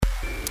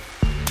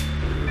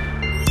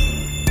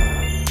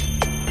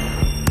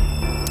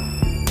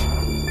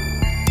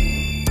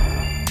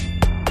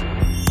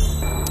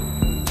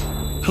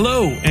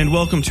Hello, and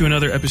welcome to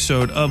another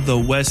episode of the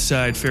West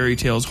Side Fairy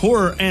Tales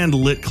Horror and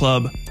Lit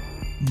Club.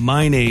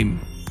 My name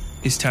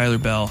is Tyler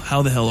Bell.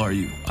 How the hell are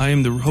you? I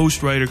am the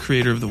host, writer,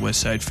 creator of the West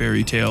Side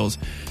Fairy Tales,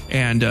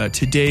 and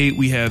today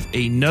we have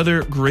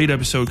another great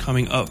episode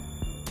coming up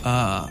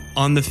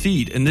on the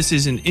feed, and this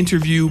is an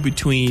interview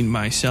between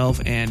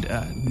myself and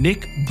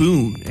Nic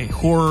Boone, a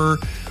horror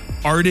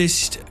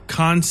artist,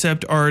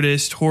 concept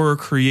artist, horror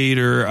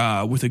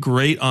creator with a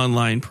great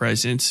online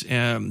presence,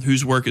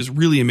 whose work is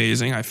really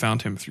amazing. I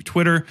found him through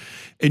Twitter,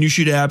 and you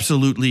should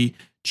absolutely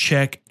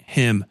check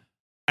him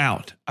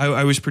out.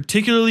 I was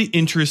particularly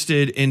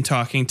interested in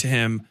talking to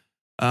him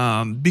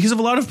because of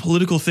a lot of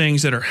political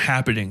things that are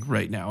happening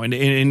right now.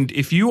 And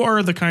if you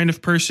are the kind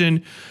of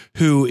person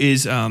who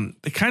is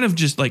kind of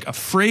just like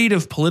afraid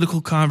of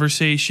political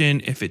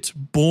conversation, if it's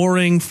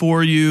boring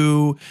for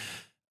you,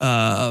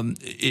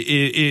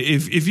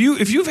 if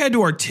you've had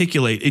to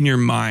articulate in your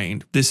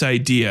mind this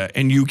idea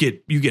and you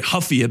get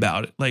huffy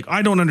about it, like,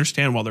 I don't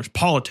understand why there's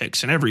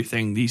politics and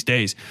everything these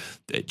days,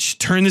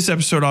 just turn this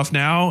episode off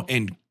now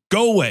and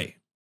go away.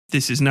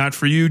 This is not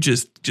for you.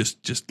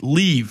 Just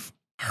leave.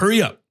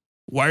 Hurry up.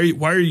 Why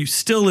are you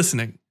still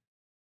listening?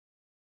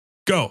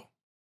 Go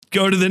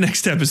to the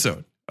next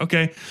episode.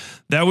 Okay.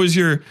 That was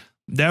your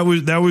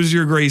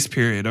grace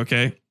period.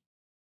 Okay.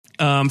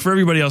 For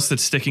everybody else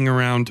that's sticking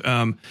around,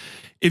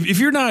 if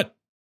you're not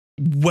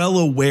well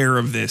aware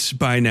of this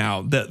by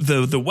now,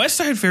 the West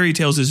Side Fairy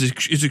Tales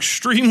is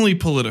extremely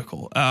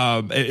political.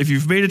 If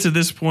you've made it to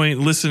this point,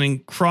 listening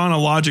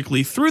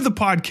chronologically through the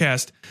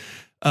podcast,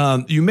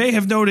 you may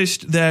have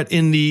noticed that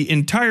in the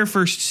entire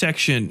first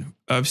section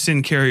of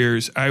Sin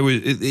Carriers,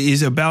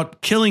 is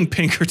about killing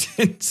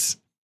Pinkertons,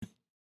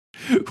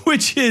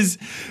 which is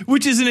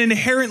an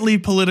inherently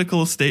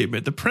political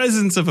statement. The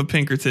presence of a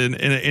Pinkerton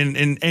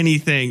in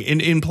anything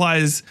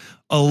implies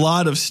a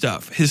lot of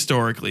stuff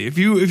historically. If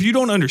you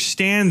don't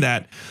understand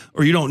that,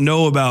 or you don't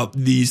know about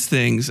these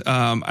things,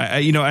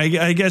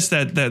 I guess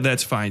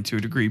that's fine to a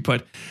degree.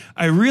 But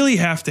I really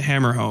have to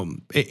hammer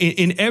home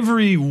in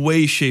every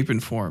way, shape,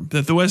 and form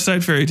that the West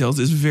Side Fairy Tales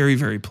is very,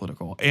 very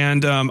political.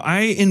 And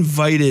I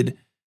invited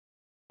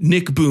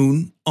Nic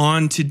Boone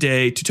on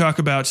today to talk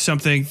about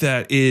something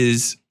that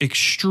is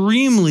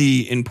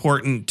extremely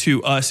important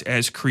to us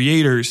as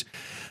creators.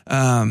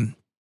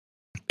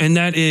 And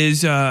that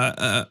is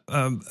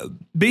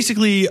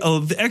basically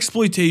the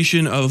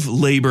exploitation of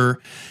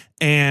labor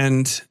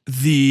and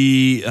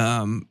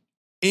the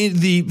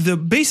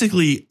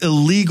basically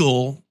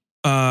illegal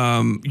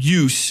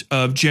use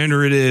of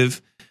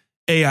generative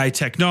AI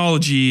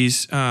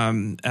technologies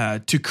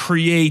to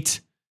create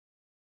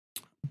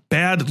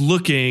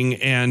bad-looking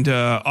and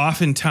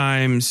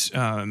oftentimes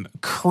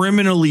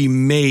criminally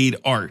made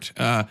art.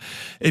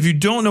 If you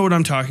don't know what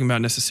I'm talking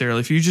about necessarily,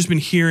 if you've just been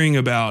hearing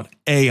about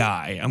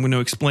AI, I'm going to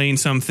explain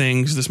some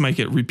things. This might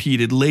get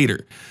repeated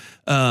later.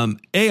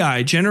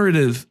 AI,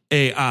 generative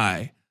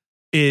AI,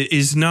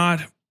 is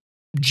not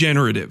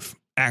generative,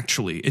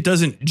 actually. It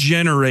doesn't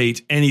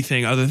generate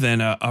anything other than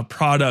a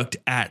product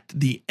at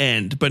the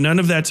end, but none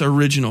of that's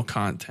original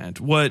content.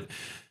 What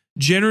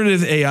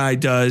generative AI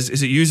does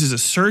is it uses a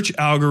search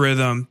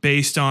algorithm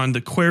based on the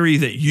query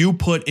that you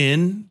put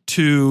in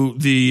to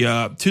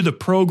the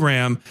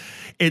program.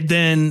 It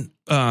then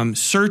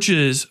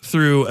searches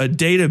through a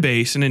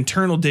database, an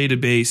internal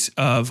database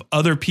of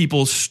other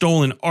people's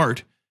stolen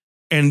art,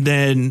 and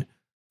then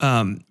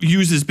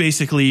uses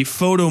basically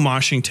photo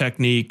moshing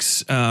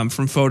techniques from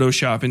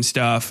Photoshop and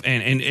stuff,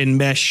 and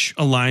mesh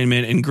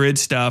alignment and grid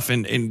stuff,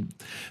 and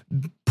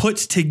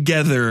puts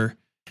together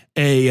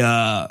a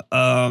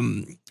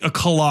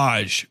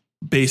collage.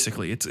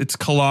 Basically, it's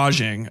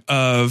collaging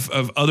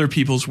of other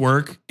people's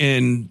work,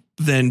 and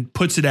then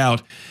puts it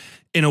out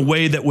in a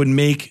way that would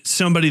make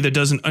somebody that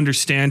doesn't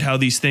understand how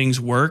these things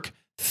work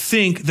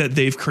think that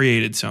they've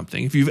created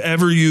something. If you've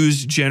ever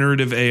used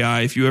generative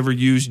AI,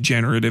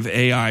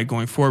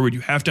 going forward, you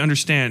have to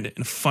understand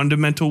in a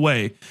fundamental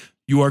way,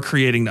 you are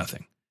creating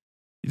nothing.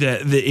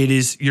 That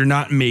you're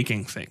not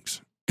making things.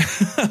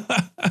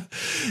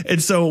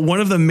 And so one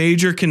of the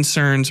major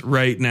concerns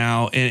right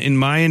now in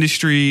my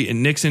industry,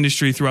 in Nic's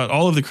industry, throughout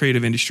all of the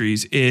creative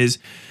industries, is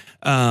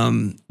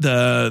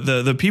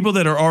the people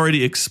that are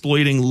already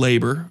exploiting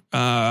labor,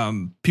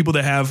 people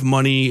that have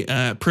money,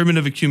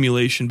 primitive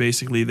accumulation.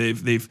 Basically,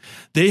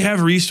 they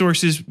have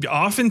resources,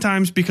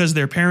 oftentimes because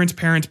their parents,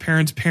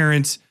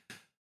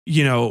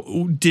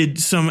 did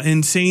some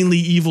insanely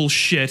evil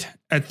shit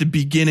at the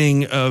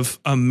beginning of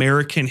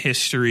American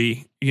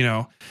history,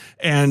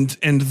 and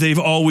they've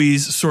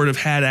always sort of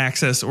had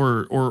access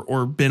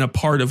or been a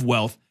part of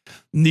wealth.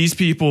 And these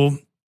people,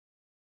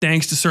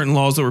 thanks to certain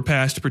laws that were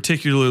passed,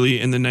 particularly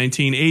in the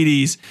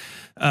 1980s,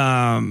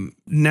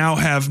 now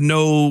have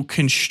no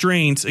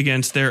constraints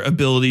against their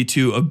ability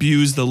to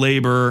abuse the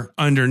labor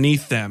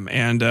underneath them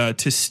and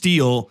to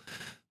steal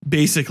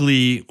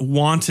basically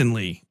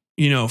wantonly,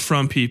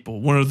 from people.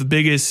 One of the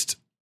biggest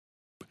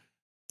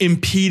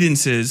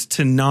impedances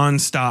to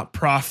nonstop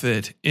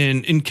profit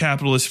in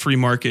capitalist free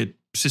market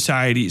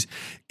societies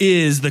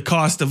is the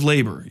cost of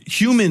labor.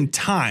 Human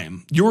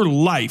time, your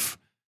life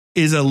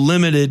is a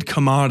limited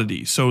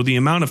commodity. So the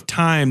amount of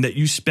time that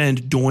you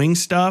spend doing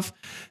stuff,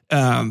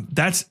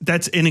 that's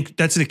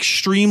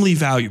extremely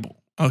valuable.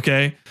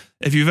 Okay.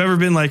 If you've ever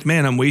been like,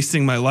 man, I'm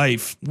wasting my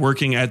life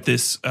working at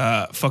this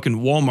fucking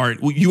Walmart,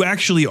 well, you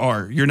actually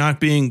are. You're not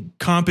being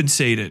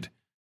compensated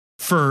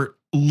for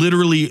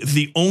literally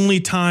the only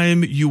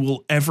time you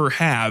will ever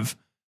have,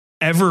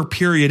 ever,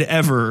 period,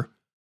 ever,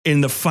 in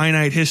the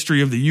finite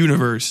history of the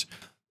universe,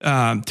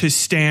 to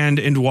stand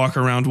and walk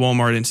around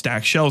Walmart and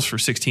stack shelves for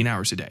 16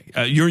 hours a day.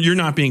 You're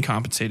not being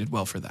compensated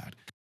well for that.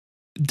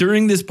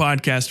 During this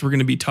podcast, we're going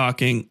to be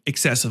talking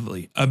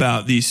excessively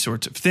about these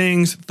sorts of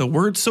things. The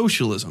word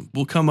socialism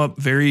will come up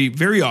very,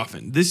 very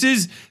often. This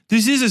is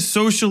a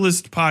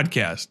socialist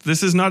podcast.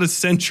 This is not a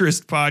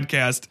centrist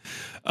podcast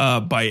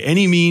by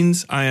any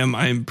means. I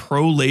am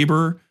pro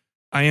labor.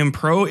 I am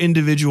pro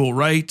individual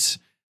rights.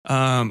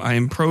 I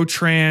am pro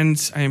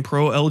trans. I am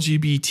pro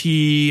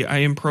LGBT. I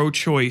am pro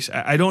choice.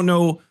 I don't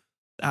know.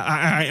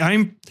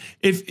 I'm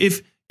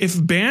if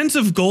Bands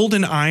of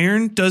Golden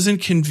Iron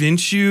doesn't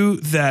convince you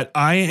that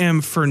I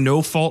am for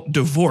no fault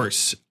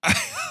divorce,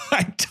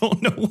 I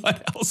don't know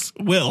what else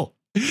will.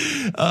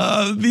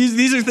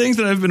 These are things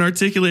that I've been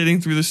articulating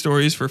through the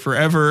stories for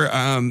forever.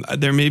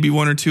 There may be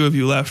one or two of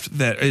you left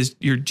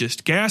you're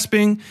just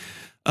gasping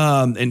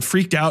and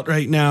freaked out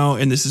right now,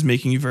 and this is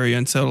making you very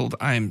unsettled.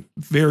 I'm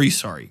very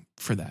sorry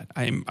for that.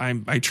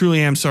 I truly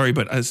am sorry,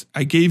 but as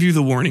I gave you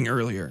the warning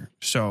earlier,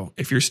 so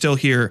if you're still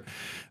here,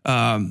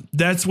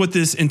 that's what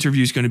this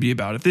interview is going to be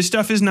about. If this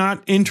stuff is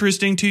not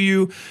interesting to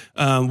you,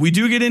 we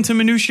do get into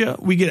minutia.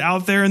 We get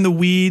out there in the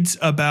weeds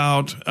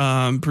about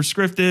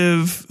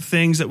prescriptive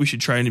things that we should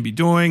try to be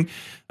doing.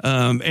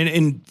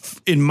 And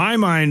in my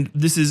mind,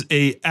 this is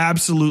a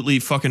absolutely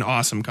fucking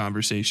awesome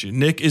conversation.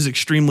 Nick is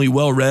extremely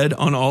well read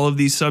on all of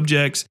these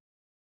subjects.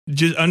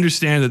 Just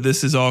understand that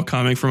this is all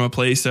coming from a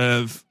place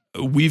of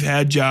we've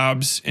had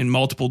jobs in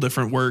multiple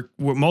different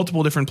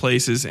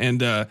places, and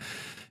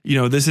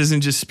this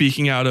isn't just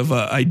speaking out of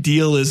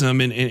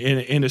idealism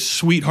and a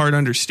sweetheart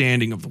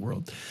understanding of the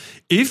world.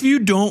 If you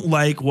don't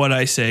like what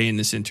I say in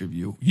this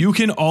interview, you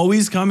can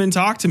always come and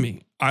talk to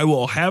me. I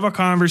will have a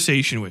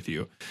conversation with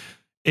you.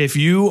 If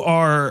you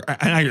are,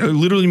 and I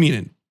literally mean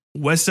it,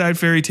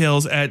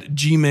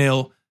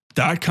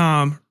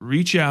 westsideFairytales@gmail.com.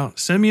 Reach out,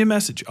 send me a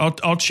message.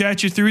 I'll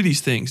chat you through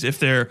these things. If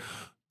they're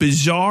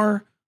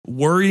bizarre,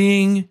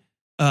 worrying,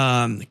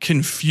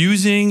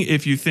 confusing,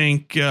 if you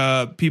think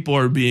people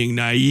are being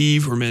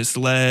naive or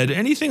misled,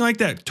 anything like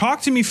that,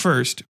 talk to me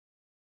first.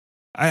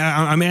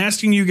 I'm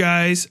asking you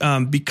guys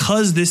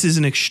because this is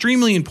an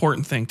extremely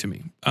important thing to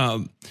me.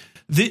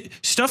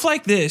 Stuff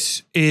like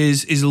this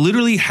is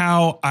literally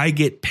how I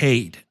get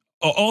paid.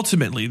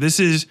 Ultimately, this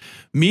is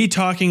me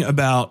talking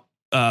about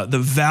the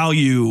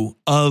value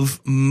of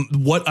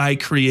what I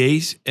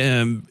create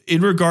in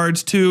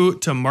regards to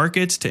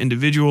markets, to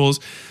individuals,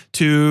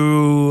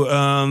 to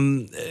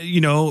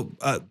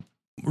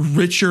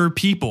richer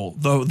people,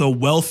 the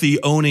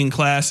wealthy owning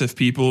class of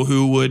people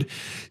who would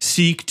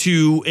seek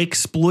to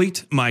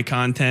exploit my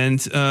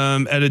content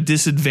at a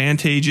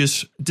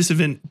disadvantageous.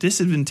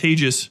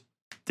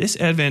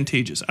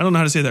 I don't know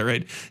how to say that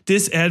right.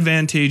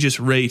 Disadvantageous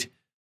rate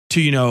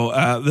to,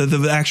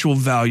 the actual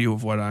value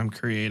of what I'm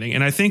creating.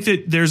 And I think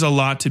that there's a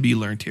lot to be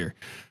learned here.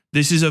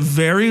 This is a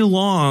very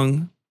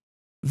long,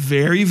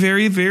 very,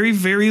 very, very,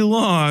 very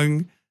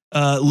long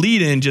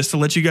lead in, just to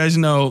let you guys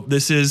know,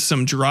 this is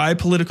some dry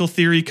political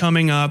theory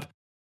coming up,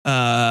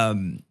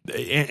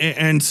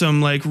 and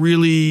some like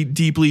really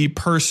deeply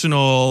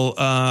personal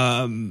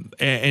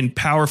and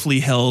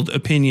powerfully held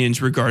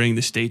opinions regarding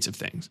the states of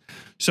things.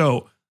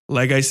 So,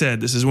 like I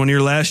said, this is one of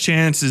your last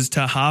chances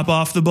to hop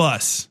off the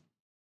bus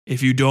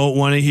if you don't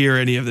want to hear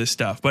any of this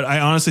stuff. But I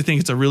honestly think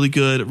it's a really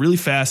good, really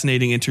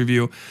fascinating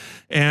interview.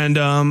 And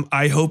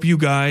I hope you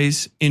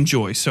guys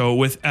enjoy. So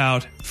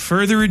without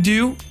further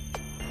ado,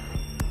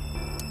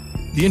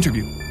 the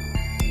interview.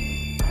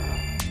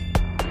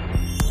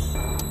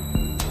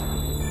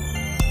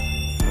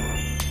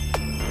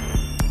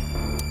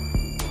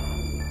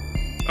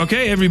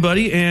 Okay,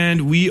 everybody.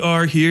 And we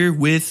are here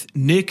with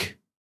Nic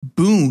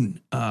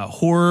Boone,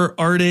 horror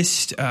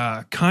artist,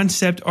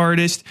 concept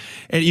artist.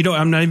 And,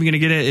 I'm not even going to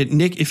get at it.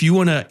 Nick, if you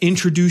want to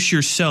introduce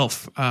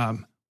yourself,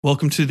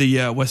 welcome to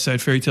the West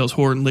Side Fairy Tales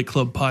Horror and Lit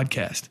Club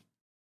podcast.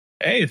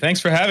 Hey, thanks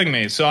for having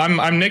me. So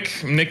I'm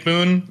Nic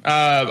Boone.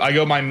 I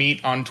go by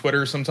Meat on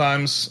Twitter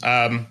sometimes.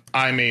 I'm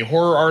a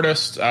horror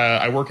artist.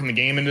 I work in the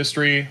game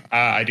industry.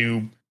 I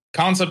do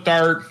concept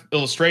art,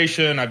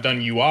 illustration. I've done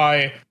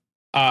UI,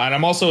 and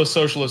I'm also a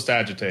socialist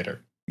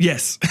agitator.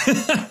 Yes,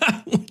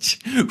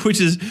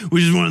 which is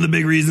one of the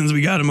big reasons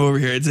we got him over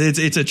here. It's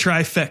a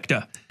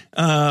trifecta.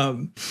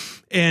 I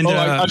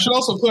should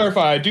also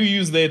clarify, I do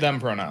use they them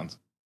pronouns.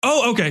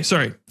 Oh, okay.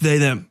 Sorry, they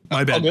them.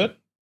 My bad. All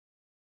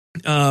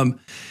good.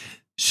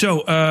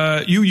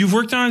 So you've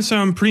worked on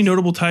some pretty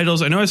notable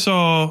titles. I know I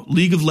saw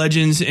League of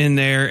Legends in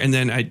there, and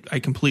then I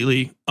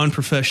completely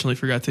unprofessionally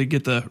forgot to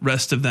get the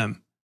rest of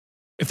them.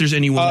 If there's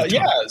anyone.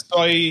 Yeah. So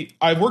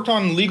I worked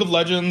on League of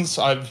Legends.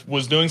 I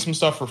was doing some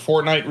stuff for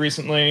Fortnite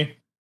recently.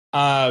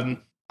 I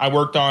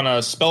worked on a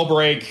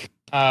Spellbreak,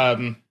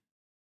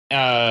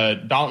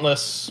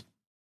 Dauntless.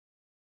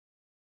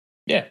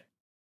 Yeah.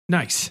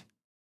 Nice.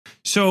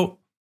 So,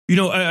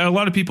 a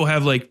lot of people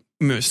have like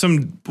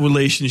some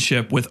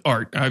relationship with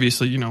art.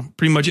 Obviously,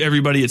 pretty much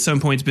everybody at some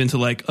point's been to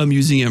like a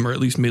museum or at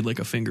least made like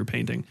a finger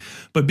painting.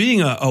 But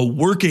being a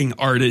working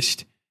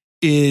artist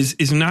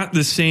is not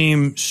the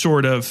same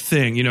sort of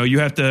thing. You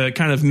have to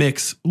kind of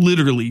mix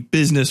literally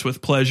business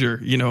with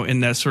pleasure, in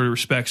that sort of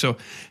respect. So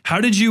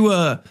how did you,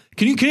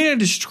 can you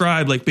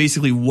describe like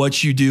basically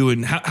what you do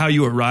and how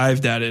you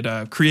arrived at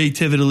it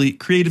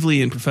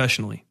creatively and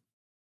professionally?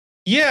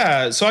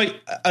 Yeah, so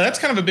that's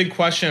kind of a big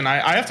question.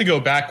 I have to go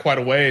back quite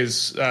a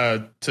ways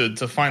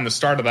to find the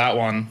start of that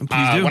one.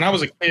 When I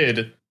was a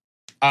kid,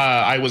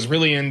 I was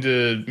really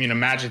into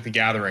Magic the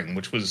Gathering,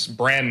 which was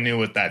brand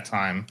new at that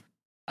time.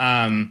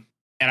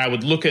 And I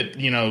would look at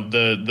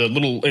the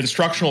little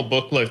instructional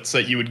booklets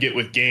that you would get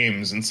with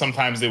games, and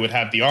sometimes they would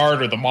have the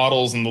art or the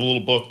models and the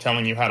little book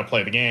telling you how to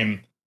play the game.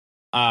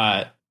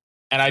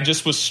 And I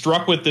just was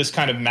struck with this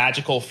kind of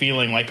magical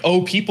feeling like,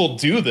 oh, people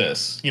do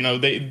this.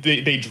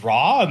 They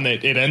draw and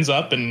it ends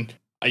up and,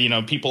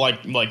 people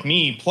like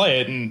me play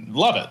it and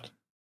love it.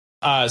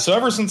 So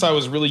ever since I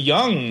was really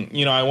young,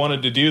 I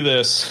wanted to do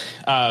this.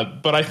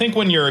 But I think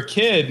when you're a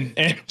kid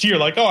and you're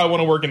like, oh, I want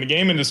to work in the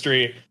game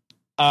industry,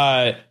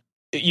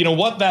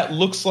 what that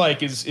looks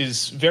like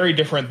is very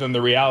different than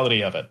the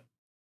reality of it.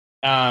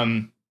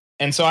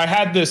 And so I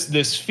had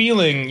this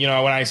feeling,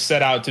 when I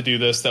set out to do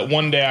this, that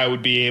one day I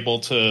would be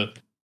able to,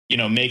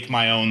 make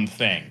my own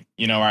thing,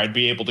 or I'd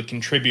be able to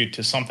contribute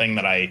to something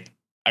that I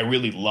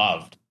really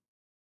loved.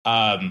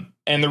 And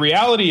the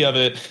reality of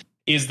it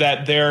is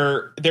that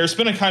there's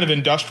been a kind of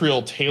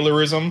industrial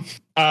Taylorism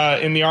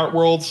in the art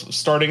world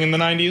starting in the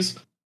 90s.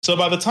 So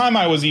by the time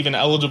I was even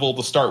eligible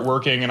to start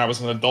working and I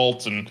was an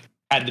adult and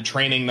had the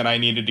training that I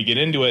needed to get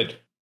into it,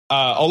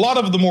 a lot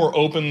of the more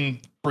open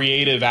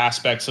creative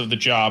aspects of the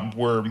job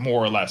were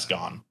more or less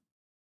gone.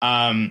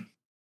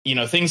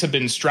 Things have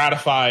been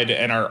stratified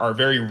and are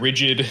very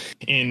rigid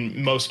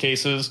in most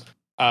cases.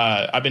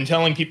 I've been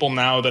telling people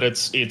now that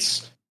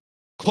it's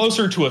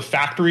closer to a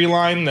factory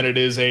line than it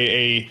is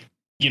a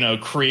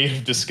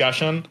creative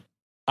discussion.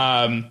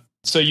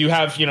 So you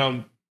have,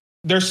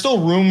 there's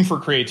still room for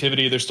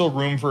creativity. There's still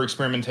room for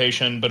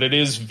experimentation, but it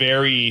is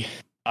very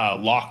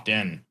locked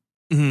in.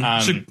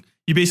 Mm-hmm. So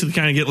you basically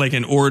kind of get like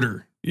an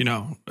order.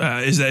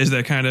 Is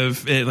that kind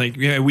of it? Like,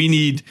 yeah, we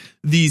need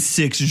these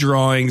 6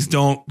 drawings.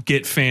 Don't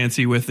get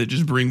fancy with it.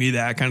 Just bring me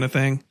that kind of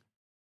thing.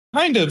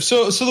 Kind of.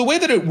 So the way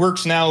that it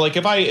works now, like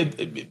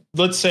if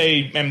let's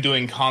say I'm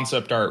doing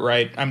concept art,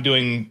 right? I'm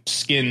doing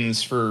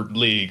skins for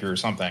League or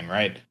something,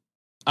 right?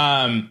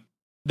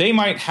 They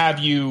might have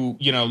you,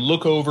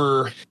 look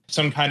over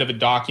some kind of a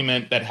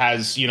document that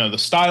has, the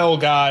style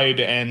guide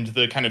and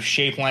the kind of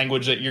shape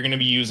language that you're going to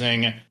be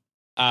using.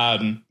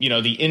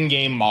 The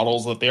in-game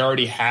models that they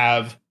already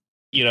have,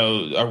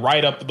 a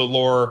write-up of the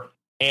lore.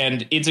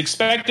 And it's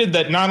expected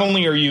that not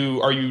only are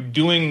you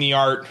doing the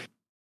art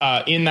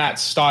in that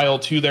style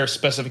to their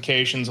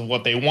specifications of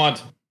what they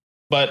want,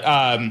 but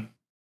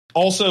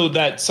also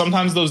that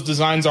sometimes those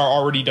designs are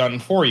already done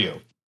for you.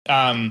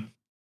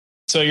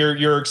 So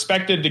you're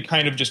expected to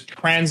kind of just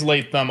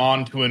translate them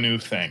onto a new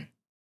thing.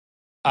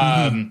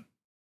 And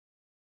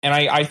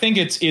I think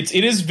it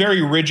is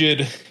very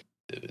rigid.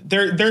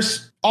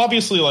 There's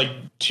obviously like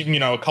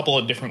a couple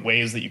of different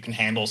ways that you can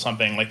handle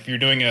something. Like if you're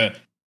doing a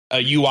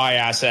UI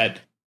asset,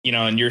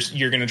 and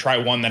you're going to try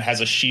one that has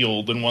a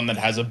shield and one that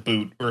has a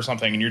boot or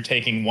something, and you're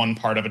taking one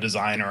part of a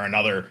design or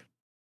another,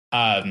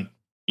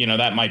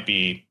 that might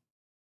be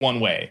one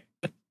way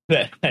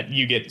that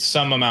you get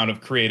some amount of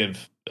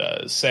creative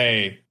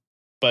say.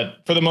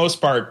 But for the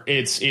most part,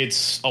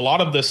 it's a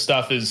lot of this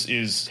stuff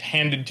is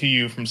handed to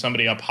you from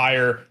somebody up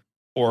higher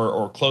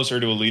or closer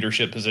to a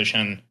leadership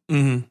position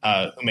who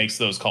makes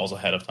those calls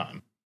ahead of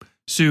time.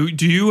 So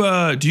do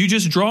you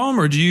just draw them,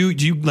 or do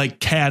you like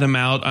CAD them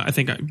out? I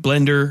think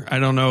Blender. I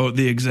don't know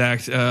the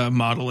exact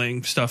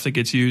modeling stuff that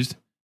gets used.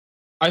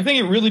 I think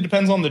it really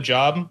depends on the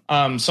job.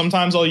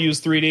 Sometimes I'll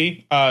use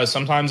 3D.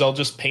 Sometimes I'll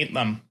just paint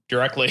them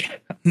directly.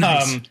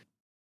 Nice.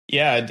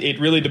 Yeah, it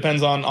really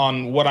depends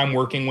on what I'm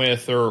working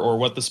with or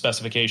what the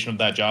specification of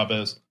that job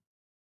is.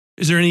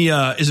 Is there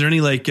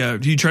any like, do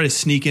you try to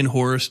sneak in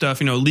horror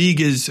stuff?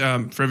 League is, for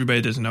everybody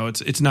that doesn't know,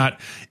 it's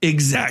not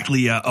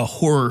exactly a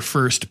horror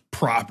first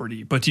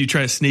property, but do you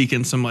try to sneak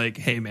in some like,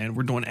 hey man,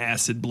 we're doing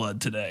acid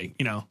blood today,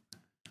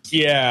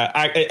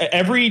 Yeah,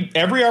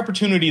 every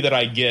opportunity that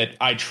I get,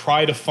 I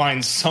try to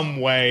find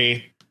some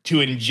way to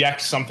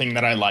inject something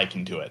that I like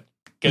into it.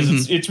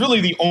 Because it's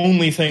really the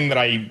only thing that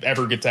I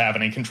ever get to have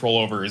any control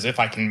over is if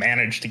I can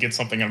manage to get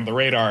something under the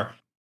radar.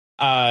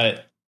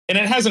 And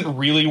it hasn't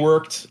really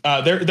worked.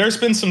 There's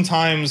been some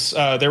times,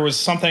 there was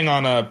something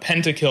on a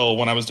Pentakill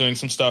when I was doing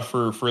some stuff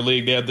for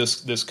League. They had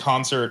this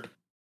concert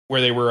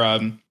where they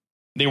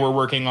were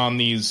working on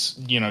these,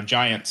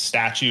 giant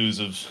statues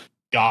of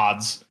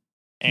gods.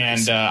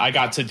 and Nice. I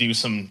got to do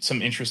some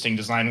interesting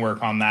design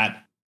work on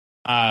that.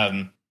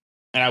 And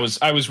I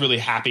was really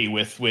happy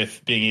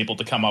with being able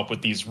to come up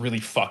with these really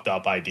fucked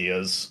up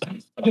ideas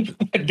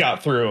that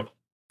got through.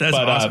 That's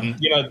awesome.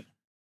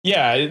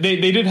 Yeah,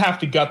 they did have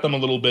to gut them a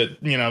little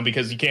bit,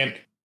 because you can't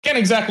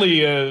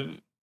exactly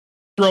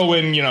throw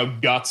in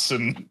guts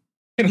and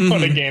in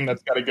a game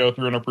that's got to go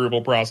through an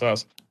approval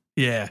process.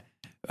 Yeah.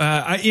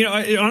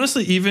 I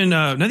honestly, even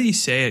now that you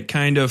say it,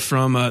 kind of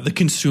from the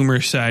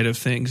consumer side of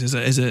things,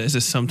 as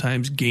a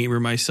sometimes gamer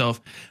myself,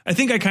 I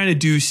think I kind of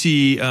do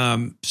see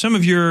some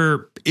of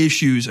your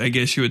issues, I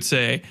guess you would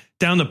say,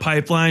 down the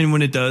pipeline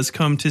when it does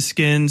come to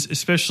skins,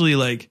 especially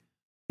like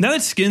now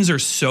that skins are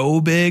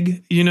so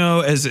big,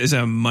 as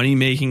a money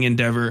making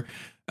endeavor.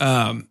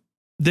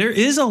 There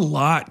is a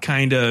lot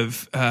kind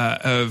of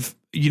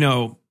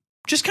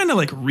just kind of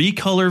like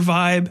recolor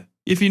vibe,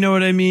 if you know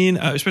what I mean.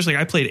 Especially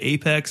I played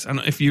Apex. I don't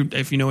know if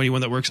you know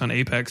anyone that works on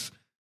Apex.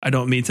 I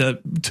don't mean to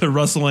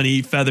rustle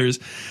any feathers,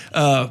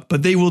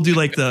 but they will do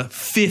like the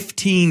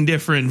 15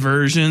 different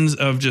versions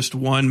of just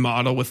one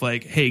model with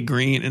like, hey,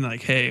 green, and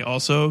like, hey,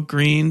 also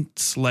green,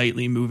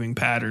 slightly moving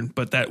pattern,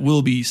 but that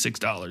will be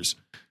 $6.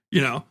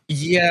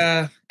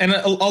 Yeah, and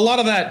a lot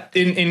of that,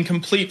 in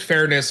complete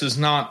fairness, is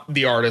not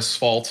the artist's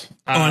fault.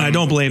 And I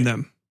don't blame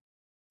them.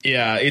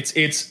 Yeah,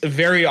 it's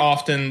very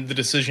often the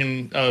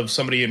decision of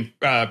somebody in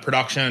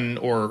production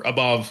or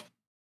above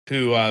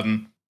who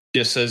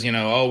just says,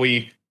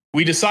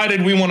 we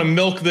decided we want to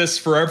milk this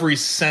for every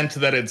cent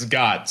that it's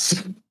got.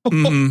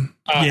 Mm-hmm.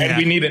 And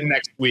we need it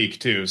next week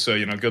too. So,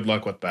 good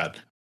luck with that.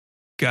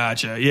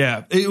 Gotcha.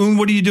 Yeah.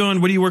 What are you doing?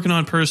 What are you working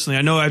on personally?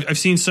 I know I've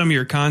seen some of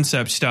your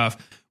concept stuff,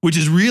 which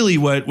is really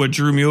what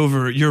drew me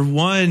over. You're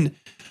one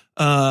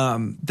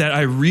that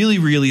I really,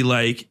 really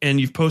like, and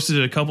you've posted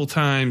it a couple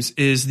times,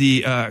 is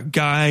the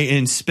guy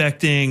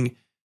inspecting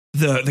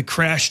the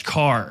crashed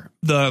car.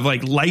 The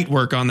like light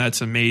work on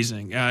that's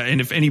amazing. And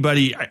if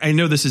anybody, I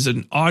know this is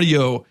an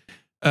audio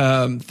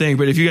thing,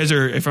 but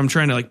if I'm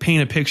trying to like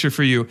paint a picture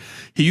for you,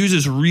 he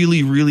uses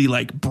really, really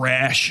like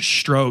brash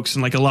strokes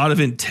and like a lot of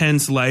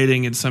intense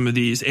lighting in some of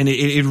these, and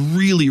it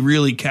really,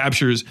 really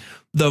captures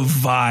the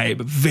vibe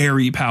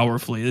very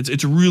powerfully.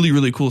 It's really,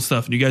 really cool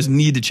stuff, and you guys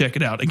need to check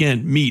it out.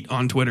 Again, Meet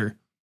on Twitter,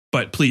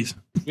 but please.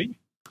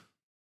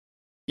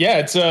 Yeah,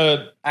 it's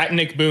at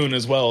Nic Boone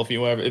as well. If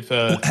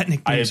at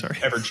Nic Boone,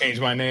 ever changed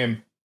my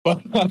name,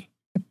 but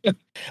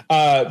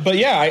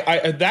yeah,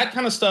 I that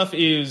kind of stuff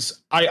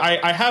is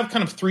I have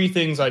kind of three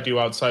things I do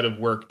outside of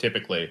work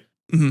typically.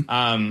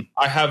 Mm-hmm.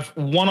 I have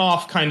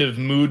one-off kind of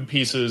mood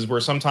pieces where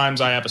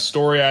sometimes I have a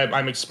story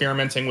I'm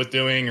experimenting with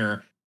doing,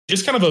 or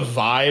just kind of a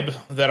vibe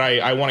that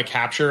I want to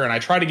capture, and I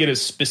try to get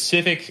as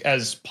specific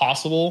as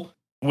possible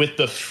with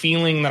the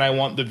feeling that I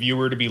want the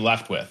viewer to be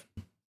left with.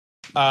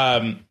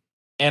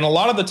 And a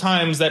lot of the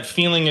times that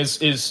feeling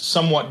is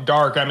somewhat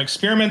dark. I'm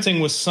experimenting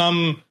with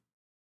some,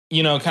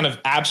 kind of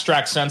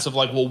abstract sense of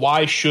like, well,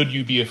 why should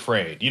you be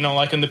afraid?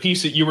 Like in the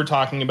piece that you were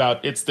talking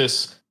about, it's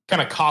this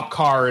kind of cop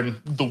car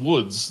in the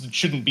woods. It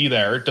shouldn't be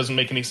there. It doesn't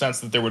make any sense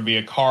that there would be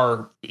a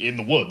car in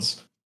the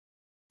woods.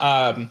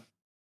 And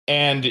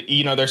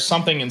there's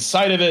something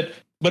inside of it,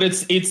 but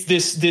it's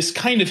this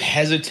kind of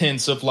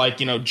hesitance of like,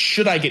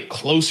 should I get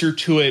closer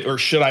to it, or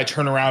should I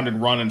turn around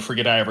and run and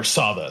forget I ever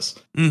saw this?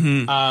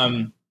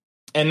 Mm-hmm.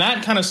 And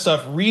that kind of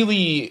stuff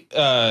really,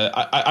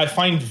 I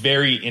find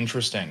very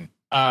interesting.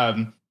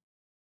 And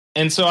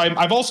so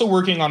I'm also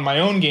working on my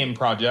own game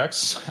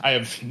projects. I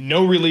have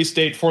no release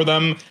date for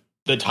them.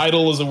 The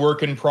title is a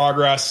work in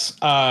progress.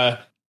 I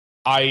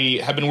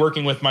have been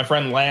working with my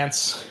friend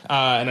Lance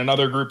and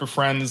another group of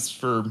friends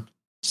for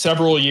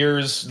several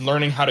years,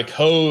 learning how to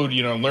code,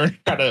 learning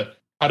how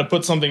to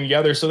put something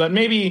together so that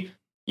maybe,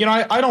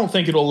 I don't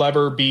think it'll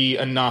ever be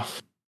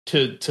enough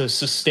to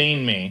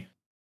sustain me.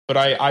 But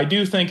I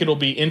do think it'll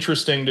be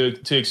interesting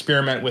to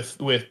experiment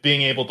with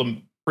being able to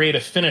create a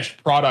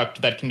finished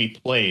product that can be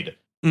played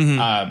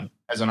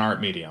as an art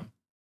medium.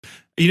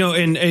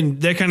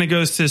 And that kind of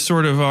goes to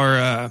sort of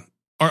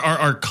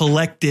our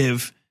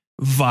collective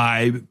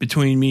vibe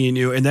between me and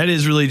you. And that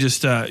is really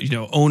just,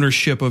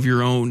 ownership of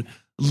your own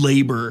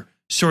labor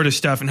sort of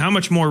stuff, and how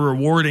much more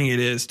rewarding it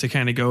is to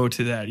kind of go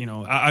to that.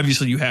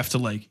 Obviously you have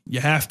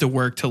to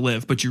work to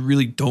live, but you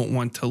really don't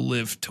want to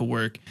live to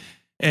work.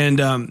 And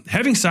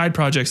having side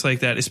projects like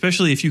that,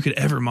 especially if you could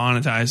ever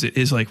monetize it,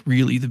 is like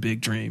really the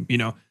big dream.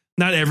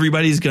 Not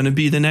everybody's going to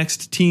be the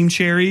next Team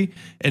Cherry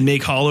and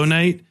make Hollow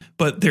Knight,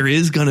 but there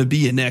is going to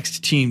be a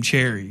next Team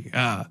Cherry.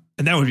 And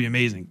that would be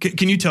amazing.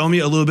 Can you tell me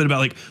a little bit about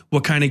like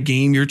what kind of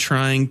game you're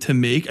trying to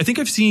make? I think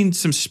I've seen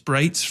some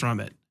sprites from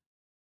it.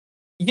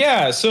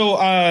 Yeah, so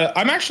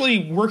I'm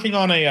actually working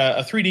on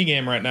a 3D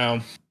game right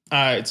now.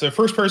 It's a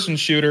first-person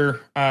shooter,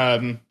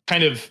 kind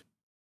of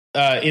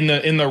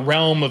in the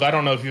realm of, I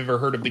don't know if you've ever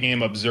heard of the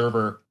game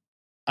Observer,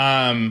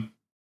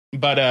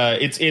 but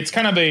it's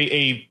kind of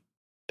a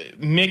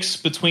mix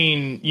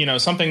between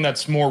something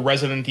that's more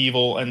Resident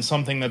Evil and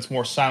something that's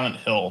more Silent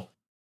Hill.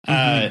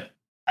 Mm-hmm.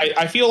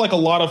 I feel like a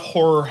lot of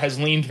horror has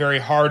leaned very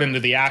hard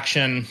into the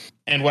action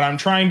And what I'm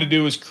trying to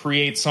do is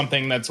create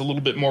something that's a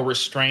little bit more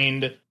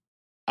restrained.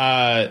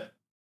 And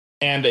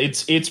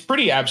it's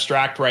pretty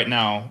abstract right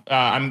now.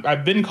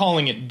 I've been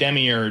calling it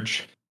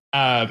Demiurge.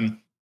 And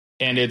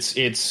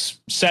it's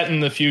set in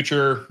the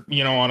future,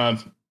 on a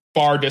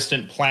far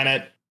distant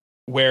planet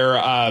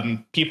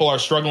where people are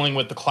struggling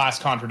with the class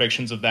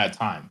contradictions of that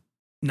time.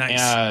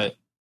 Nice.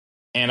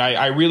 And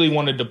I really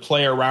wanted to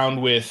play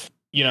around with,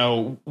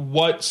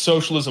 what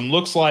socialism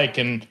looks like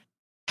and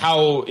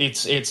how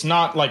it's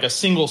not like a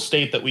single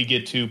state that we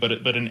get to, but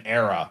an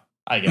era,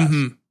 I guess.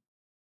 Mm-hmm.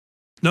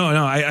 No,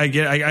 I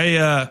get.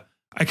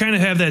 I kind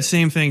of have that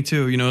same thing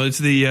too. It's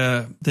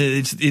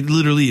it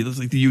literally is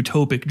like the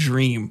utopic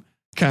dream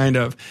kind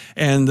of,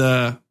 and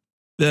the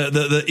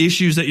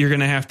issues that you're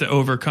going to have to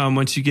overcome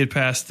once you get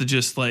past the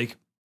just like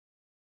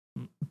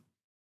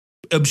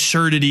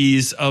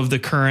absurdities of the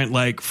current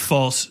like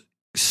false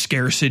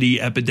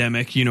scarcity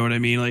epidemic. You know what I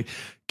mean? Like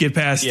get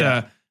past.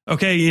 Yeah.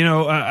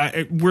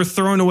 Okay, we're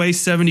throwing away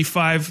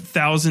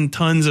 75,000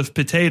 tons of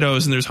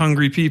potatoes, and there's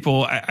hungry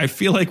people. I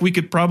feel like we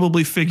could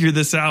probably figure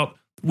this out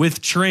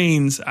with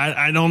trains.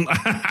 I don't.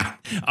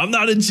 I'm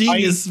not a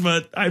genius,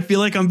 but I feel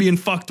like I'm being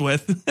fucked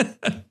with.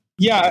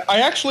 Yeah,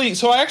 I actually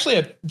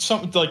had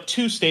like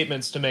two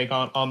statements to make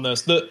on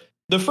this.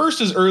 The first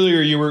is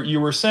earlier you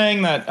were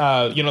saying that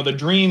the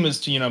dream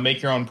is to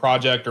make your own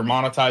project or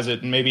monetize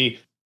it and maybe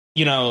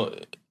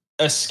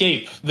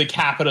escape the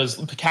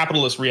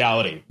capitalist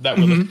reality that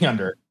we're living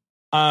under.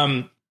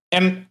 And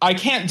I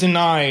can't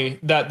deny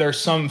that there's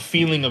some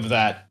feeling of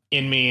that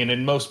in me and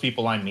in most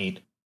people I meet.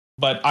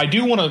 But I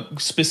do want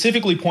to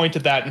specifically point to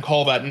that and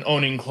call that an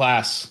owning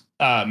class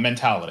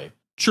mentality.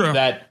 Sure.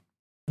 That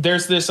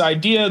there's this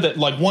idea that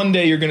like one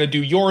day you're going to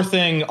do your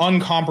thing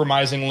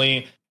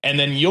uncompromisingly, and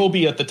then you'll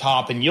be at the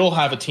top and you'll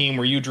have a team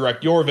where you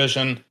direct your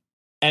vision.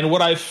 And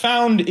what I've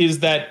found is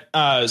that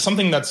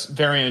something that's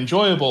very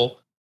enjoyable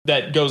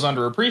that goes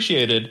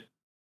underappreciated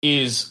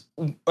is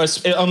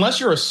unless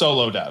you're a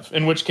solo dev,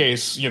 in which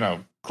case,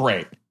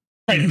 great.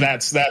 Right?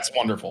 That's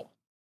wonderful.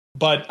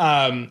 But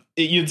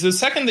the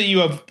second that you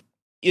have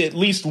at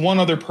least one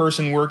other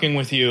person working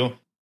with you,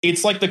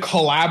 it's like the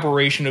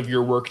collaboration of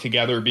your work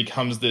together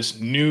becomes this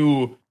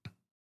new,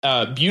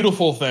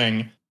 beautiful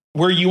thing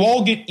where you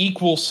all get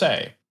equal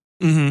say.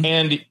 Mm-hmm.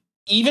 And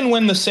even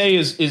when the say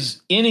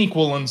is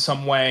unequal in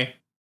some way,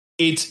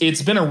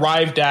 it's been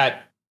arrived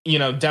at,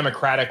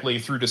 democratically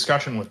through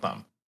discussion with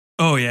them.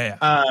 Oh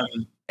yeah.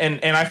 And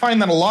I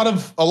find that a lot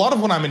of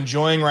what I'm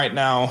enjoying right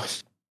now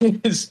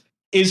is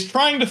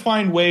trying to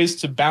find ways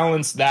to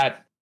balance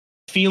that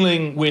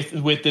feeling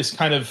with this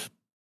kind of,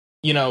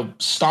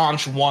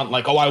 staunch want,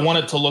 like, oh, I want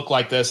it to look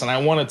like this and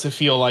I want it to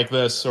feel like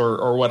this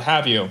or what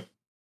have you.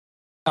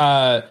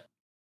 But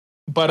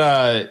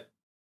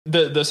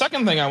the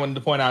second thing I wanted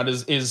to point out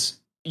is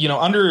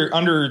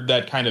under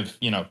that kind of,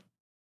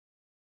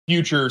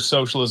 future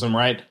socialism,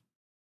 right?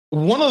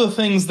 One of the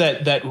things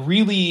that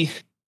really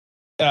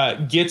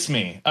gets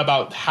me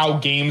about how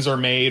games are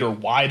made or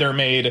why they're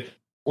made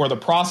or the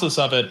process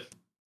of it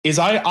is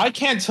I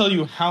can't tell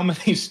you how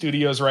many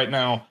studios right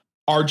now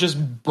are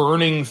just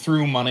burning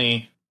through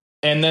money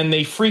and then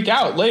they freak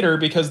out later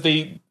because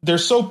they're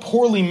so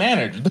poorly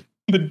managed.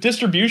 The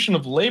distribution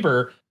of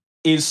labor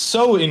is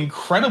so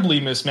incredibly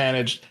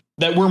mismanaged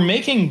that we're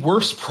making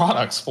worse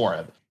products for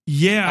it.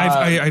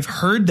 Yeah, I've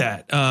heard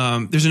that.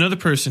 There's another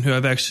person who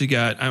I've actually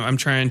got. I'm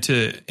trying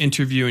to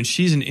interview, and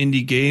she's an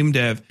indie game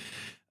dev,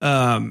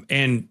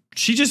 and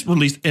she just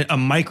released a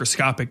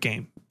microscopic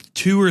game.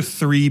 2 or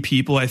 3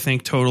 people, I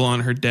think, total on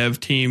her dev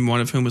team.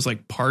 One of whom was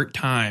like part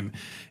time,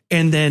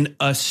 and then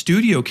a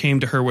studio came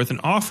to her with an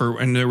offer,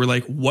 and they were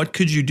like, "What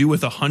could you do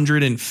with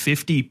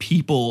 150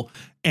 people?"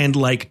 And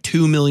like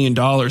 $2 million,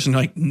 and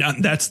like, no,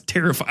 that's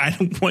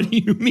terrifying. What do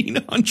you mean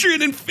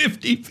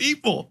 150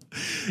 people?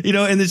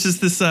 And it's just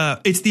this,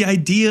 it's the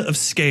idea of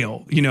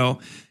scale,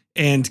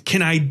 and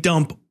can I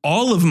dump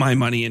all of my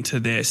money into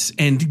this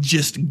and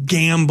just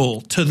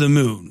gamble to the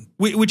moon,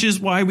 which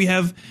is why we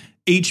have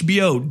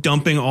HBO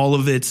dumping all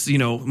of its,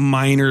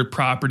 minor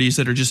properties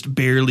that are just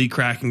barely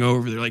cracking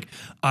over. They're like,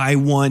 I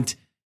want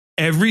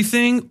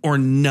everything or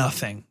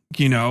nothing,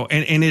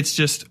 and it's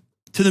just,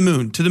 to the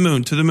moon, to the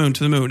moon, to the moon,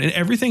 to the moon. And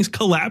everything's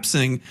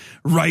collapsing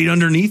right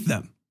underneath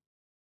them.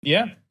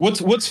 Yeah.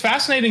 What's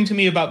fascinating to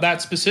me about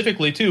that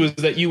specifically, too, is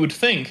that you would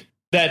think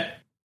that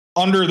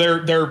under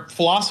their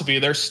philosophy,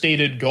 their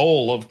stated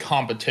goal of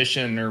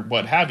competition or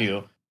what have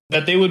you,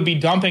 that they would be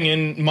dumping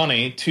in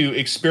money to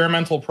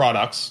experimental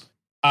products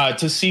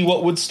to see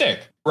what would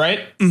stick.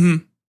 Right.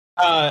 Mm-hmm.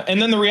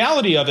 And then the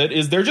reality of it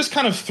is they're just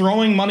kind of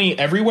throwing money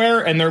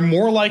everywhere, and they're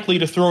more likely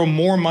to throw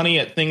more money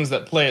at things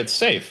that play it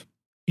safe.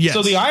 Yes.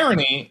 So the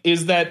irony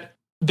is that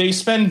they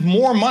spend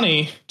more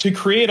money to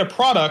create a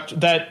product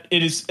that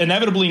it is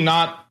inevitably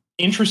not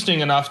interesting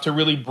enough to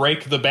really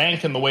break the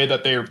bank in the way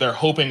that they're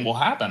hoping will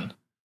happen.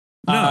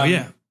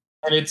 Yeah.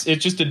 And it's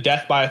just a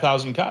death by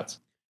 1,000 cuts.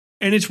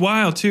 And it's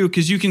wild, too,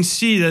 because you can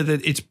see that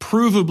it's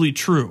provably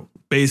true,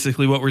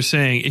 basically, what we're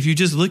saying. If you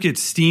just look at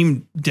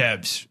Steam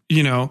devs,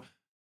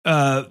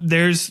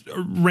 There's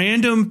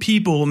random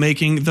people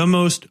making the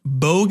most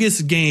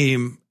bogus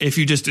game if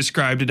you just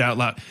described it out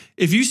loud.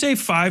 If you say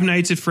Five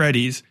Nights at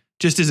Freddy's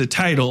just as a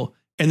title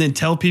and then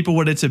tell people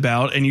what it's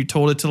about and you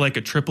told it to like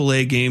a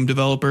AAA game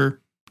developer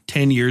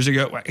 10 years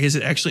ago, is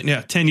it actually?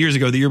 Yeah, 10 years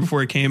ago, the year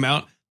before it came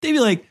out, they'd be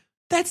like,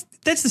 that's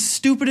the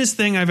stupidest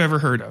thing I've ever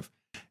heard of.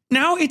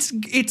 Now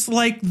it's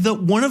like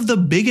one of the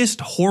biggest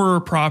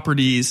horror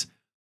properties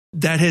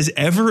that has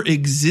ever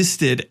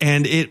existed,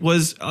 and it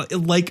was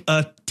like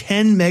a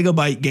 10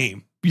 megabyte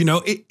game,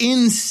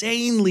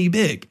 insanely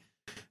big.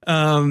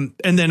 And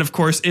then of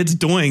course it's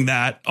doing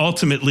that.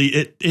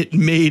 Ultimately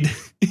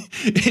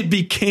it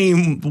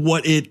became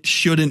what it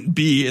shouldn't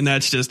be. And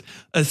that's just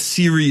a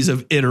series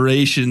of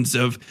iterations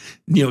of,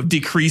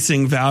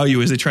 decreasing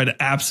value as they try to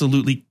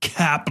absolutely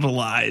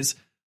capitalize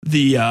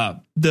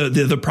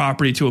the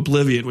property to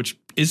oblivion, which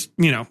is,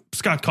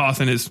 Scott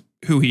Cawthon is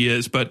who he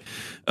is. But,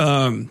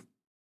 I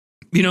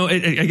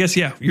guess,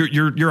 yeah,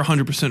 you're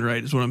 100%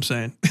 right is what I'm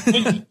saying.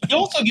 You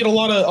also get a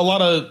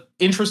lot of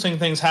interesting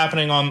things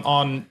happening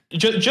on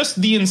just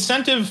the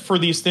incentive for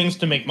these things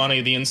to make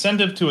money, the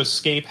incentive to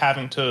escape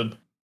having to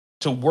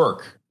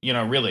work,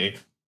 really.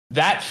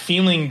 That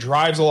feeling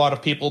drives a lot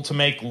of people to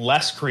make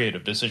less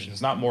creative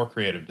decisions, not more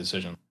creative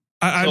decisions.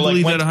 I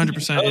believe that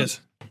 100% is.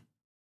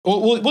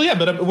 Well, yeah,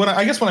 but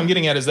I guess what I'm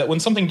getting at is that when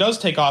something does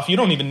take off, you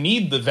don't even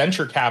need the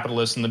venture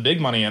capitalists and the big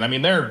money. And I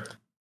mean, they're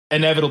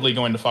inevitably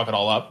going to fuck it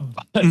all up.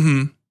 But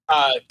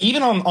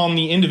even on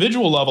the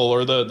individual level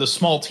or the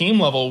small team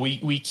level,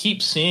 we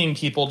keep seeing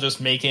people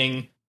just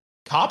making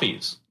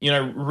copies,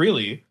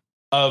 really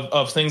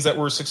of things that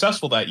were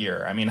successful that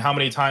year. I mean, how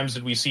many times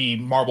did we see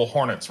Marble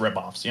Hornets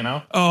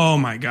ripoffs, Oh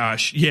my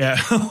gosh. Yeah.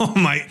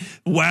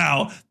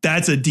 Wow.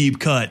 That's a deep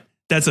cut.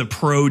 That's a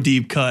pro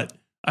deep cut.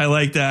 I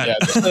like that.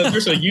 Yeah,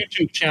 there's a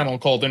YouTube channel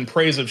called In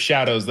Praise of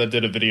Shadows that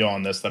did a video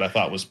on this that I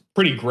thought was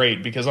pretty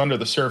great, because under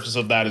the surface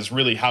of that is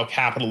really how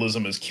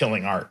capitalism is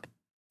killing art.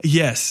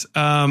 Yes,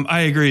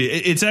 I agree.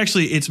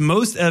 It's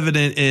most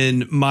evident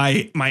in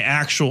my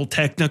actual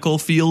technical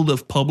field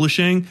of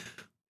publishing.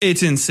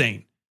 It's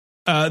insane.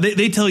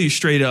 They tell you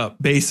straight up,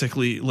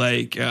 basically,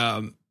 like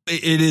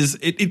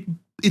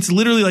it's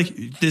literally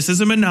like, this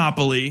is a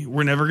monopoly.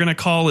 We're never going to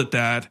call it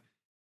that.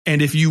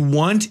 And if you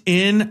want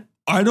in,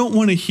 I don't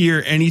want to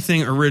hear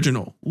anything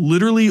original.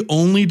 Literally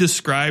only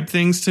describe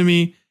things to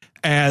me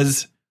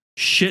as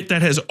shit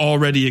that has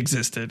already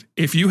existed.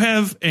 If you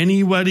have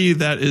anybody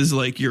that is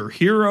like your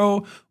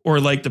hero or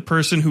like the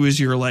person who is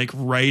your like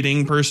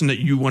writing person that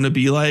you want to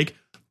be like,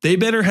 they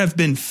better have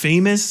been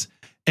famous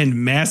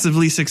and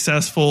massively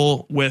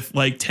successful with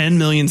like 10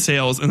 million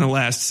sales in the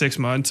last 6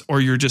 months,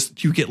 or you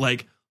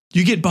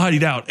get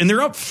bodied out. And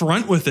they're up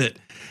front with it.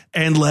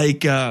 And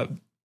like,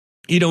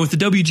 with the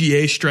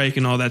WGA strike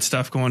and all that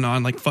stuff going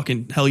on, like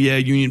fucking hell yeah,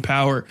 union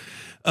power.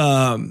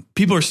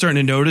 People are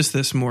starting to notice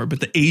this more, but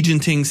the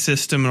agenting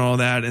system and all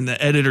that, and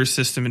the editor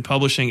system in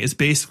publishing is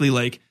basically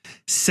like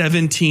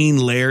 17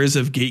 layers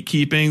of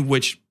gatekeeping,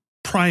 which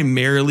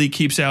primarily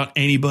keeps out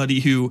anybody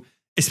who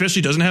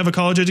especially doesn't have a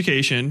college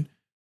education,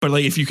 but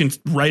like if you can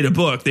write a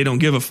book, they don't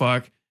give a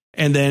fuck.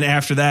 And then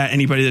after that,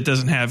 anybody that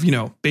doesn't have,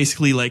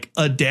 basically like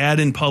a dad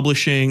in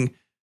publishing,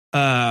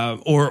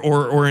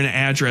 or an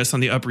address on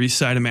the Upper East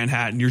Side of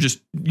Manhattan,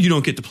 you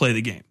don't get to play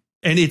the game,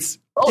 and it's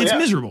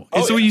miserable.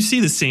 And so you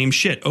see the same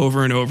shit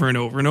over and over and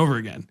over and over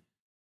again.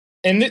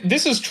 And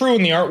this is true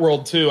in the art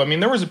world too. I mean,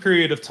 there was a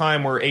period of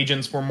time where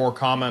agents were more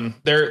common.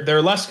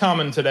 They're less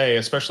common today,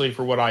 especially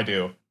for what I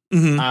do.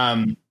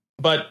 Mm-hmm.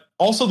 But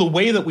also the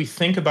way that we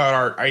think about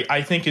art,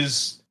 I think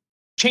is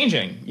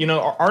changing.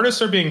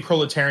 Artists are being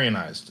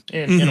proletarianized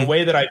in a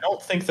way that I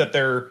don't think that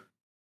they're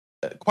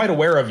quite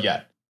aware of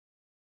yet.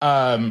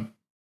 To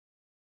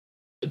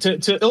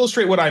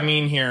illustrate what I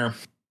mean here,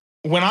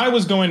 when I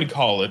was going to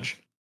college,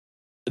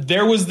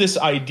 there was this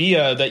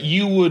idea that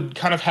you would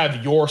kind of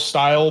have your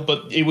style,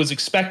 but it was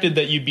expected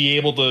that you'd be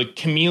able to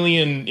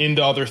chameleon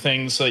into other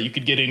things so that you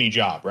could get any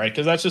job, right?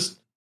 Because that's just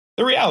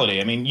the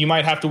reality. I mean, you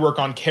might have to work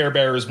on Care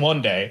Bears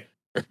one day,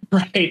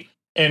 right,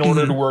 in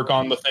order to work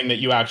on the thing that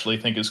you actually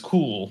think is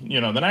cool,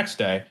 the next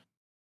day.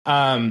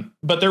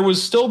 But there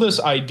was still this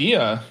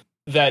idea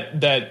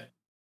that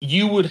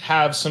you would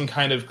have some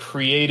kind of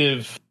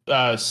creative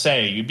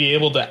say. You'd be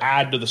able to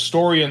add to the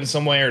story in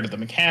some way or to the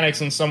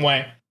mechanics in some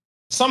way,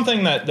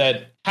 something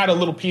that had a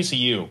little piece of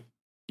you.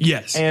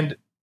 Yes. And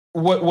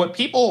what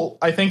people,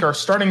 I think, are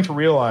starting to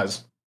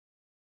realize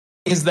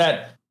is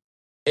that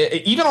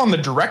even on the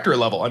director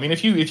level, I mean,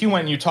 if you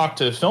went and you talk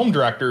to film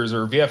directors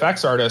or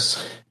VFX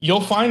artists,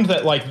 you'll find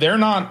that like they're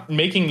not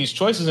making these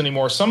choices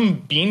anymore. Some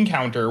bean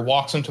counter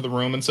walks into the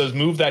room and says,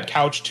 move that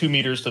couch 2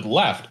 meters to the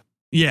left.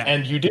 Yeah.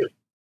 And you do.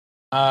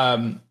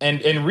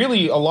 And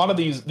really, a lot of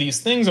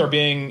these things are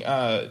being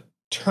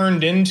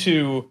turned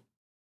into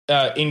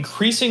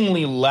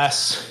increasingly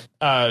less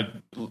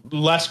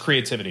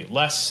creativity,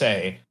 less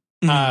say,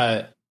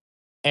 and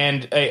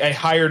a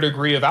higher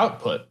degree of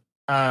output.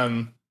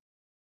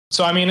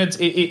 So I mean,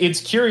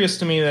 it's curious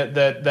to me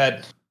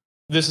that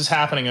this is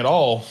happening at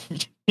all.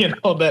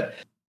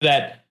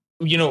 That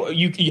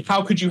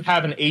how could you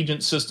have an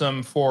agent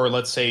system for,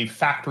 let's say,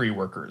 factory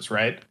workers,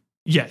 right?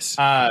 Yes.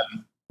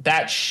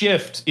 That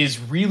shift is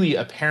really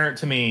apparent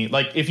to me.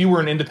 Like if you were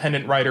an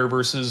independent writer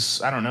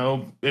versus, I don't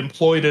know,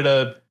 employed at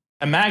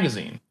a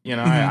magazine,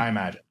 I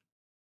imagine.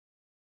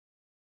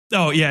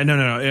 Oh yeah,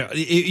 no.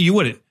 You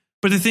wouldn't.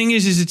 But the thing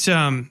is it's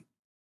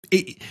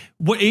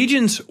what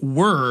agents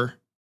were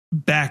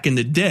back in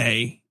the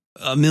day,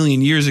 a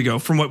million years ago,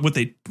 from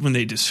when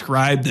they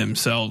described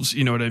themselves,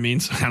 you know what I mean?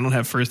 So I don't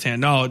have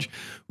firsthand knowledge,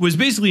 was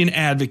basically an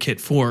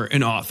advocate for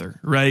an author,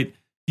 right?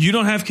 You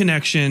don't have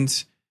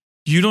connections.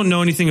 You don't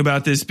know anything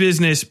about this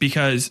business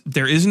because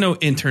there is no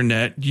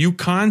internet. You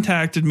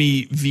contacted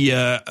me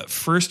via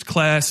first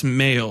class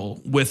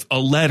mail with a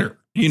letter.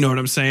 You know what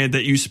I'm saying?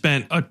 That you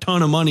spent a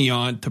ton of money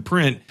on to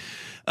print.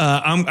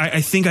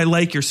 I think I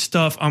like your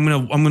stuff. I'm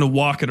gonna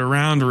walk it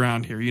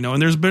around here,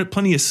 and there's been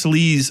plenty of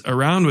sleaze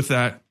around with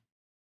that,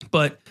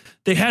 but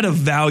they had a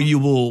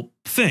valuable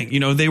thing.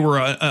 They were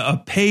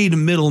a paid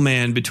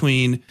middleman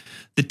between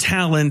the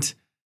talent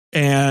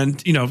and,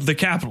 the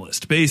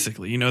capitalist,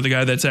 basically, the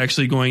guy that's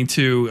actually going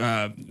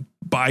to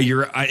buy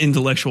your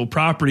intellectual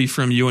property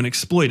from you and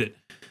exploit it.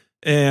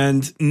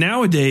 And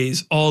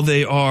nowadays, all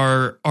they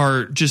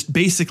are just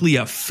basically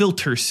a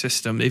filter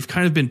system. They've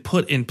kind of been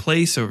put in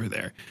place over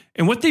there.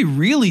 And what they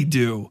really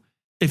do,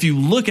 if you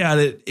look at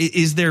it,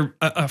 is they're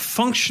a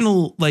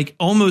functional, like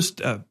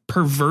almost a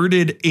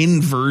perverted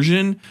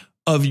inversion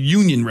of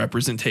union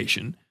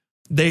representation.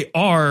 They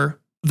are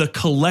the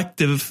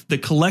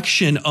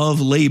collection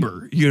of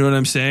labor. You know what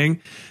I'm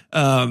saying?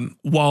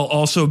 While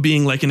also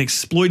being like an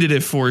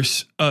exploitative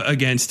force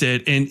against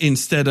it, and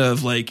instead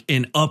of like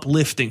an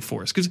uplifting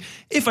force. Because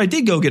if I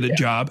did go get a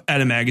job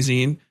at a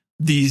magazine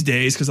these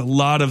days, because a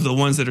lot of the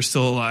ones that are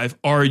still alive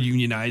are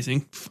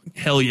unionizing,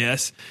 hell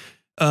yes.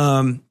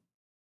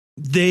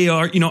 They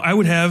are, I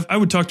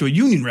would talk to a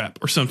union rep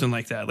or something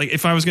like that. Like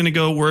if I was going to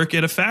go work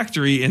at a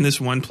factory in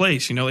this one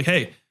place, like,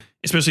 hey,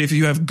 especially if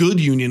you have good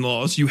union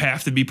laws, you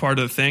have to be part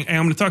of the thing. And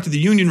I'm going to talk to the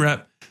union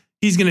rep.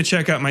 He's going to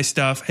check out my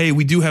stuff. Hey,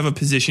 we do have a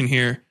position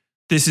here.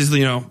 This is,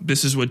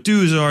 this is what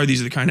dues are.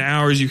 These are the kind of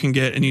hours you can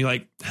get. And you're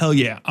like, hell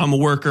yeah, I'm a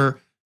worker.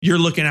 You're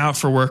looking out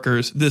for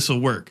workers. This will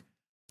work.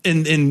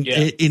 And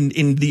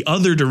in the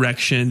other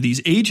direction,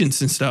 these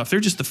agents and stuff, they're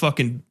just the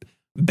fucking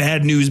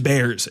bad news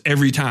bears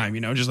every time,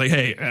 just like,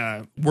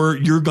 hey,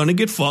 you're going to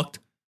get fucked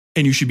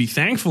and you should be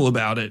thankful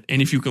about it.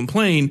 And if you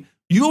complain,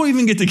 you don't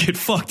even get to get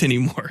fucked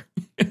anymore.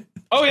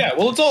 Oh yeah.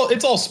 Well,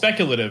 it's all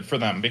speculative for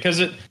them because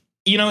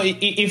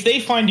if they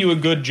find you a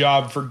good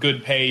job for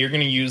good pay, you're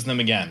going to use them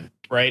again.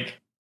 Right.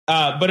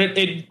 But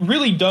it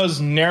really does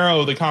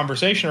narrow the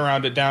conversation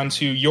around it down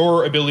to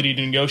your ability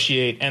to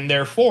negotiate. And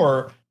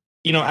therefore,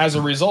 as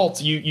a result,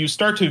 you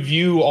start to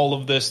view all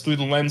of this through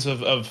the lens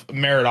of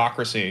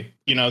meritocracy,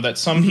 that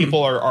some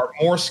people are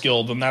more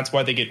skilled and that's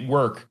why they get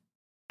work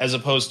as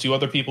opposed to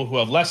other people who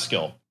have less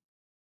skill.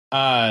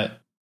 And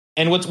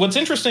what's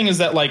interesting is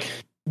that like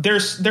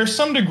there's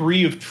some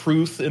degree of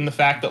truth in the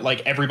fact that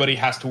like everybody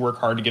has to work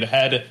hard to get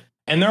ahead.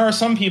 And there are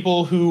some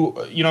people who,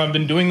 have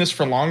been doing this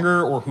for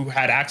longer or who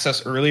had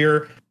access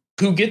earlier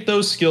who get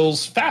those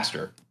skills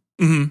faster.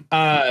 Mm-hmm.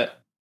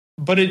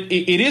 But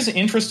it is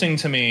interesting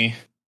to me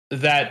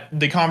that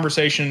the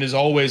conversation is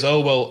always, oh,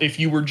 well, if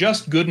you were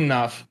just good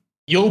enough,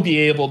 you'll be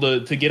able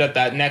to get at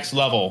that next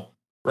level,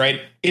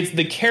 right? It's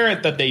the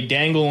carrot that they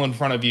dangle in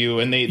front of you,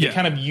 and they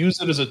kind of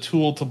use it as a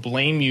tool to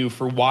blame you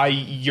for why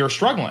you're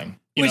struggling.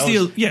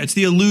 It's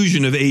the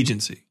illusion of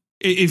agency.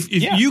 If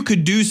you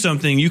could do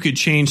something, you could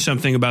change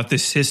something about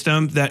this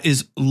system that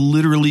is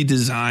literally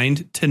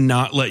designed to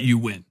not let you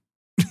win.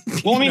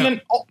 Well, I mean,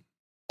 and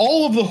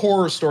all of the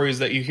horror stories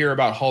that you hear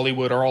about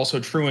Hollywood are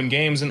also true in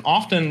games, and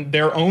often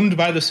they're owned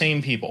by the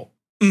same people.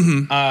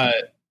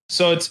 Mm-hmm.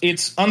 So it's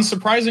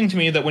unsurprising to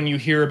me that when you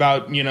hear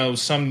about,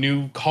 some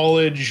new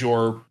college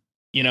or,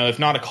 if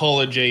not a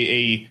college,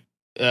 a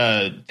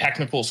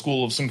technical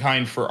school of some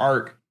kind for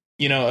art,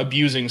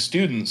 abusing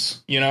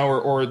students,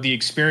 or the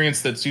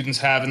experience that students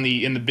have in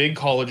the big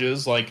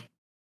colleges, like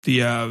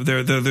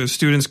the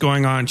students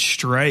going on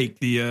strike,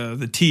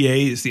 the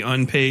TAs, the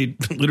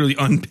literally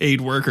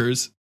unpaid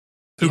workers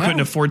who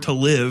couldn't afford to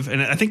live.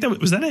 And I think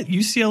was that at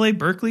UCLA,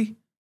 Berkeley?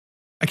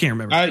 I can't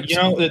remember.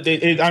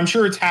 I'm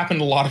sure it's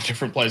happened a lot of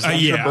different places. I'm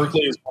sure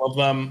Berkeley is one of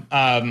them.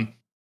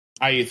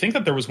 I think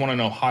that there was one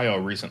in Ohio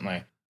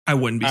recently. I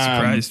wouldn't be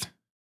surprised.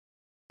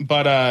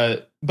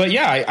 But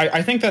yeah,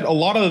 I think that a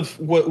lot of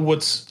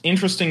what's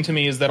interesting to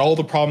me is that all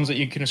the problems that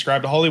you can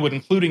ascribe to Hollywood,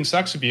 including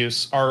sex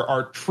abuse,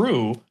 are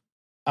true.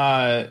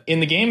 In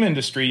the game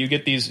industry, you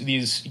get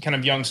these kind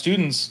of young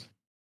students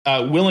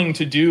willing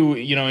to do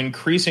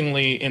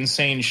increasingly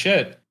insane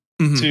shit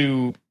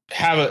to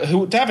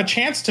have a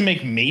chance to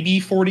make maybe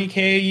 $40K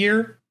a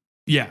year.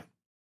 Yeah,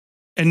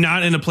 and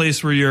not in a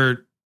place where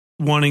you're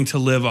wanting to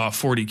live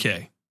off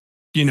 $40K.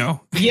 Yeah.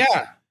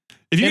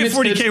 If you get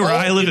 $40K where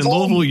I live in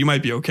Louisville, you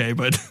might be okay,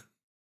 but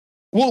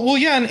well,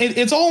 yeah, and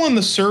it's all in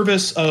the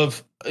service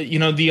of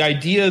the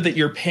idea that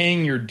you're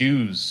paying your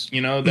dues,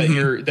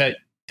 that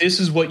this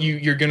is what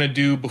you're going to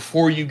do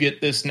before you get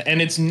this.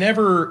 And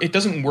it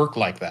doesn't work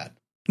like that.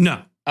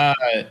 No.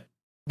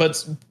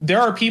 But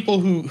there are people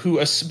who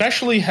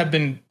especially have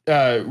been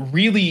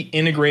really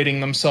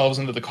integrating themselves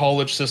into the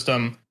college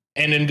system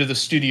and into the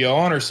studio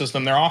honor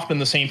system. They're often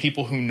the same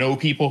people who know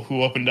people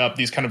who opened up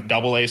these kind of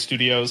AA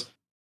studios.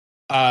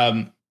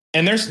 And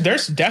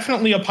there's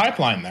definitely a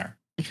pipeline there.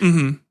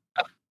 Mm-hmm.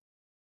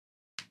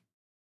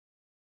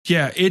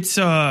 Yeah, it's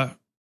a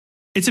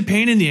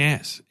pain in the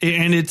ass,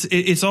 and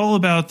it's all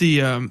about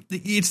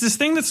it's this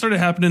thing that started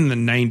happening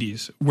in the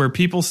 90s where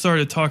people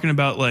started talking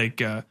about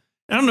like I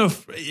don't know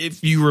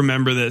if you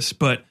remember this,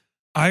 but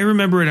I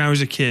remember when I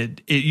was a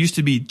kid, it used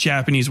to be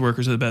Japanese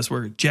workers are the best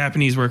workers.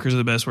 Japanese workers are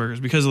the best workers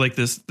because of like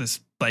this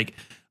like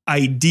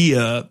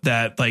idea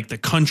that like the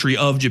country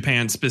of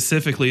Japan,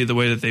 specifically the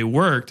way that they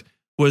worked,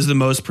 was the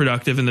most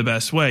productive and the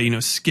best way. You know,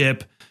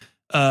 skip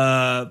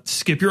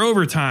your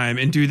overtime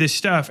and do this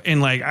stuff.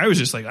 And like, I was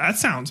just like, that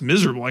sounds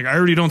miserable. Like, I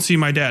already don't see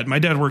my dad. My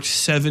dad worked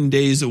 7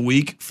 days a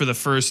week for the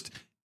first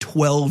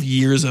 12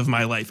 years of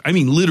my life. I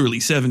mean, literally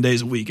 7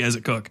 days a week as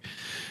a cook.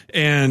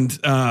 And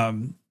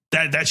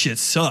that shit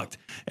sucked.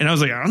 And I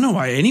was like, I don't know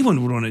why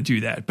anyone would want to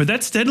do that. But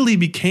that steadily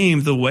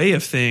became the way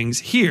of things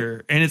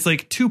here. And it's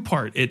like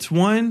two-part. It's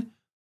one,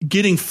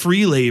 getting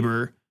free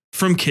labor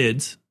from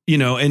kids, you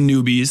know, and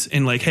newbies,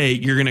 and like, hey,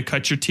 you're going to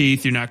cut your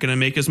teeth. You're not going to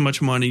make as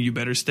much money. You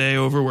better stay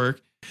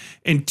overwork.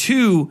 And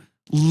two,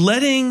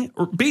 not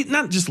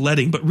just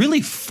letting, but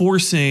really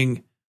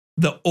forcing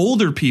the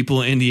older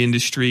people in the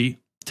industry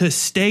to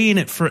stay in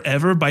it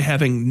forever by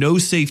having no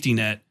safety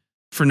net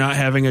for not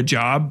having a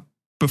job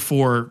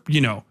before,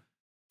 you know,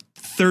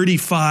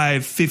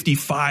 35,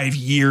 55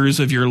 years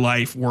of your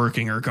life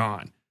working are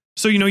gone.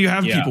 So, you know, you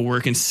have people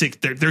working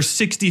they're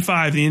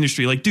 65 in the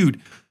industry. Like,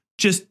 dude,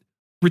 just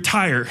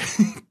retire.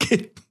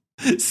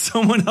 Give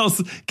someone else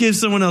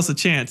a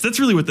chance. That's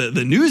really what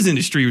the news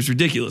industry was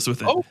ridiculous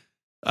with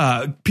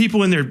it.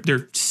 People in their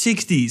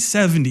 60s,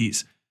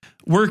 70s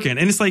working.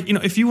 And it's like, you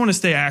know, if you want to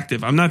stay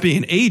active, I'm not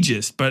being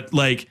ageist, but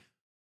like,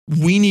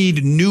 we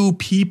need new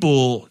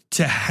people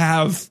to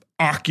have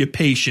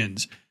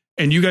occupations.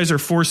 And you guys are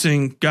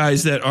forcing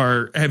guys that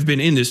have been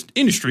in this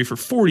industry for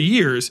 40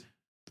 years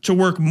to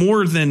work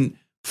more than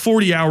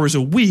 40 hours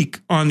a week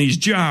on these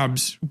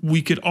jobs.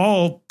 We could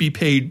all be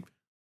paid,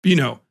 you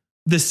know,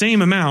 the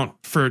same amount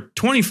for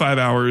 25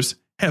 hours,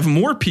 have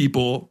more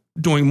people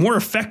doing more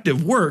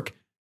effective work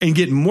and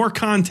get more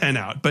content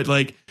out. But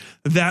like,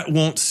 that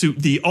won't suit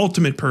the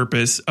ultimate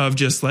purpose of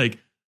just like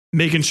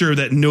making sure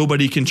that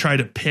nobody can try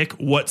to pick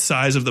what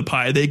size of the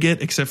pie they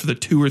get, except for the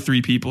 2 or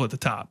 3 people at the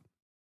top.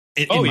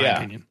 In my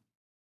opinion.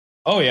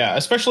 Oh yeah.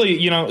 Especially,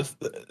 you know,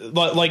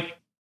 like,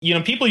 you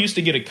know, people used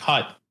to get a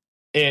cut.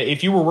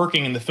 If you were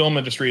working in the film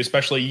industry,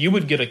 especially, you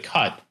would get a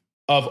cut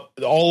of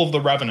all of the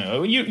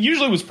revenue.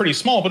 Usually was pretty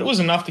small, but it was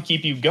enough to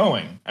keep you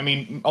going. I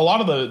mean, a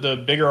lot of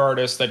the bigger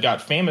artists that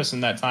got famous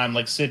in that time,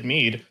 like Sid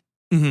Mead,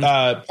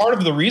 part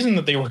of the reason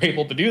that they were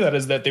able to do that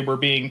is that they were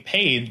being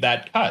paid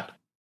that cut.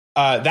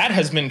 That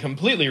has been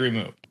completely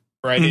removed,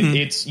 right?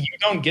 You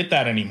don't get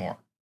that anymore.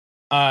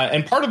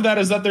 And part of that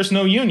is that there's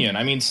no union.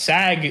 I mean,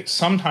 SAG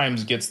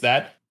sometimes gets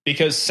that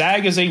because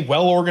SAG is a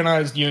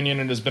well-organized union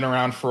and has been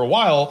around for a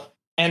while.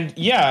 And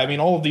yeah, I mean,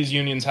 all of these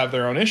unions have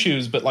their own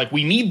issues, but like,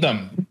 we need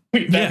them.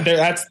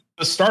 That's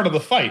the start of the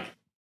fight.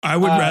 I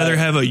would rather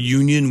have a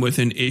union with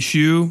an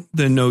issue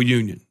than no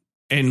union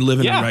and live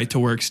in a right to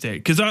work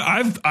state. Because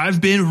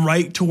I've been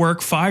right to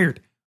work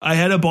fired. I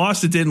had a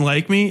boss that didn't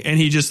like me, and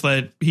he just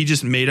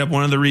made up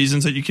one of the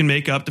reasons that you can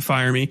make up to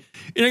fire me,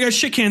 and I got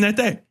shit canned that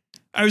day.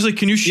 I was like,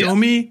 can you show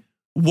me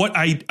what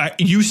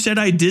you said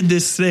I did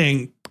this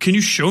thing? Can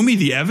you show me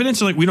the evidence?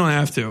 They're like, we don't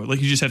have to.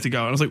 Like, you just have to go.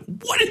 And I was like,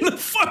 what in the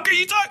fuck are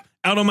you talking?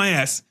 Out on my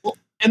ass. Well,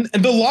 and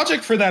the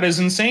logic for that is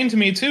insane to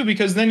me too,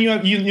 because then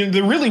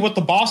really what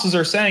the bosses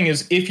are saying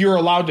is, if you're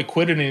allowed to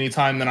quit at any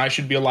time, then I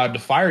should be allowed to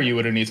fire you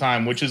at any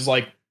time, which is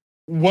like,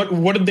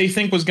 what did they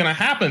think was going to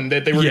happen?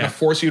 That they were going to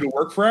force you to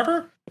work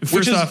forever?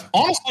 Which is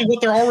honestly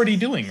what they're already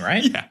doing,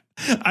 right? Yeah.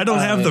 I don't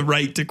have the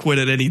right to quit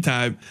at any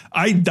time.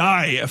 I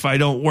die if I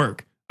don't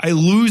work. I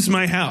lose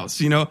my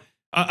house. You know,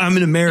 I'm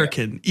an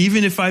American.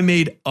 Even if I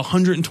made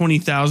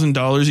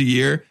 $120,000 a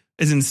year,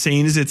 as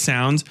insane as it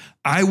sounds,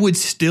 I would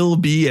still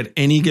be at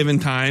any given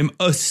time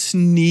a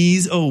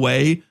sneeze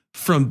away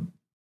from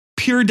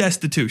pure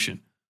destitution.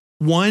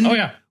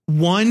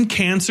 One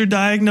cancer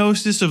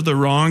diagnosis of the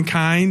wrong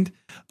kind,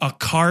 a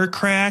car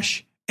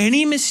crash,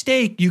 any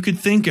mistake you could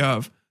think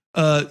of,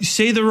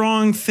 say the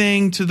wrong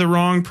thing to the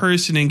wrong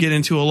person and get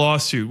into a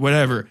lawsuit,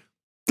 whatever.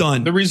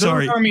 Done. The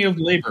Reserve Army of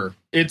Labor.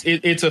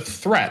 It's a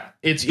threat.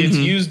 It's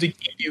used to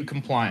keep you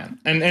compliant.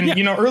 And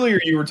you know, earlier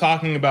you were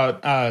talking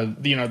about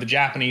the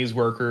Japanese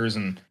workers,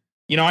 and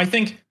you know, I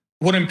think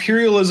what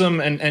imperialism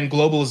and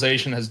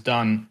globalization has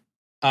done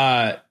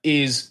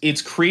is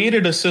it's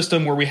created a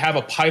system where we have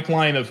a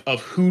pipeline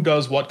of who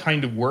does what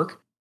kind of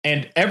work,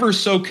 and ever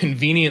so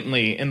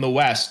conveniently in the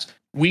West,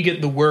 we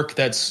get the work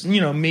that's, you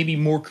know, maybe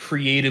more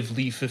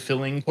creatively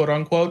fulfilling, quote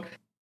unquote.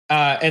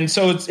 And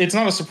so it's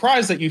not a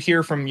surprise that you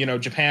hear from, you know,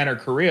 Japan or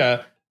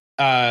Korea,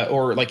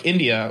 or like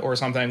India or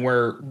something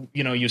where,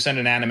 you know, you send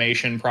an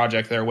animation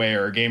project their way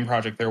or a game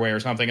project their way or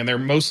something, and they're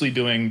mostly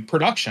doing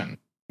production,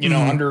 you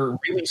know, under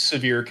really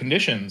severe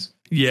conditions.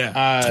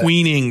 Yeah.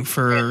 Tweening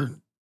for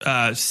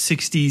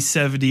 60,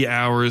 70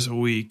 hours a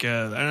week.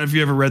 I don't know if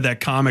you ever read that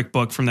comic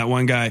book from that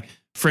one guy,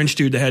 French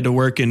dude that had to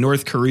work in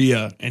North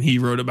Korea, and he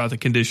wrote about the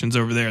conditions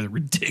over there. They're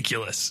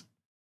ridiculous.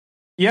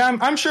 Yeah,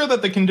 I'm sure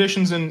that the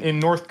conditions in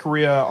North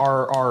Korea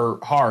are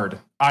hard.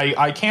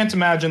 I can't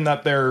imagine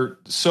that they're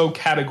so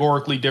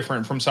categorically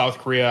different from South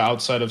Korea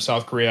outside of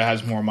South Korea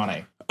has more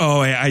money.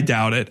 Oh, I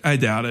doubt it.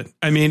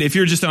 I mean, if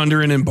you're just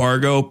under an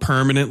embargo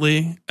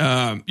permanently,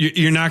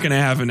 you're not going to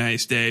have a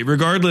nice day,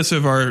 regardless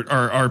of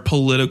our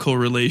political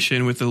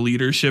relation with the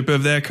leadership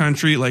of that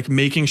country. Like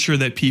making sure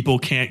that people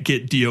can't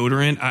get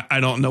deodorant. I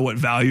don't know what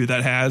value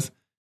that has.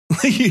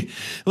 I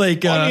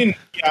mean,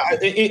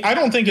 I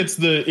don't think it's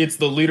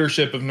the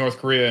leadership of North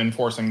Korea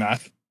enforcing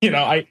that. You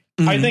know, I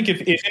think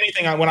if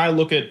anything, when I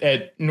look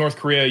at North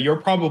Korea, you're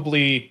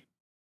probably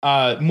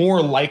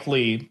more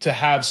likely to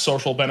have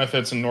social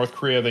benefits in North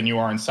Korea than you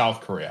are in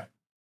South Korea.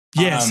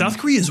 Yeah, South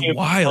Korea is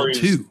wild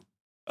too,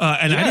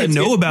 and I didn't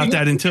know about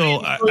that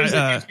until.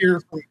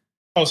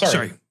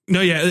 Sorry.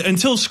 No, yeah,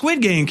 until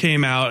Squid Game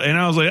came out, and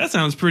I was like, that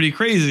sounds pretty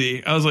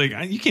crazy. I was like,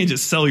 you can't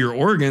just sell your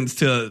organs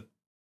to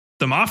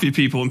the mafia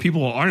people and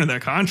people aren't in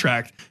that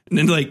contract. And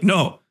then like,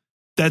 no,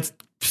 that's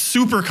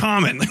super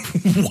common. Like,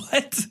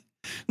 what?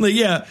 Like,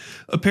 yeah,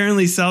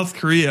 apparently South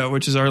Korea,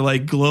 which is our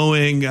like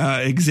glowing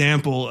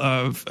example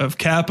of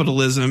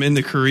capitalism in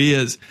the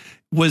Koreas,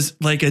 was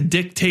like a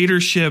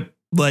dictatorship,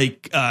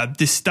 like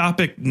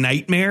dystopic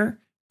nightmare,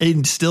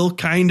 and still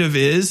kind of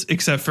is,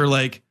 except for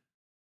like,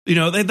 you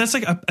know, that's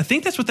like, I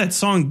think that's what that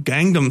song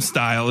Gangnam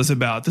Style is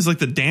about. There's like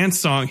the dance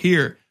song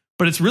here,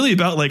 but it's really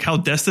about like how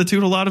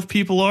destitute a lot of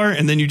people are.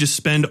 And then you just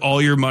spend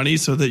all your money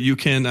so that you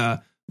can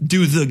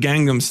do the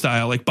Gangnam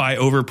Style, like buy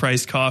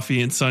overpriced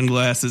coffee and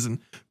sunglasses and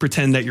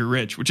pretend that you're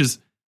rich, which is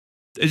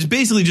it's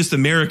basically just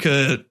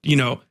America, you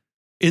know,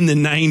 in the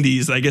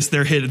 90s. I guess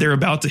they're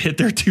about to hit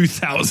their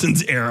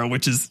 2000s era,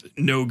 which is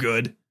no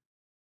good.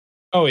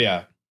 Oh,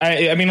 yeah.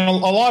 I mean, a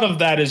lot of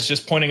that is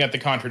just pointing at the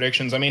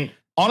contradictions. I mean,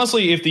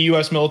 honestly, if the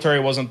U.S. military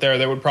wasn't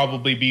there would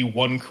probably be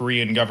one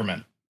Korean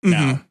government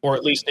now, or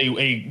at least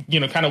a you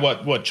know, kind of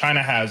what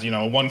China has, you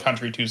know, one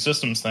country, two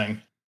systems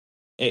thing.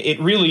 It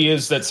really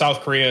is that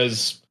South Korea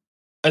is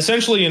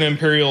essentially an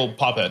imperial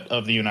puppet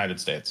of the United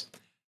States.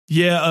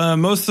 Yeah,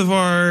 most of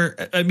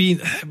I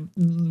mean,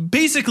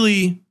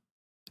 basically,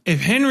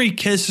 if Henry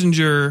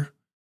Kissinger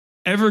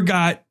ever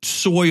got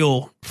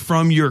soil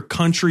from your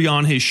country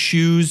on his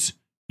shoes,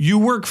 you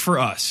work for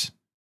us.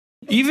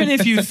 Even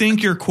if you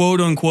think you're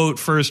quote unquote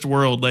first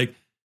world, like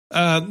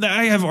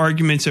I have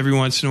arguments every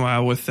once in a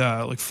while with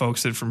like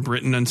folks that are from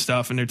Britain and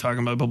stuff, and they're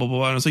talking about blah, blah,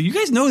 blah. And I was like, you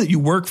guys know that you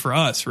work for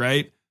us,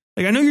 right?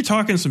 Like, I know you're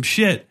talking some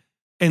shit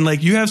and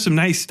like you have some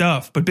nice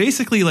stuff, but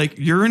basically like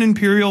you're an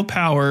imperial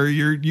power.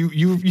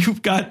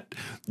 You've got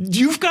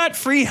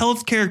free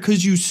healthcare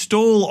because you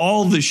stole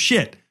all the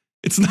shit.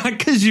 It's not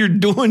because you're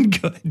doing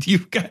good. You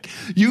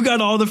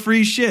got all the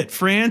free shit.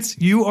 France,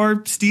 you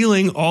are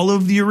stealing all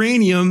of the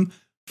uranium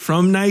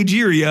from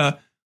Nigeria.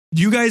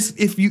 You guys,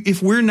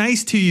 if we're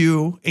nice to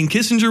you and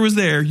Kissinger was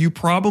there, you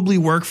probably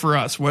work for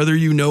us, whether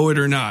you know it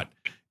or not.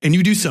 And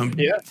you do some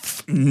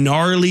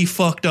gnarly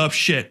fucked up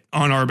shit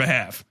on our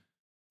behalf.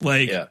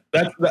 Like, yeah,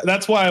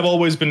 that's why I've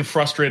always been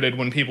frustrated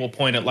when people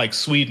point at like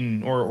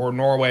Sweden or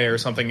Norway or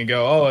something and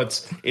go, oh,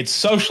 it's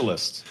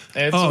socialist.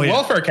 It's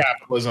welfare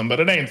capitalism, but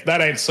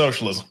that ain't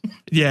socialism.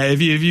 Yeah,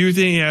 if you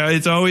think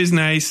it's always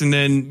nice. And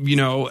then, you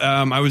know,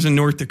 I was in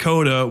North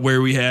Dakota where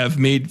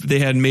they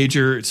had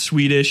major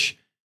Swedish,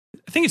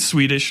 I think it's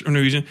Swedish or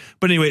Norwegian,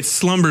 but anyway,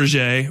 it's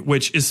Schlumberger,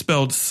 which is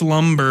spelled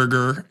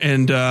Slumberger,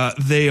 and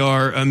they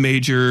are a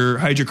major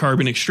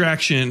hydrocarbon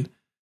extraction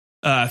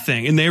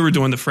thing, and they were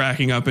doing the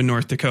fracking up in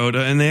North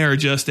Dakota, and they are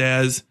just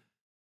as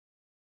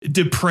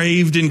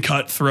depraved and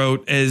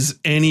cutthroat as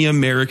any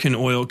American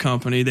oil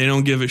company. They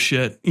don't give a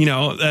shit. You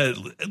know,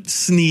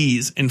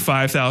 sneeze and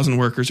 5,000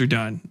 workers are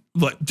done.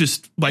 But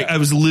just like I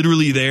was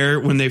literally there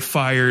when they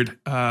fired,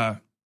 I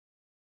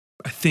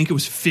think it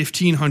was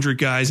 1,500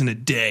 guys in a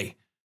day.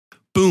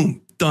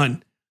 Boom,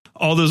 done.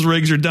 All those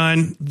rigs are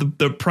done.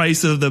 The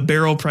price of the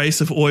barrel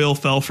price of oil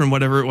fell from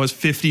whatever it was,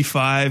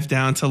 55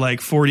 down to like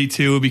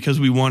 42 because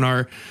we won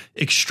our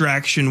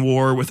extraction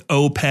war with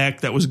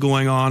OPEC that was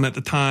going on at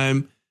the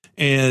time.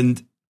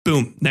 And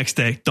boom, next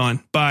day,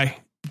 done. Bye.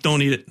 Don't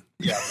need it.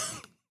 Yeah.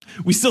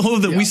 We still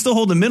hold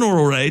the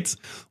mineral rights.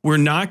 We're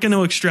not going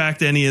to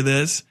extract any of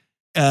this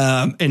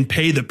and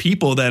pay the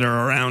people that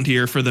are around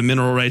here for the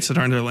mineral rights that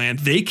are on their land.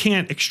 They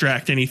can't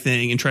extract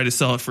anything and try to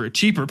sell it for a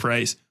cheaper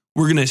price.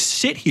 We're going to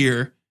sit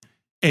here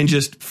and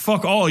just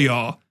fuck all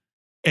y'all.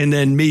 And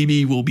then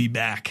maybe we'll be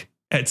back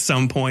at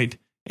some point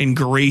and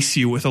grace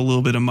you with a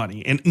little bit of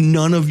money. And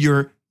none of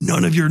your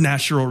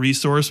natural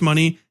resource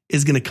money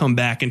is going to come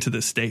back into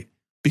the state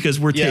because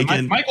we're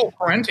taking. Michael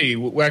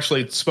Parenti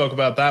actually spoke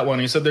about that one.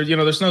 He said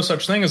there's no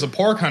such thing as a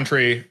poor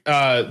country.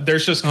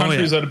 There's just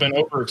countries that have been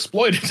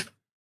overexploited.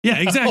 Yeah,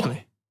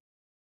 exactly.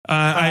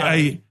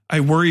 I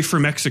worry for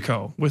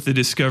Mexico with the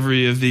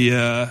discovery of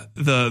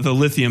the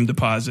lithium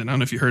deposit. I don't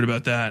know if you heard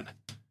about that.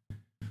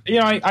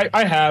 Yeah,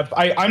 I have.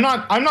 I'm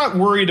not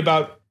worried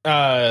about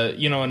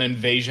an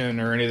invasion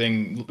or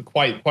anything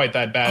quite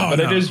that bad, but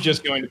it is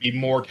just going to be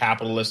more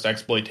capitalist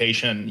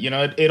exploitation.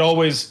 It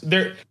always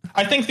there.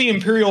 I think the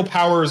imperial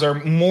powers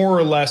are more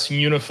or less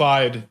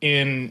unified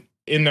in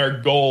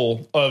their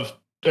goal of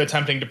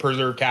attempting to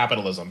preserve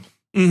capitalism.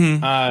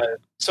 Mm-hmm.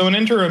 So an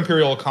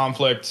inter-imperial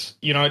conflict,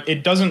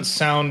 it doesn't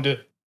sound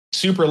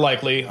super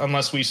likely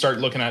unless we start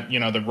looking at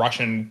the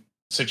Russian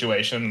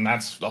situation, and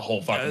that's the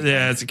whole fucking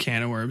thing. It's a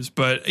can of worms.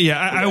 But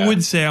I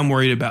would say I'm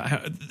worried about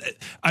how,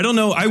 I don't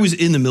know. I was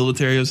in the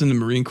military. I was in the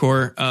Marine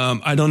Corps.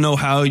 I don't know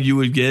how you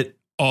would get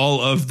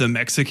all of the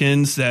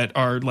Mexicans that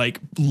are like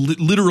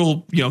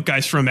literal,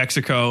 guys from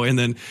Mexico. And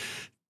then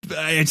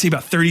I'd say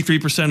about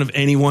 33% of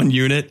any one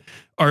unit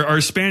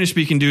are Spanish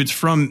speaking dudes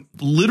from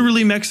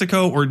literally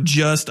Mexico or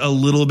just a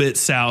little bit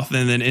south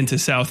and then into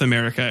South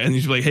America. And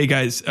he's like, hey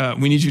guys,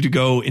 we need you to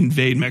go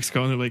invade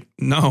Mexico. And they're like,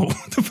 no,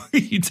 what the fuck are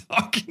you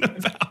talking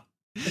about?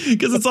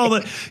 Because it's all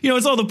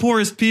it's all the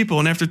poorest people.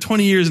 And after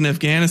 20 years in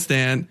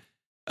Afghanistan,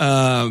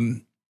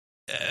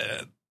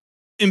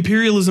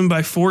 imperialism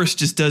by force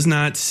just does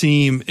not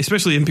seem,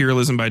 especially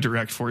imperialism by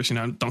direct force,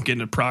 don't get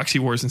into proxy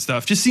wars and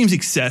stuff, just seems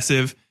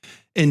excessive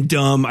and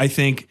dumb, I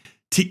think,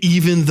 to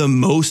even the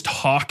most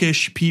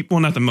hawkish people,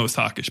 well, not the most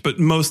hawkish, but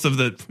most of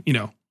the,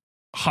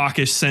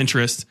 hawkish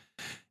centrists.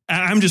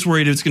 I'm just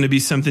worried it's going to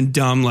be something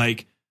dumb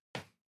like,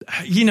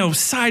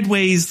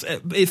 sideways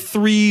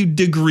 3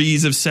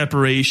 degrees of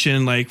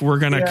separation. Like we're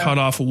going to cut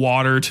off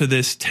water to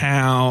this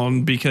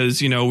town because,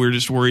 we're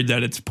just worried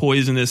that it's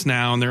poisonous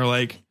now. And they're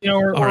like,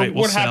 all right,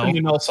 what happened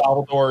in El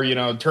Salvador,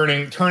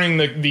 turning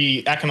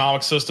the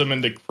economic system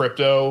into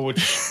crypto, which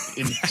is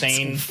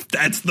insane.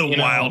 That's the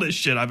wildest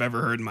shit I've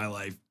ever heard in my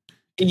life.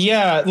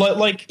 Yeah.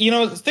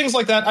 Things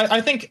like that.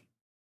 I think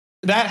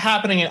that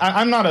happening,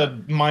 I'm not a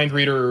mind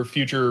reader or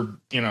future,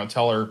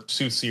 teller,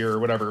 soothsayer or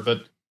whatever,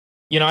 but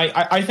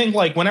I think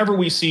like whenever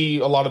we see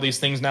a lot of these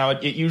things now,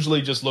 it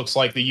usually just looks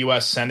like the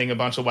U.S. sending a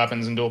bunch of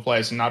weapons into a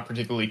place and not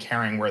particularly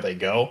caring where they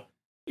go.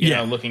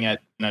 Looking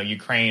at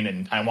Ukraine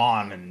and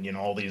Taiwan and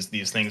all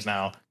these things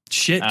now.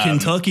 Shit,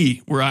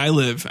 Kentucky, where I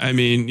live. I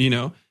mean,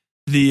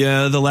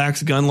 the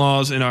lax gun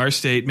laws in our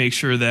state make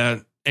sure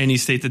that any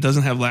state that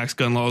doesn't have lax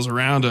gun laws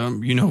around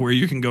them, where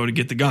you can go to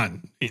get the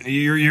gun.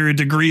 You're a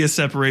degree of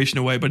separation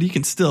away, but you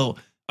can still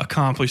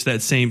accomplish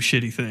that same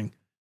shitty thing.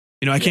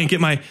 I can't get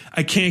my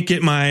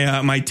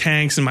my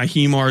tanks and my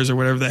HIMARS or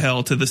whatever the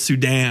hell to the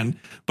Sudan,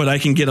 but I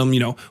can get them,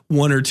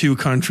 1 or 2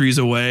 countries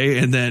away,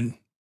 and then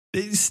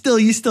you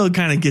still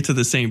kind of get to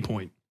the same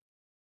point.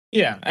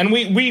 Yeah, and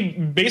we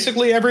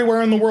basically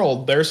everywhere in the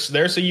world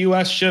there's a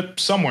U.S. ship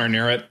somewhere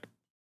near it.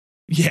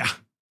 Yeah,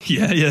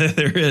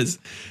 there is.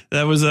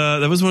 That was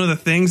one of the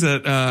things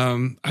that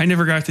I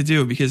never got to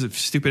do because of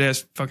stupid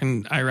ass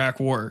fucking Iraq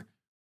war.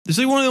 This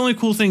is one of the only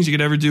cool things you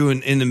could ever do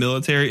in the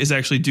military is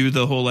actually do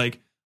the whole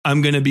like,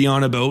 I'm going to be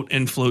on a boat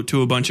and float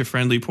to a bunch of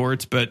friendly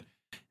ports, but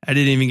I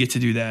didn't even get to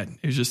do that.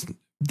 It was just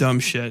dumb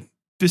shit.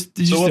 Just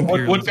so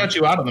what got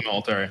you out of the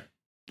military?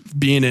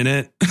 Being in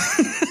it.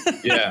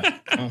 Yeah.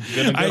 Well,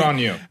 good on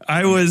you.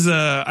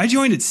 I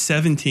joined at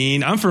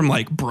 17. I'm from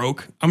like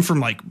broke.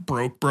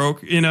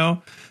 Broke,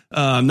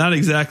 not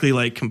exactly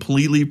like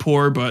completely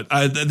poor, but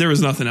there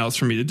was nothing else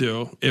for me to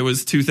do. It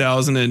was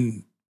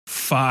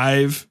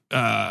 2005,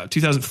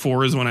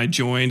 2004 is when I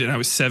joined and I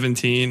was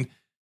 17.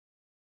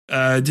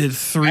 Did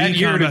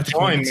 3 combat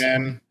deployments.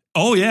 Man.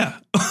 Oh yeah.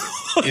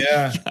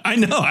 Yeah. I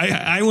know.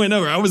 I went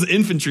over. I was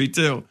infantry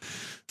too.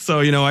 So,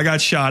 I got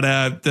shot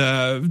at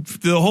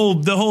the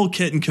whole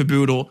kit and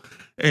caboodle.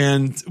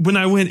 And when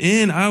I went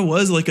in, I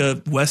was like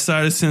a West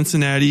Side of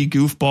Cincinnati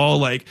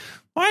goofball. Like,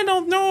 I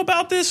don't know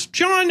about this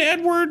John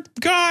Edward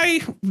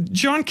guy,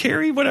 John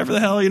Kerry, whatever the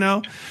hell,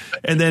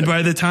 And then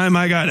by the time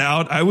I got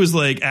out, I was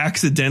like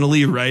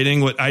accidentally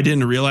writing what I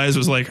didn't realize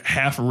was like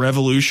half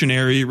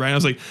revolutionary, right? I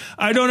was like,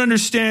 I don't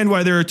understand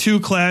why there are 2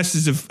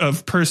 classes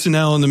of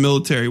personnel in the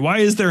military. Why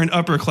is there an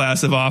upper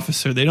class of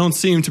officer? They don't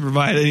seem to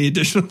provide any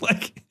additional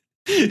like.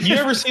 You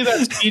ever see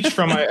that speech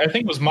from, I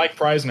think it was Mike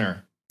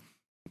Preisner?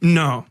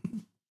 No.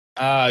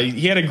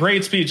 He had a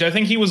great speech. I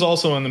think he was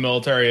also in the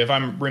military, if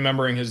I'm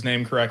remembering his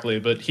name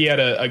correctly, but he had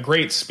a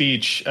great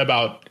speech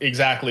about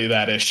exactly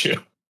that issue.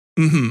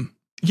 Mm-hmm.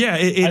 Yeah,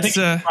 I think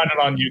you can find it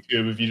on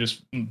YouTube if you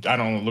just,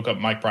 look up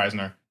Mike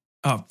Preisner.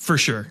 Oh, for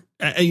sure.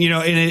 And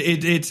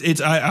it's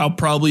I'll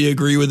probably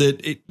agree with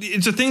it.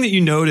 It's a thing that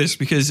you notice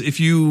because if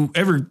you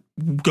ever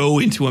go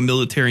into a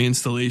military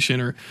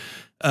installation or,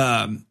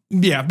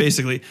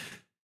 basically,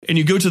 and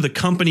you go to the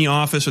company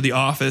office or the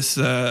office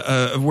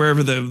of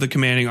wherever the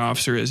commanding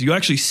officer is, you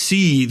actually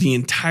see the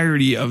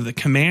entirety of the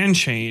command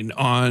chain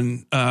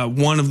on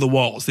one of the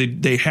walls.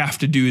 They have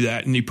to do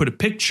that. And you put a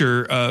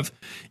picture of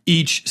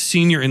each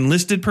senior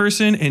enlisted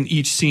person and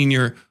each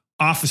senior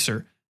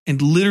officer.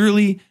 And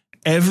literally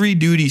every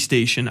duty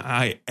station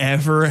I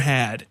ever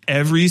had,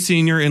 every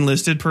senior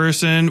enlisted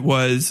person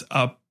was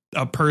a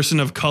a person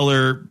of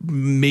color,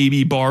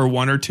 maybe bar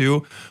one or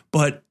two,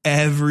 but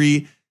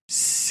every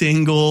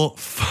single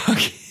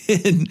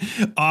fucking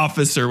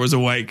officer was a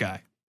white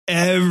guy.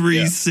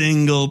 Every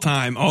single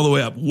time, all the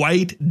way up.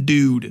 White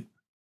dude.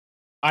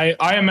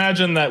 I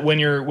imagine that when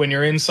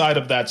you're inside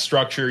of that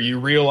structure, you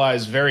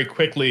realize very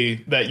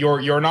quickly that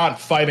you're not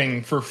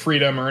fighting for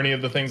freedom or any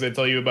of the things they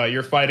tell you about.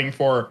 You're fighting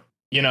for,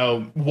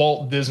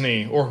 Walt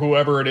Disney or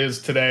whoever it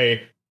is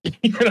today,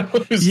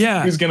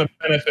 who's going to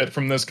benefit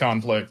from this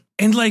conflict.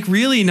 And like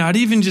really not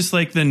even just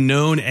like the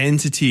known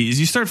entities.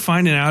 You start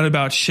finding out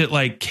about shit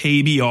like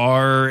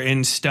KBR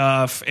and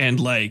stuff and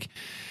like,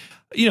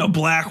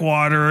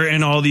 Blackwater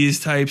and all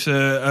these types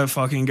of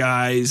fucking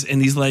guys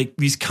and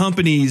these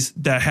companies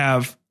that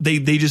have they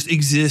just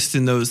exist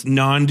in those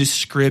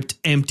nondescript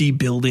empty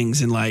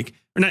buildings and or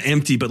not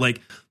empty, but like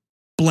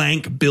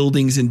blank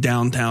buildings in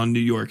downtown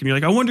New York. And you're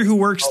like, I wonder who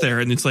works there.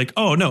 And it's like,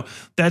 oh no,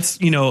 that's,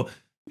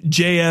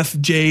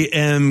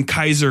 JFJM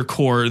Kaiser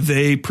Corps.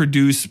 They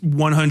produce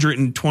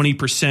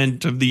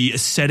 120% of the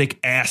acetic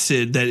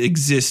acid that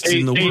exists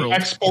in the world. They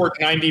export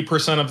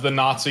 90% of the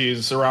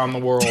Nazis around the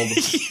world.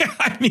 Yeah,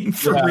 I mean,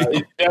 for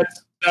real.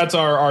 That's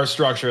our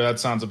structure. That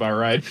sounds about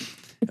right.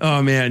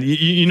 Oh man,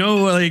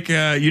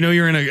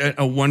 you're in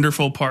a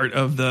wonderful part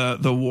of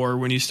the war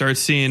when you start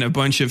seeing a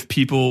bunch of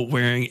people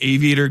wearing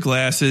aviator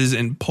glasses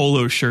and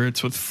polo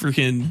shirts with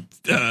freaking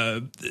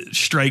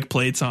strike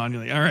plates on.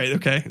 You're like, all right,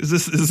 okay, is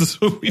this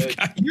what we've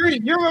got?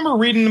 You remember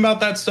reading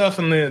about that stuff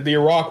in the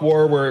Iraq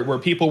War where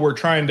people were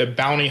trying to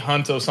bounty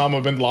hunt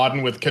Osama bin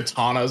Laden with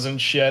katanas and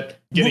shit,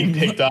 getting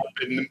picked up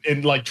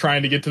and like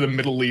trying to get to the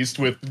Middle East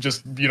with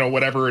just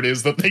whatever it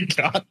is that they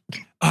got.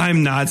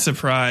 I'm not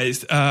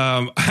surprised.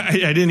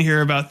 I didn't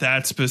hear about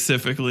that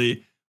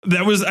specifically.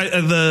 That was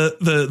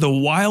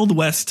the Wild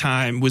West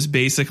time was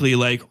basically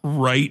like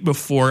right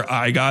before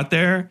I got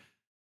there.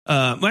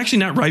 Well, actually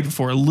not right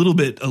before, a little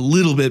bit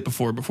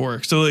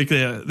before. So like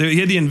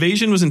the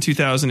invasion was in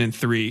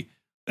 2003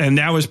 and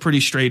that was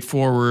pretty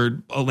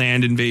straightforward, a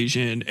land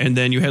invasion. And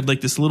then you had like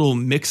this little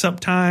mix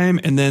up time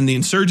and then the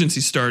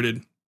insurgency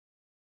started.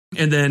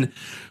 And then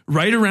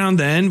right around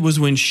then was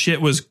when shit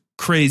was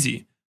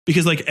crazy.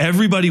 Because like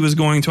everybody was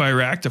going to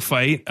Iraq to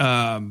fight.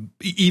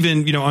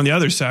 Even, on the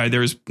other side,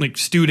 there was like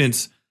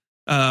students,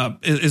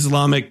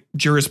 Islamic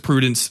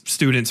jurisprudence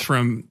students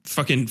from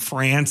fucking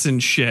France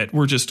and shit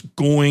were just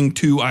going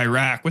to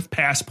Iraq with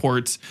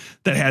passports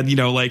that had,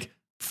 to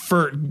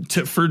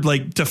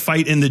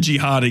fight in the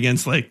jihad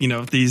against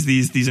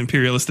these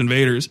imperialist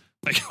invaders.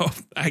 Like, oh,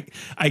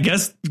 I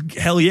guess,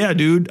 hell yeah,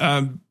 dude.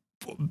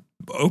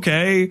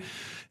 Okay.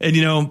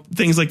 And,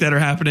 things like that are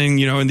happening,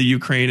 in the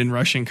Ukraine and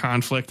Russian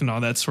conflict and all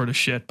that sort of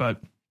shit.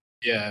 But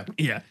yeah.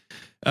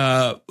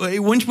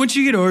 Once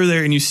you get over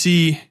there and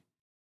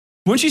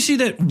once you see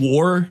that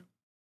war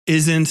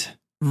isn't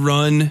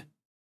run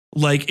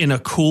like in a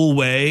cool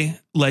way,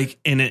 like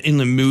in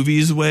the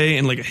movies way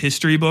and like a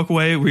history book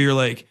way where you're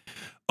like,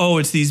 oh,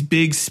 it's these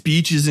big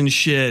speeches and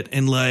shit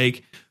and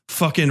like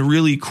fucking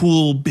really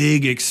cool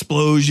big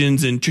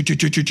explosions and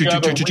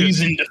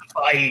reason to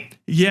fight.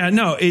 Yeah,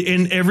 no.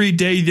 And every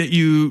day that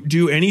you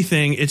do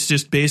anything, it's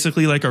just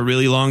basically like a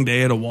really long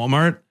day at a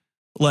Walmart.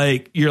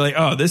 Like you're like,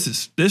 oh, this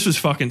was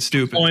fucking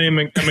stupid. Only a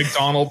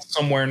McDonald's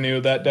somewhere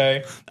new that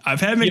day. I've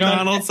had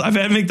McDonald's. I've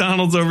had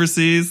McDonald's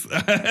overseas.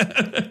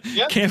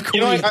 Yeah. I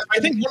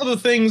think one of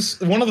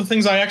the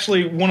things I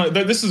actually want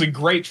to. This is a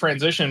great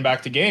transition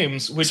back to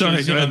games, which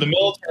is the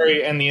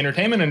military and the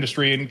entertainment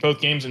industry in both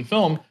games and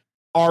film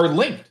are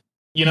linked.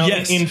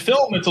 Yes. In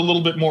film, it's a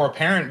little bit more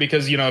apparent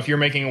because, if you're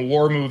making a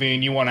war movie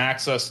and you want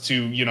access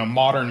to,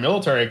 modern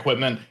military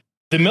equipment,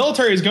 the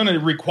military is going to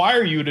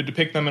require you to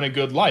depict them in a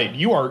good light.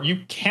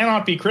 You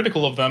cannot be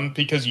critical of them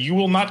because you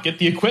will not get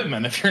the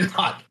equipment if you're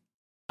not.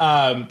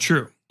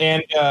 True.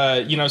 And,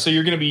 so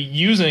you're going to be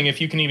using, if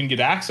you can even get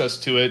access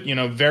to it,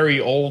 very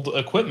old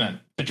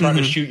equipment to try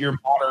to shoot your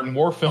modern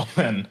war film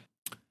in.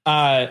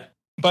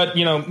 But,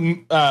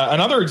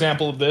 another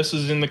example of this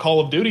is in the Call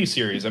of Duty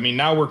series. I mean,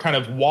 now we're kind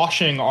of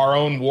washing our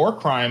own war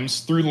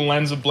crimes through the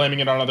lens of blaming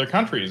it on other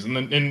countries. And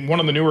then in one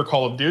of the newer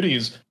Call of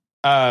Duties,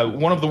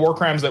 one of the war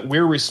crimes that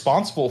we're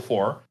responsible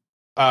for,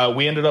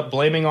 we ended up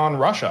blaming on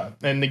Russia.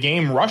 And the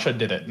game Russia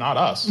did it, not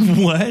us.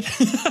 What?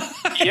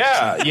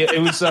 Yeah, it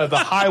was the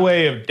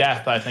Highway of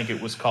Death, I think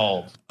it was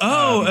called.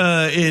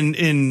 Oh,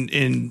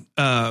 in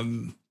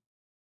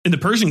the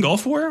Persian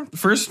Gulf War,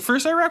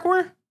 first Iraq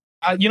War.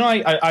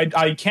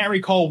 I can't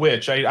recall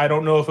which. I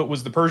don't know if it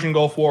was the Persian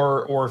Gulf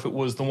War or if it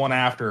was the one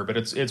after, but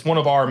it's one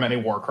of our many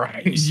war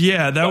crimes.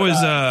 Yeah, that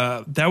was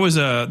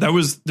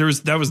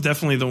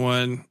definitely the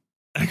one.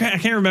 I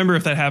can't remember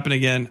if that happened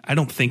again. I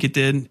don't think it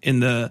did in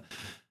the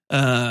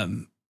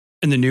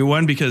new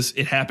one because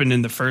it happened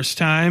in the first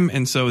time,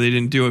 and so they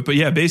didn't do it. But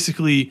yeah,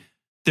 basically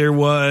there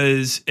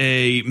was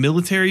a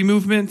military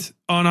movement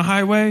on a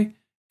highway.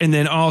 And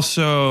then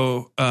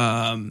also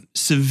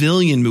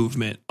civilian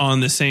movement on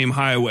the same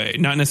highway,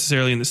 not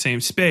necessarily in the same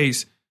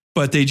space,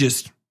 but they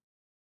just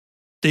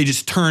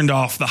turned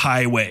off the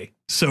highway,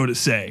 so to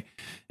say.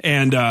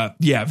 And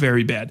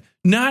very bad.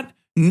 Not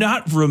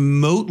not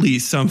remotely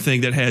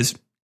something that has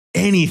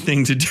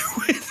anything to do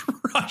with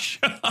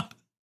Russia.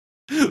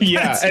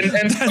 Yeah,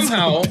 and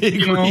somehow,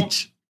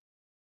 reach.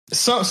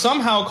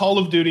 Somehow Call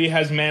of Duty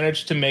has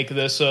managed to make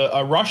this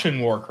a Russian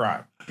war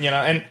crime.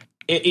 And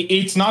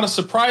it's not a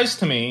surprise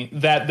to me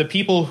that the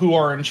people who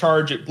are in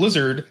charge at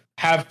Blizzard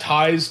have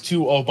ties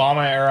to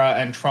Obama era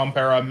and Trump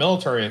era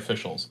military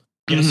officials.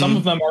 Some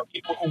of them are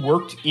people who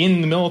worked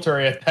in the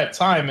military at that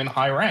time in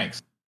high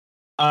ranks.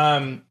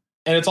 And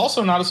it's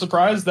also not a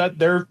surprise that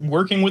they're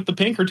working with the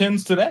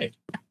Pinkertons today.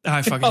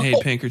 I fucking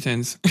hate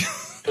Pinkertons.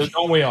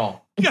 Don't we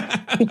all?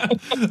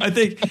 I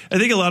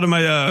think a lot of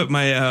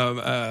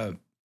my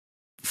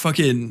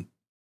fucking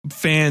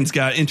fans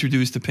got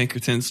introduced to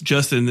Pinkertons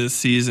just in this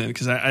season,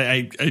 because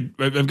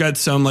I've got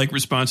some like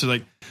responses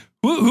like,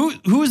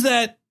 who is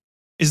that?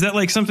 Is that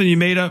like something you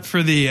made up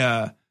for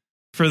the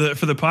for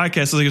the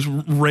podcast? I was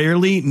like,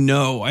 rarely.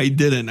 No, I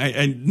didn't.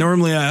 I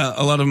normally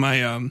a lot of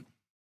my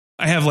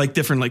I have like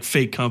different like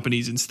fake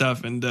companies and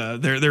stuff, and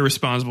they're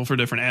responsible for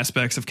different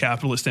aspects of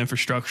capitalist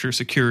infrastructure,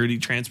 security,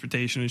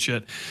 transportation, and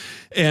shit.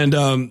 And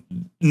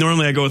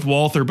normally I go with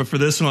Walther, but for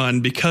this one,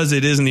 because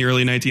it is in the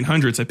early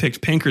 1900s, I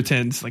picked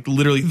Pinkertons, like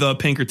literally the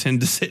Pinkerton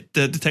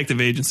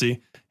detective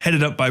agency,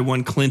 headed up by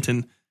one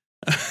Clinton.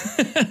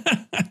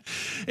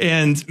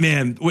 And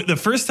man, the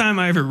first time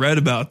I ever read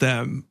about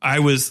them, I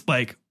was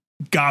like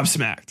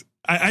gobsmacked.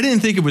 I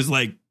didn't think it was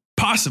like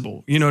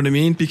possible. You know what I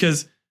mean?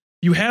 Because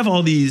you have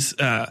all these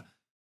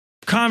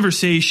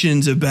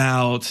conversations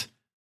about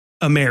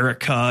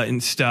America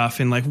and stuff,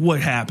 and like what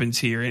happens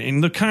here,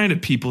 and the kind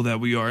of people that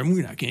we are, and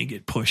we're not going to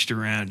get pushed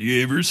around.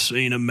 You ever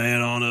seen a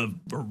man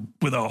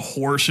with a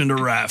horse and a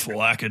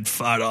rifle? I could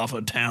fight off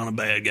a town of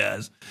bad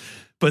guys.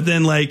 But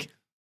then like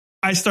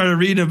I started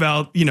reading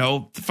about,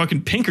 the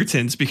fucking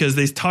Pinkertons, because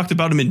they talked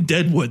about them in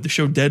Deadwood, the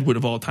show Deadwood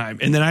of all time.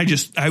 And then I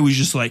was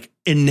just like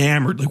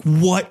enamored, like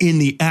what in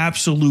the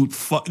absolute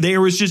fuck?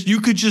 You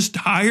could just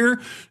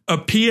hire a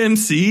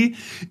PMC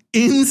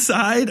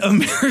inside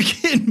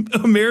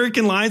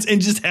American lines and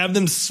just have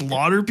them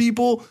slaughter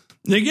people.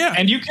 Like, yeah.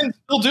 And you can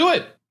still do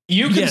it.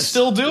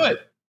 Still do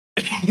it.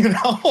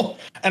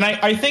 And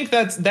I think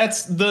that's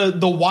the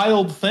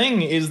wild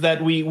thing, is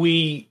that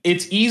we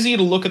it's easy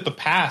to look at the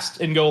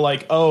past and go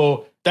like,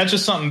 oh, that's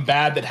just something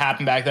bad that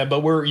happened back then,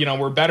 but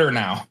we're better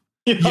now,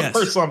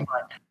 or something.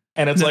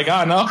 And it's like,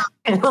 oh no,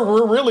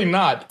 we're really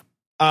not.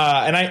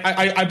 And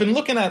I've been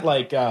looking at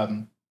like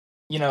when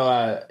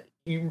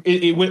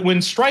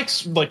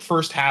strikes like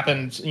first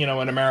happened, in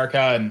America,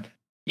 and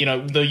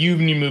the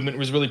union movement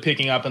was really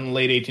picking up in the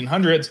late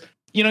 1800s.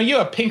 You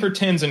have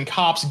Pinkertons and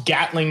cops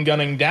Gatling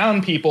gunning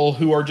down people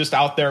who are just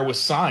out there with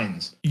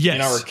signs,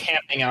 or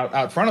camping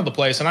out front of the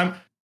place. And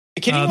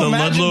can you imagine the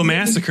Ludlow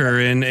massacre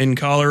in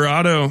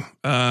Colorado?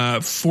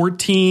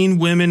 14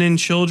 women and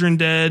children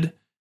dead,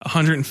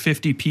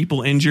 150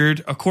 people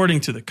injured, according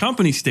to the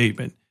company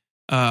statement.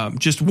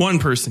 Just one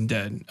person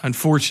dead,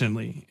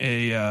 unfortunately,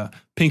 a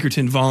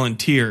Pinkerton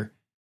volunteer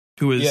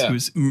who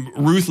was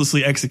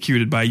ruthlessly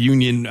executed by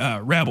union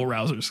rabble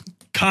rousers,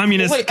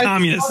 communists.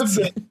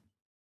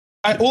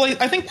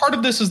 I think part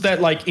of this is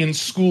that, like, in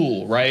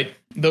school, right?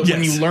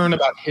 When you learn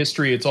about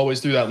history, it's always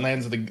through that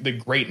lens of the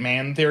great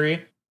man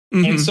theory.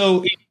 Mm-hmm. And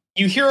so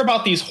you hear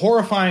about these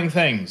horrifying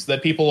things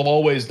that people have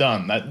always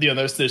done, that,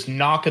 there's this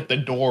knock at the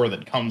door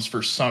that comes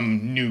for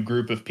some new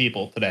group of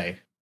people today.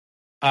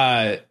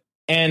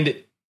 And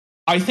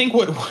I think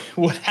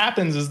what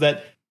happens is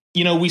that,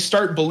 we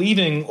start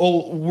believing,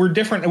 oh, we're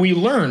different.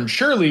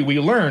 Surely we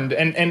learned.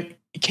 And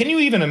can you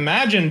even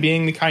imagine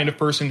being the kind of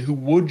person who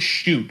would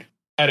shoot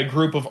at a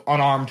group of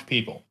unarmed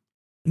people?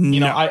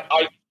 No.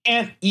 I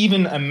can't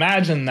even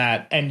imagine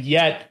that, and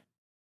yet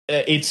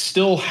it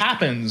still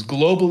happens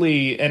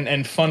globally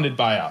and funded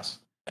by us.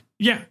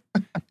 Yeah.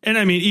 And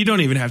I mean, you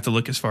don't even have to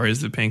look as far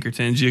as the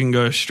Pinkertons. You can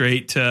go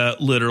straight to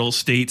literal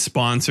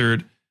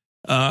state-sponsored,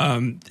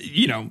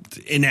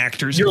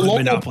 enactors of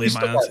monopoly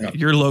violence.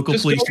 Your local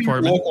police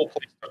department.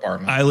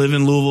 I live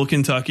in Louisville,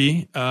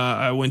 Kentucky.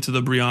 I went to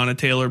the Breonna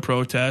Taylor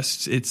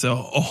protests. It's a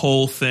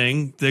whole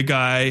thing.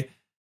 The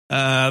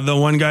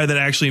one guy that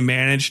actually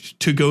managed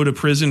to go to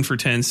prison for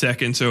 10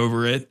 seconds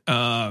over it,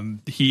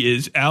 he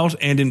is out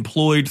and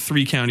employed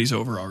 3 counties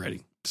over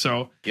already.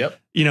 So, yep.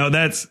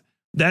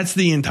 That's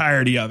the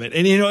entirety of it.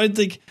 And, it's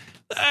like,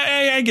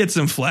 I get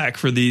some flack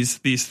for these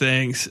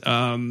things.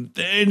 And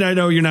I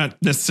know you're not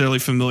necessarily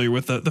familiar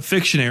with the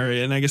fiction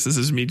area. And I guess this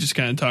is me just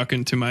kind of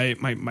talking to my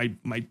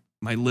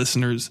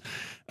listeners.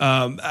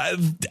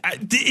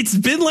 It's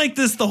been like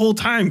this the whole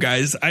time,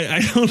 guys.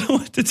 I don't know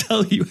what to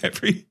tell you.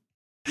 Every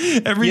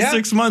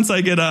 6 months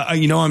I get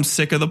I'm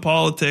sick of the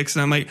politics,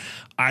 and I'm like,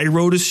 I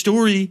wrote a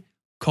story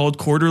called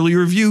Quarterly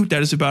Review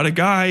that is about a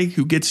guy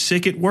who gets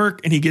sick at work,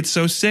 and he gets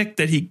so sick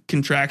that he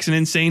contracts an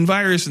insane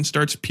virus and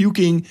starts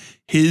puking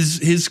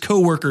his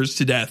coworkers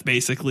to death,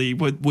 basically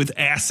with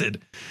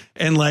acid.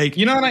 And like,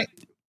 and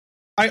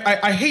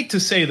I hate to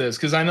say this,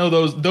 because I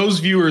know those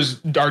viewers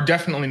are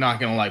definitely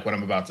not going to like what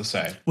I'm about to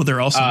say. Well,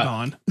 they're also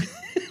gone.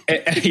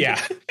 Yeah.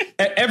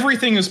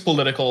 everything is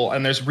political,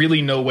 and there's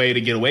really no way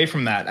to get away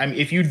from that. I mean,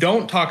 if you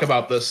don't talk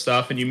about this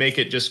stuff and you make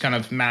it just kind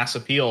of mass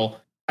appeal,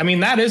 I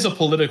mean, that is a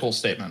political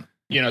statement,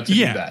 to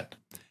do that.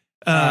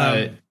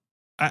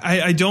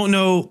 I don't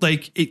know,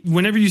 like,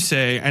 whenever you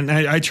say, and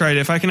I try to,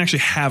 if I can actually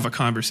have a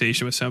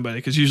conversation with somebody,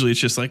 because usually it's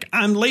just like,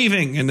 I'm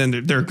leaving, and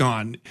then they're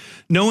gone.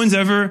 No one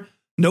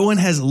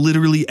has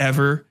literally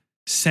ever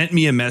sent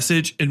me a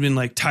message and been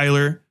like,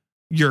 Tyler,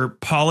 your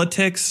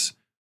politics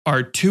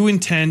are too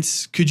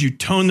intense. Could you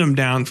tone them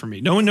down for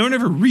me? No one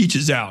ever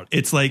reaches out.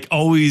 It's like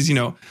always,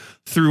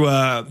 through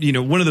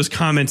one of those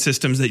comment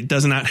systems that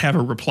does not have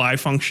a reply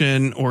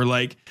function, or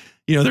like,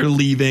 they're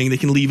leaving. They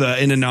can leave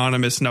an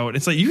anonymous note.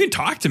 It's like, you can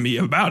talk to me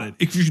about it.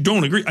 If you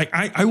don't agree,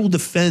 I will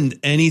defend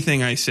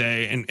anything I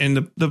say, and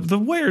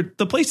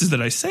the places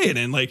that I say it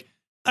in. Like,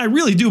 I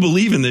really do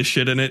believe in this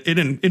shit, and it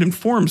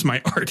informs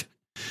my art.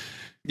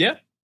 Yeah.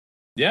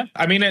 Yeah.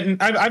 I mean,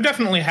 I've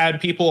definitely had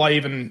people I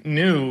even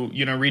knew,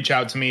 reach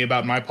out to me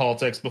about my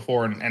politics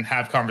before and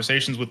have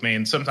conversations with me.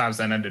 And sometimes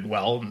that ended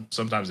well, and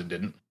sometimes it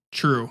didn't.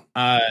 True.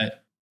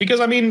 Because,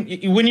 I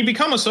mean, when you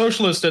become a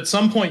socialist, at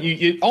some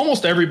point,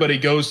 almost everybody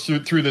goes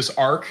through this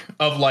arc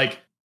of like,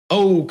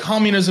 oh,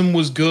 communism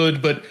was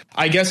good, but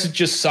I guess it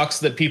just sucks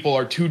that people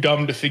are too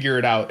dumb to figure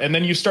it out. And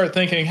then you start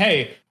thinking,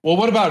 hey, well,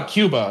 what about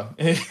Cuba?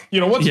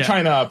 What's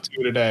China up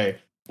to today?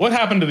 What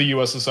happened to the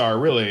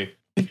USSR, really?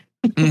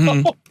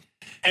 Mm-hmm.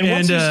 And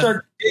once you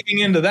start digging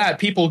into that,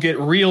 people get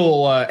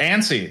real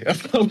antsy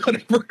about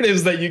whatever it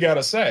is that you got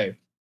to say.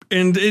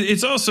 And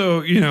it's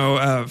also,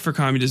 for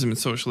communism and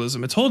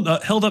socialism, it's held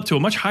up to a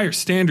much higher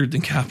standard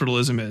than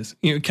capitalism is.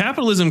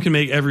 Capitalism can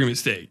make every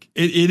mistake.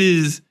 It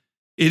is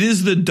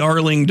the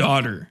darling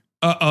daughter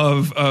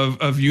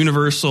of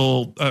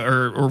universal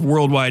or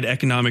worldwide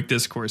economic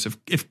discourse.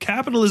 If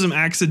capitalism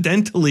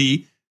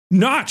accidentally,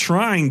 not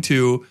trying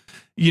to,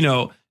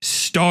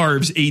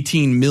 starves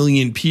 18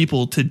 million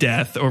people to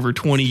death over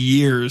 20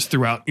 years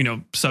throughout,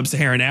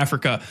 sub-Saharan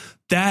Africa,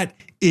 that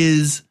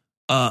is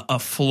a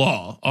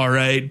flaw. All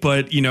right.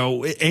 But,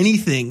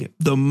 anything,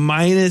 the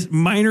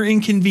minor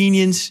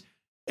inconvenience,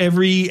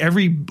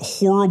 every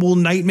horrible,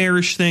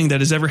 nightmarish thing that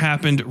has ever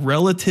happened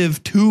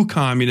relative to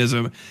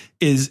communism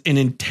is an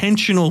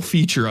intentional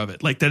feature of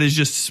it. Like, that is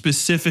just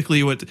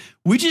specifically what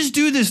we just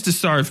do this to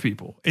starve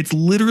people. It's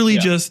literally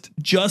just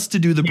to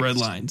do the bread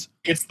lines.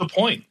 It's the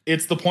point.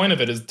 It's the point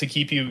of it, is to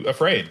keep you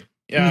afraid.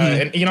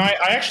 And, I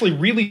actually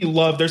really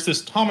love, there's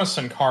this Thomas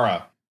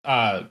Sankara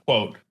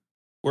quote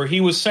where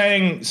he was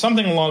saying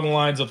something along the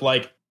lines of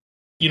like,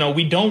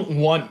 we don't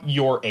want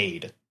your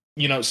aid.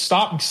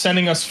 Stop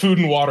sending us food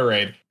and water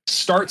aid.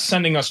 Start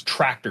sending us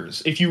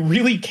tractors. If you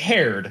really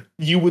cared,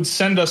 you would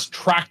send us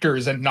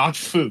tractors and not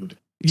food,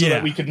 so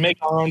that we could make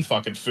our own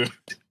fucking food.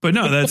 But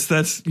no,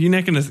 that's you're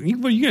not gonna. You're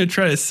gonna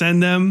try to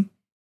send them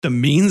the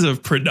means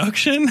of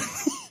production.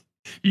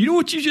 You know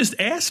what you just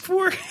asked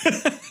for?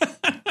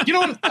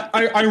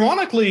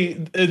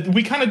 Ironically,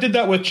 we kind of did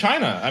that with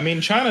China. I mean,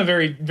 China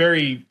very,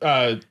 very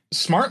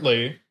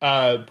smartly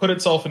put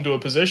itself into a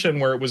position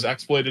where it was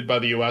exploited by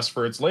the U.S.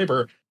 for its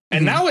labor.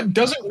 And now it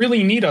doesn't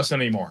really need us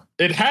anymore.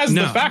 It has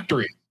the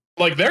factory.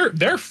 Like,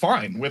 they're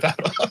fine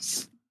without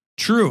us.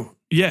 True.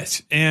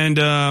 Yes. And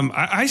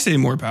I say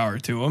more power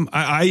to them.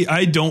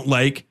 I don't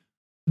like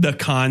the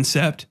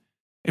concept,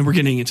 and we're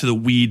getting into the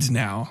weeds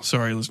now,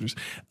 sorry, listeners,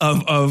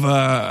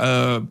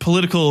 of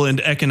political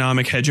and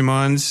economic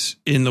hegemons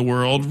in the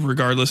world,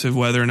 regardless of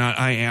whether or not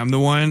I am the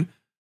one.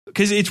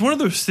 Because it's one of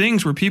those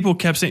things where people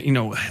kept saying,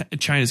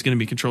 China's going to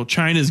be controlled.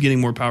 China's getting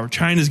more power.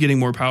 China's getting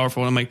more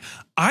powerful. And I'm like,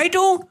 I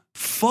don't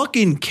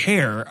fucking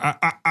care.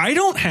 I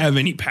don't have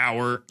any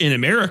power in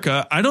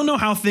America. I don't know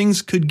how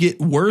things could get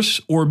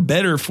worse or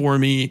better for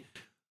me.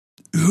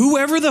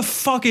 Whoever the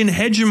fucking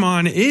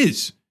hegemon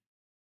is,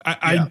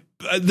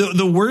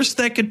 the worst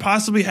that could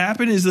possibly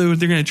happen is that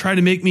they're going to try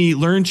to make me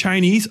learn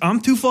Chinese. I'm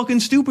too fucking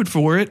stupid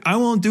for it. I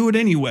won't do it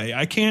anyway.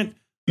 I can't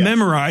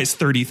memorize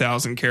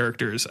 30,000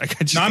 characters.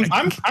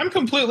 I'm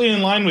completely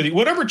in line with you.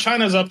 Whatever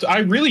China's up to, I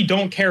really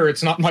don't care.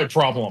 It's not my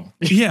problem.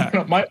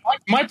 Yeah.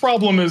 My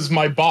problem is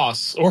my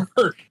boss, or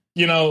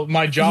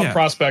my job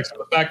prospects, or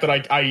the fact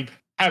that I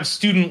have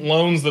student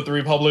loans that the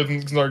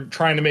Republicans are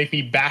trying to make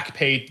me back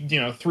pay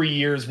 3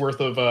 years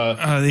worth of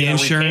the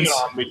insurance.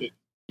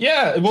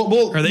 Yeah, well,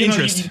 or the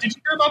interest. Did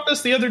you hear about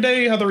this the other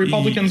day? How the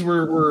Republicans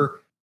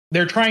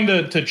they're trying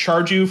to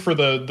charge you for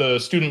the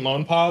student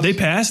loan pause. They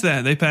passed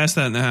that.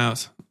 In the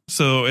House.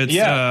 So it's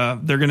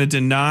they're going to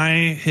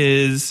deny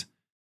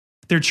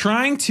they're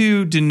trying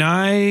to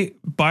deny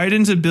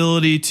Biden's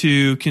ability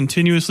to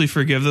continuously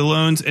forgive the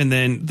loans, and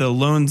then the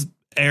loans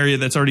area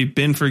that's already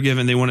been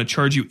forgiven, they want to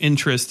charge you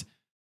interest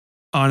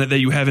on it that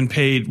you haven't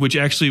paid, which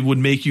actually would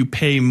make you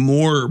pay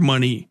more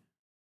money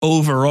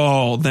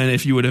overall than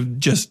if you would have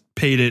just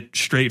paid it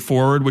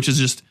straightforward, which is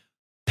just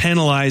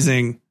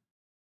penalizing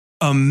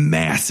a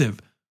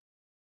massive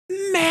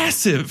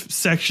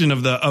section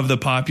of the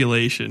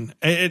population.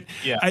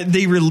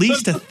 They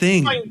released a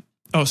thing.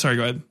 Oh, sorry.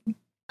 Go ahead.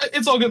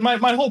 It's all good.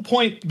 My whole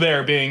point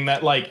there being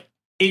that, like,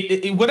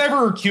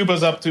 whatever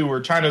Cuba's up to or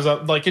China's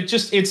up, like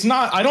it's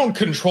not. I don't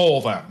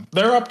control them.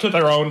 They're up to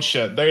their own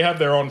shit. They have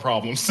their own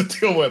problems to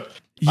deal with.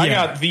 Yeah. I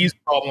got these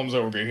problems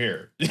over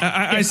here.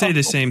 I say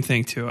the same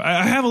thing too.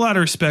 I have a lot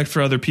of respect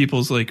for other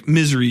people's like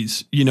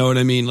miseries. You know what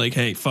I mean? Like,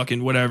 hey,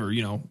 fucking whatever.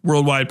 You know,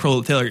 worldwide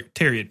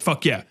proletariat.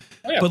 Fuck yeah.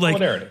 Oh, yeah, but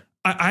like,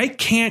 I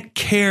can't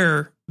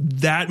care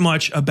that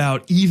much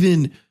about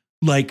even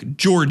like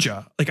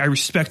Georgia. Like, I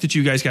respect that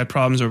you guys got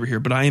problems over here,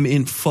 but I am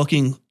in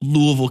fucking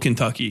Louisville,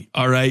 Kentucky.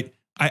 All right.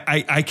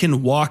 I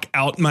can walk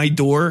out my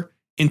door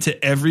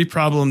into every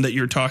problem that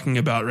you're talking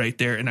about right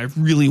there. And I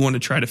really want to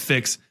try to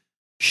fix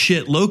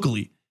shit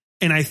locally.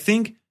 And I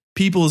think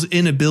people's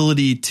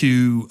inability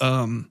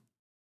to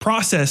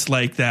process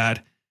like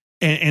that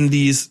and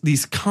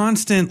these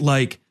constant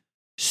like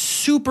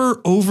super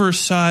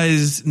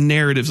oversized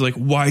narratives, like,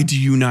 why do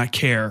you not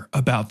care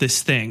about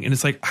this thing? And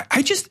it's like,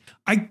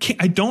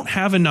 I don't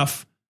have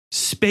enough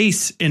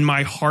space in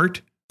my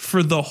heart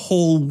for the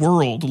whole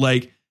world.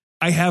 Like,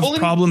 I have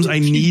problems I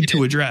need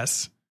to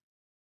address.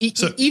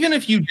 So, even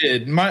if you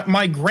did,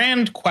 my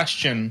grand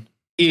question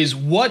is,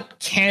 what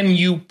can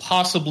you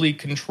possibly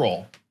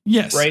control?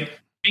 Yes. Right?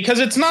 Because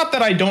it's not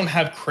that I don't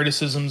have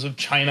criticisms of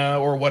China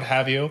or what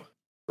have you,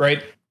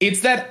 right?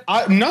 It's that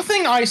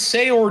nothing I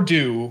say or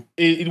do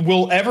it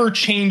will ever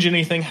change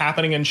anything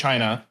happening in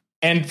China.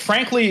 And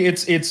frankly,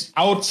 it's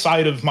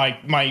outside of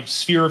my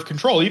sphere of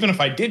control, even if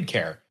I did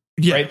care.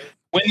 Yeah. Right?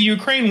 When the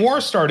Ukraine war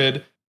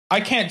started, I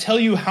can't tell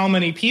you how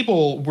many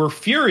people were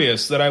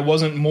furious that I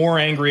wasn't more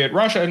angry at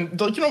Russia and,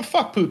 you know,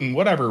 fuck Putin,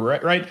 whatever,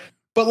 right?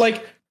 But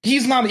like,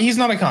 he's not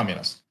a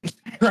communist.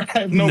 Right? I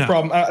have no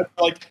problem.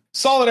 Like,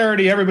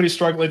 solidarity, everybody's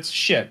struggling. It's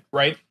shit,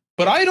 right?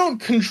 But I don't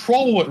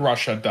control what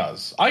Russia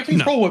does. I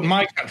control what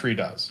my country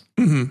does,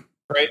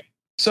 right?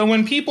 So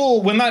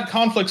when that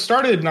conflict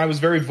started, and I was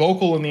very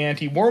vocal in the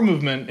anti-war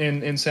movement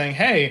in saying,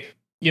 hey,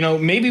 you know,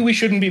 maybe we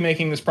shouldn't be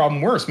making this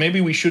problem worse. Maybe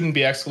we shouldn't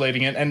be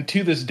escalating it. And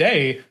to this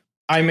day,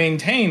 I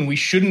maintain we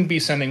shouldn't be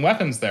sending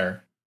weapons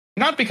there.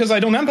 Not because I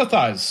don't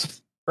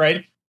empathize,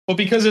 right? But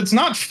because it's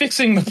not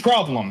fixing the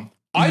problem.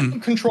 I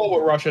don't control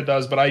what Russia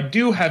does, but I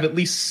do have at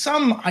least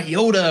some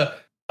iota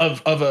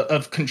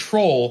of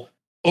control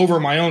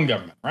over my own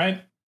government,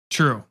 right?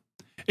 True.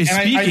 And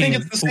I think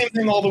it's the same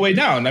thing all the way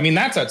down. I mean,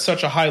 that's at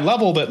such a high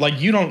level that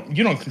like you don't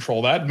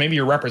control that. Maybe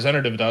your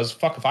representative does.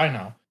 Fuck if I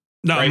know.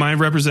 No, right? My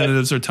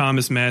representatives are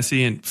Thomas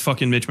Massey and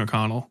fucking Mitch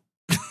McConnell.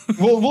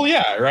 well,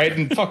 yeah, right.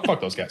 And fuck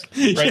those guys.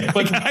 Right. Yeah,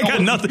 but I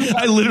got nothing.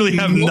 I literally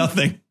have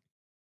nothing.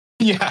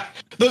 Yeah.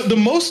 The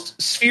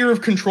most sphere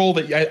of control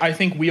that I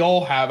think we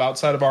all have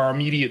outside of our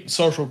immediate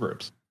social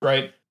groups,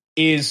 right,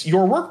 is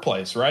your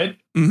workplace, right?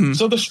 Mm-hmm.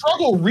 So the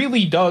struggle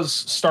really does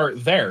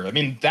start there. I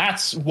mean,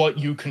 that's what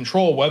you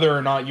control, whether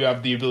or not you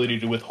have the ability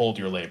to withhold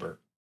your labor.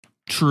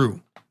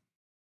 True.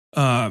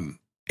 And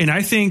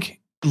I think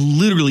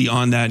literally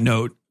on that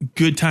note,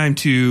 good time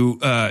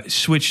to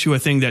switch to a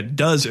thing that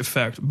does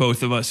affect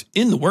both of us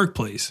in the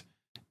workplace.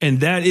 And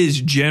that is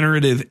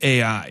generative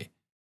AI,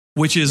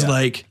 which is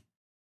like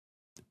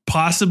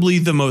possibly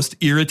the most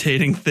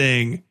irritating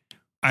thing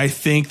I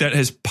think that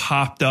has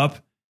popped up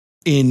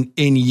in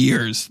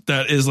years.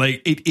 That is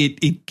like,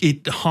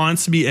 it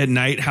haunts me at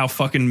night how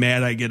fucking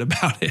mad I get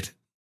about it.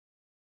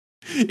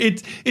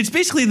 It's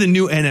basically the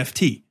new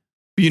NFT,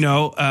 you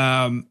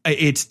know,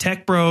 it's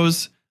tech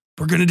bros.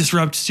 We're going to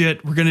disrupt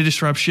shit. We're going to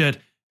disrupt shit.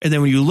 And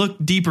then when you look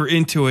deeper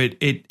into it,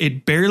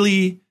 it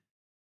barely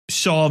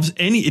solves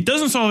it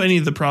doesn't solve any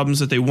of the problems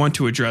that they want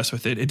to address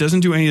with it. It doesn't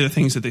do any of the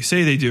things that they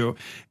say they do.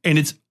 And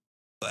it's,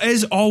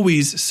 as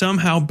always,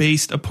 somehow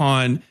based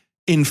upon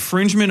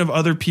infringement of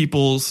other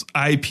people's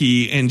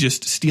IP and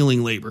just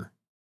stealing labor.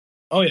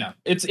 Oh, yeah.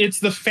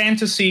 It's the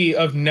fantasy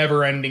of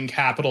never ending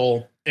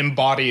capital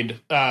embodied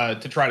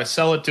to try to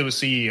sell it to a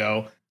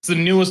CEO. It's the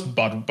newest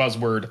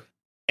buzzword.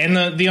 And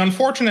the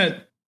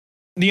unfortunate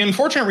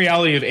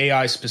reality of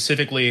AI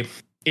specifically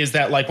is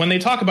that, like, when they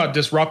talk about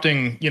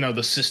disrupting, you know,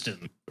 the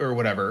system or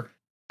whatever,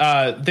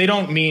 they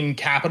don't mean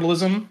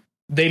capitalism.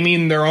 They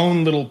mean their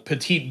own little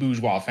petite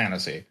bourgeois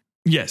fantasy.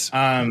 Yes.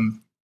 And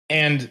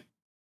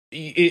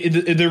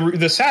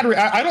the sad,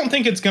 I don't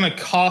think it's going to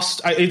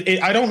cost.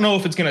 I don't know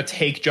if it's going to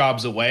take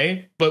jobs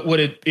away, but what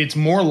it's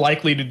more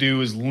likely to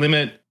do is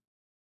limit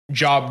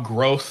job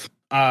growth.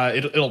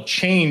 It'll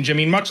change. I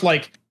mean, much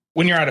like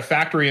when you're at a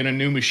factory and a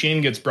new machine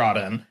gets brought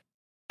in,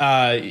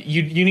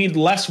 you need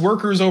less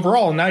workers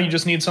overall. And now you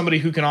just need somebody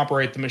who can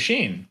operate the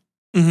machine.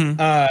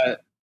 Mm-hmm.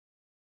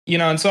 You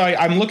know, and so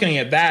I'm looking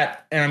at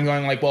that and I'm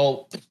going like,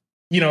 well,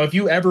 you know, if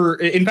you ever,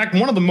 in fact,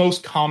 one of the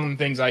most common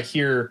things I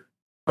hear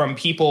from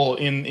people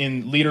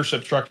in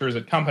leadership structures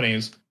at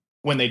companies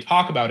when they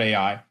talk about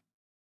AI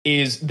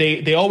is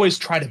they always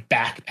try to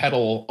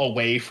backpedal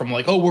away from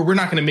like, oh, well, we're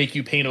not going to make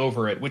you paint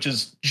over it, which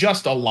is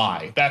just a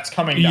lie. That's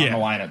coming down the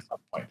line at some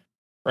point,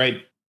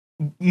 right?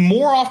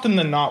 More often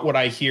than not, what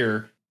I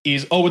hear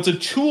is, oh, it's a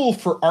tool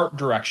for art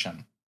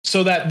direction,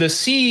 so that the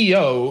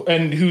CEO,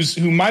 and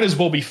who might as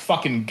well be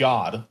fucking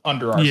God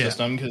under our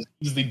system because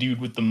he's the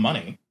dude with the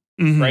money,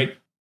 right?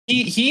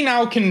 he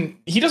now can,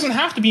 he doesn't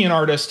have to be an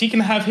artist. He can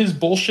have his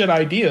bullshit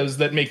ideas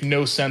that make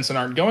no sense and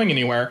aren't going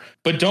anywhere.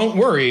 But don't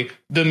worry,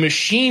 the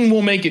machine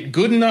will make it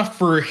good enough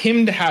for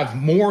him to have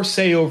more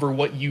say over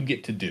what you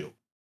get to do.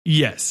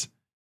 Yes.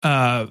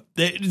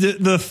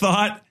 The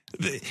thought,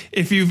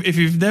 if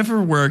you've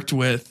never worked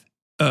with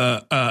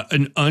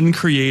an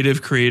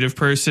uncreative creative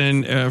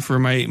person, for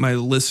my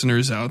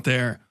listeners out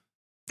there,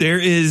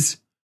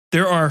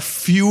 there are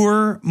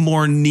fewer,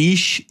 more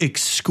niche,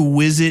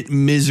 exquisite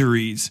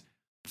miseries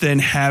than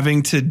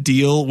having to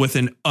deal with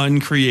an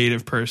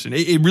uncreative person.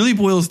 It really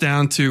boils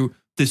down to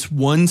this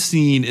one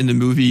scene in the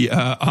movie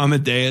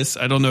Amadeus.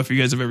 I don't know if you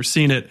guys have ever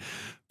seen it,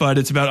 but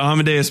it's about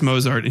Amadeus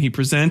Mozart, and he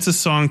presents a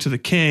song to the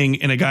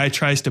king, and a guy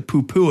tries to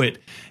poo-poo it.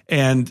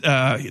 And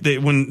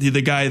when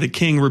the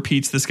king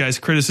repeats this guy's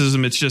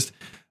criticism, it's just,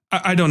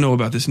 I don't know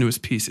about this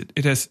newest piece.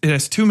 It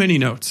has too many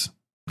notes.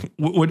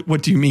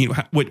 What do you mean?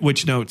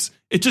 Which notes?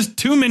 It's just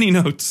too many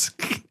notes.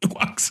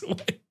 Walks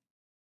away.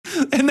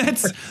 And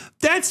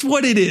that's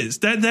what it is.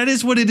 That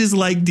is what it is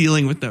like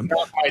dealing with them.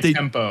 Not my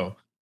tempo.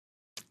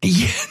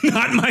 Yeah,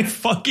 not my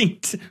fucking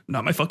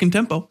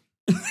tempo.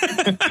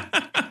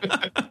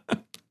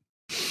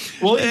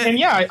 Well, and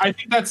yeah, I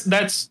think that's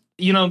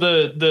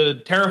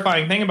the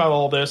terrifying thing about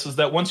all this is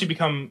that once you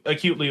become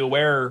acutely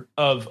aware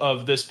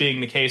of this being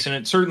the case, and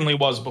it certainly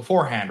was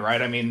beforehand,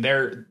 right? I mean,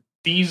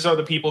 these are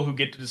the people who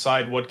get to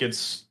decide what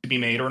gets to be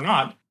made or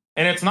not.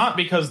 And it's not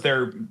because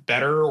they're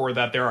better or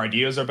that their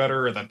ideas are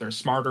better or that they're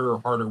smarter or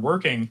harder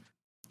working.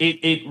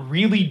 It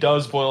really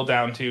does boil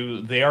down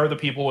to they are the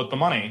people with the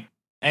money.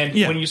 And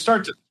when you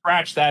start to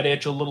scratch that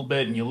itch a little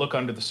bit and you look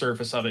under the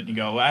surface of it and you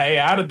go, hey,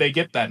 how did they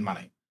get that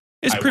money?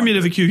 It's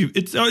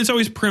it's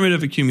always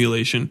primitive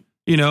accumulation.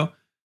 You know,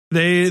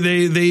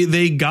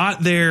 they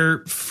got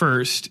there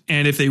first.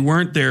 And if they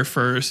weren't there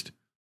first,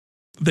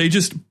 they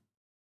just,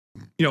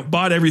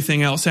 bought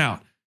everything else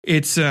out.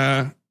 It's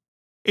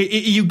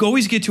you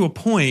always get to a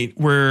point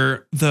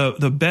where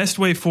the best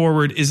way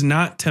forward is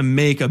not to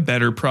make a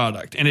better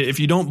product. And if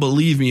you don't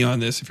believe me on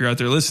this, if you're out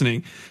there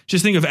listening,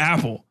 just think of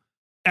Apple.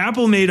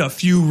 Apple made a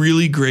few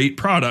really great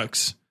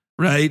products,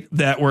 right?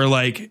 That were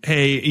like,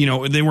 hey,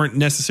 they weren't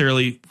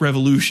necessarily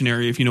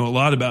revolutionary if you know a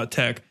lot about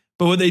tech,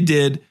 but what they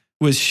did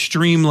was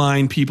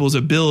streamline people's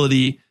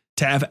ability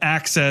to have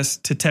access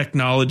to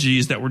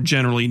technologies that were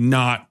generally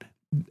not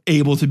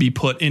able to be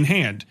put in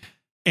hand.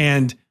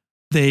 And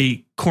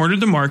they cornered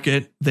the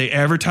market, they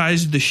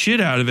advertised the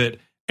shit out of it,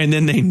 and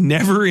then they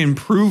never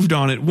improved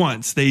on it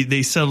once.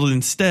 They settled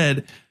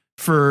instead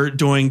for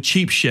doing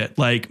cheap shit,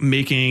 like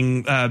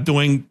doing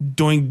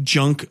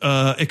junk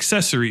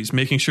accessories,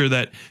 making sure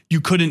that you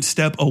couldn't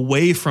step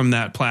away from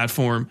that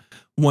platform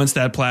once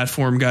that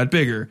platform got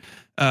bigger,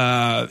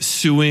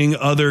 suing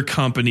other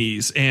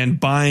companies and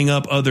buying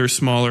up other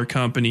smaller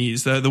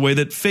companies, the way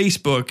that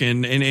Facebook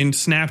and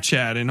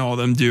Snapchat and all of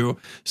them do,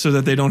 so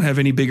that they don't have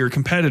any bigger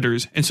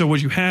competitors. And so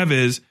what you have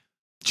is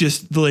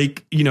just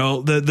like,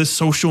 the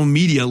social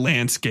media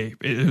landscape.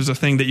 There's a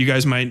thing that you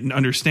guys might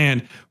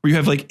understand where you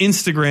have like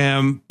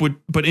Instagram, but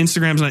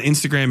Instagram's not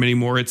Instagram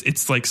anymore.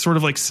 It's like sort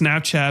of like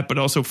Snapchat, but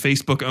also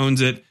Facebook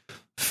owns it.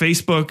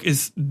 Facebook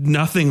is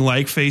nothing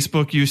like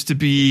Facebook used to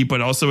be, but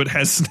also it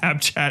has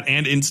Snapchat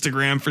and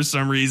Instagram for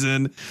some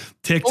reason.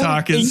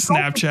 TikTok is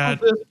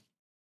Snapchat.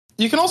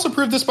 You can also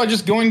prove this by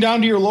just going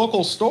down to your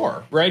local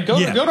store, right? Go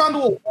down to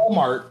a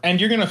Walmart and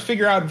you're going to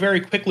figure out very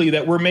quickly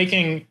that we're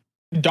making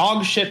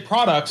dog shit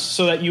products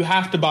so that you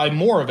have to buy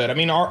more of it. I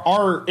mean,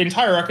 our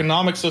entire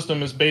economic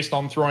system is based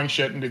on throwing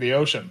shit into the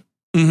ocean.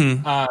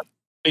 Mm-hmm.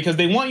 Because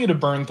they want you to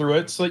burn through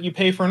it so that you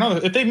pay for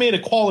another. If they made a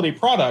quality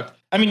product,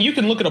 I mean, you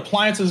can look at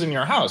appliances in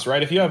your house,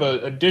 right? If you have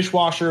a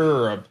dishwasher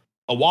or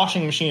a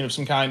washing machine of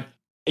some kind,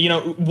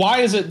 why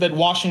is it that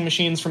washing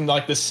machines from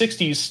like the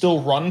 60s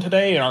still run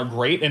today and are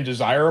great and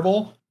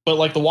desirable, but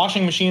like the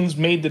washing machines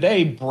made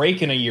today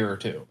break in a year or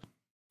two?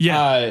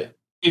 Yeah.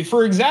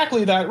 For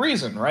exactly that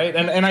reason, right?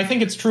 And I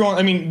think it's true.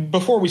 I mean,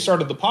 before we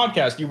started the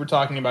podcast, you were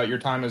talking about your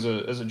time as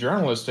a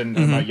journalist and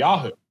about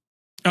Yahoo.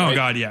 Oh,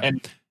 God, yeah.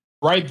 And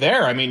right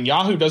there, I mean,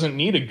 Yahoo doesn't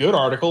need a good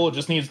article. It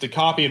just needs to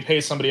copy and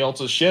paste somebody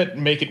else's shit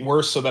and make it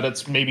worse so that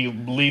it's maybe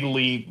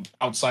legally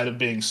outside of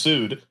being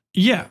sued.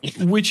 Yeah,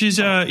 which is,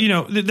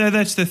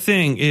 that's the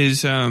thing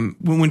is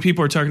when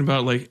people are talking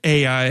about like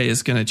AI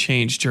is going to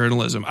change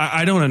journalism,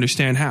 I don't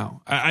understand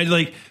how.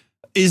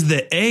 Is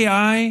the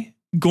AI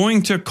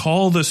going to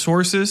call the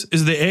sources?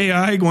 Is the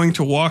AI going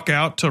to walk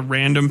out to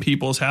random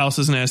people's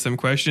houses and ask them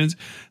questions?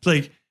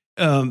 Like,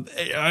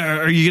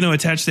 are you going to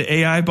attach the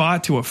AI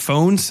bot to a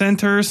phone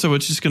center so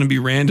it's just going to be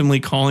randomly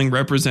calling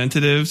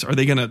representatives?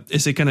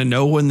 Is it going to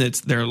know when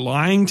they're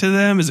lying to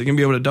them? Is it going to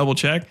be able to double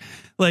check?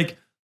 Like,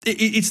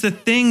 it's the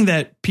thing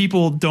that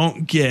people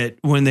don't get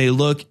when they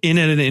look in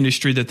at an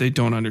industry that they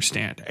don't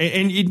understand.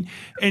 And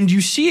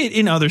you see it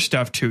in other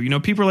stuff too.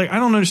 People are like, I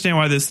don't understand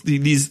why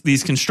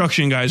these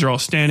construction guys are all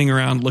standing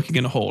around looking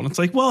in a hole. And it's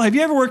like, well, have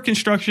you ever worked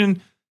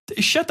construction?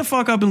 Shut the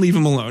fuck up and leave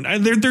them alone.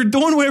 They're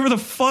doing whatever the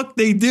fuck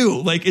they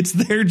do. Like, it's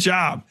their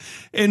job.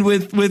 And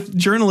with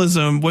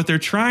journalism, what they're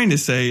trying to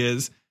say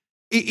is,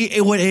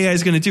 what AI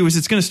is going to do is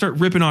it's going to start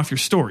ripping off your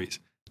stories.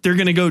 They're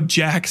going to go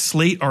jack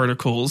Slate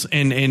articles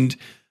and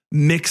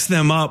mix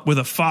them up with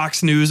a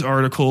Fox News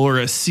article or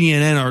a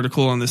CNN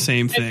article on the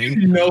same thing.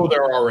 And you know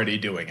they're already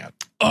doing it.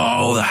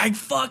 Oh, I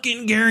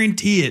fucking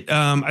guarantee it.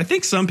 I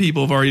think some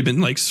people have already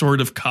been like sort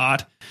of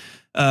caught.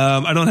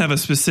 I don't have a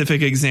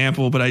specific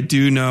example, but I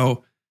do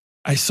know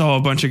I saw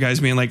a bunch of guys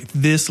being like,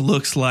 this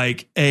looks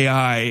like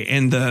AI,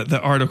 and the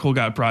article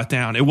got brought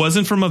down. It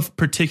wasn't from a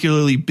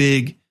particularly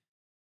big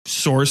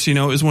source, you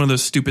know, it was one of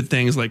those stupid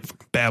things like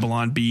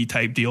Babylon Bee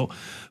type deal.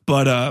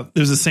 But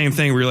there's the same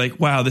thing where you're like,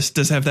 wow, this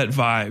does have that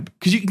vibe,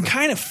 because you can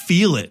kind of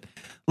feel it.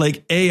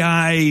 Like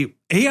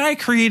AI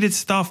created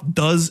stuff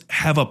does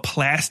have a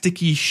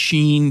plasticky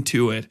sheen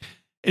to it.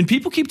 And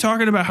people keep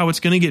talking about how it's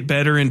going to get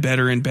better and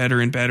better and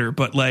better and better.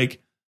 But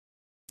like,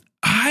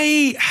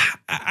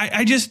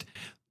 I just,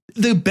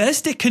 the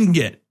best it can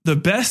get, the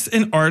best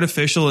an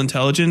artificial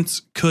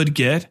intelligence could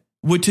get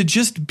would to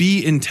just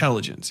be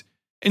intelligence.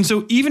 And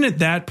so even at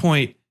that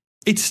point,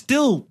 it's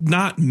still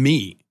not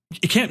me.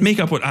 It can't make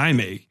up what I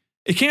make.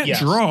 It can't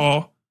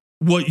draw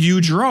what you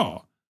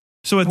draw.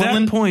 So at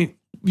that point,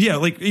 yeah,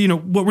 like, you know,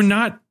 what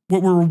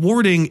we're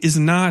rewarding is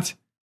not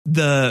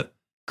the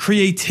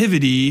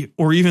creativity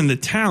or even the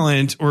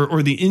talent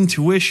or the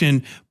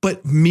intuition,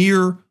 but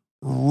mere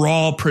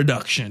raw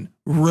production,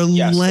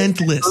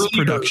 relentless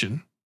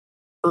production.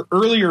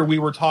 Earlier, we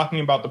were talking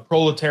about the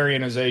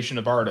proletarianization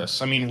of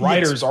artists. I mean,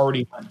 writers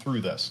already went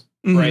through this,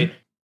 right?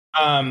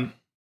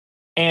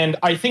 And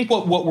I think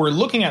what we're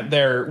looking at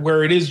there,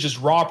 where it is just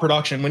raw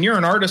production, when you're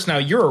an artist now,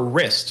 you're a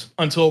wrist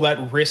until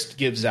that wrist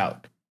gives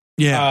out.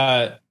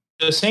 Yeah.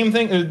 The same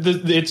thing.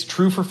 It's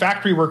true for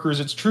factory workers.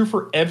 It's true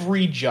for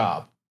every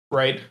job.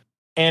 Right.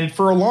 And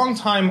for a long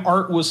time,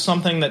 art was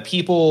something that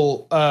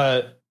people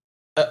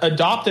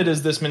adopted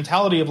as this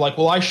mentality of like,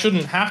 well, I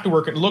shouldn't have to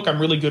work. And look, I'm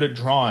really good at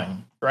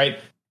drawing. Right.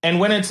 And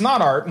when it's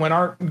not art, when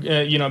art,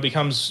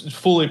 becomes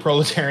fully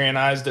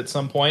proletarianized at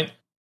some point,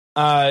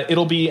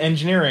 it'll be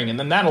engineering, and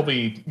then that'll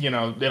be,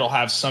 it'll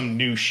have some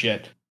new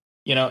shit,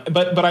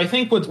 but I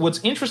think what's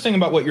interesting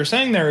about what you're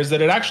saying there is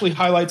that it actually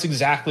highlights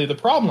exactly the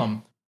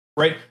problem,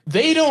 right?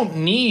 They don't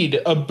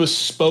need a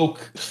bespoke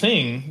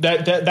thing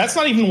that's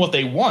not even what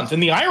they want.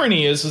 And the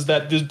irony is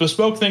that this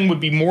bespoke thing would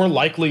be more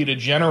likely to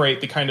generate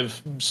the kind of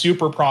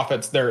super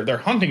profits they're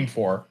hunting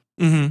for.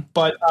 Mm-hmm.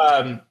 But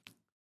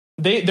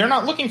they're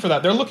not looking for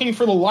that. They're looking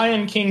for the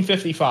Lion King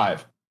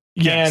 55.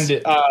 Yes.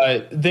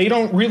 And they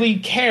don't really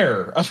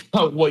care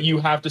about what you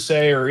have to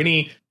say or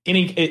any.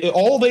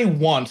 All they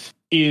want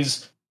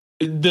is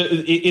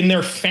in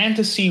their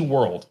fantasy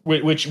world,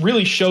 which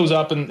really shows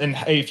up. And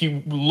if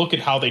you look at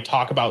how they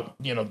talk about,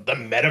 the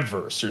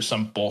metaverse or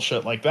some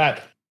bullshit like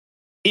that,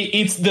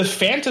 it's the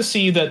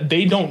fantasy that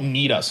they don't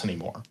need us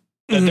anymore.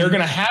 That they're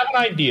going to have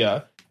an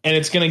idea and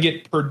it's going to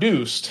get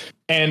produced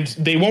and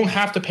they won't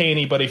have to pay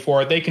anybody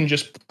for it. They can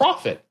just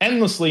profit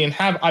endlessly and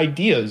have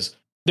ideas.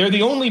 They're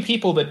the only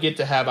people that get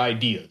to have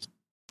ideas.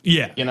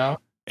 Yeah.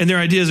 And their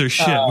ideas are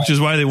shit, which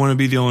is why they want to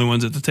be the only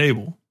ones at the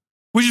table,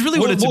 which is really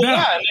what it's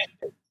about.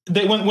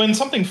 Yeah, when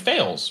something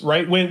fails,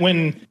 right?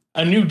 When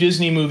a new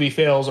Disney movie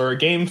fails or a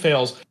game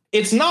fails,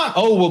 it's not,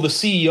 oh, well, the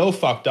CEO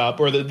fucked up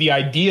or the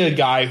idea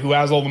guy who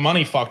has all the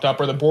money fucked up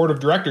or the board of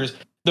directors.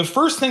 The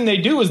first thing they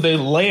do is they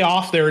lay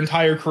off their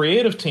entire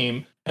creative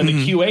team and the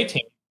QA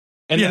team.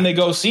 And then they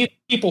go, see,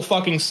 people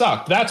fucking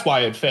suck. That's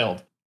why it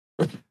failed.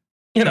 But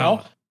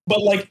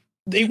like,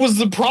 it was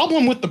the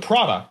problem with the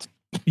product.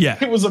 Yeah.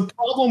 It was a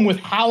problem with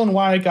how and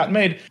why it got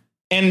made.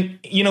 And,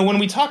 when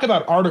we talk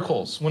about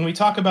articles, when we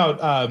talk about,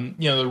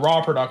 the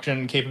raw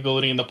production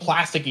capability and the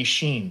plasticky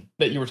sheen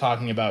that you were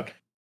talking about,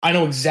 I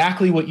know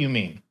exactly what you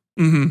mean.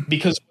 Mm-hmm.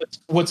 Because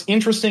what's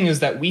interesting is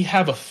that we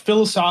have a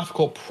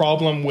philosophical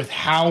problem with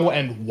how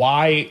and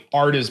why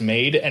art is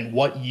made and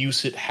what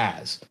use it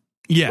has.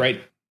 Yeah.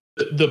 Right.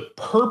 The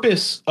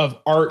purpose of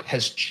art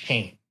has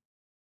changed.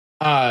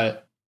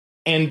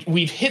 And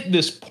we've hit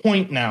this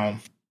point now,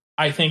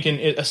 I think,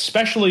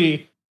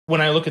 especially when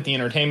I look at the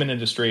entertainment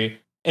industry,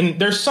 and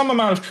there's some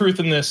amount of truth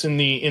in this in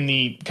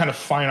the kind of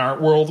fine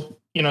art world.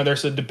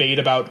 There's a debate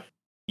about,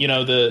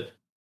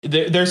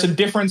 there's a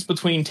difference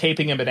between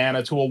taping a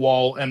banana to a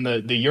wall and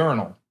the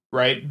urinal,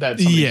 right? That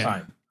somebody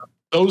signed.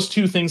 Those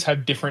two things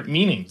have different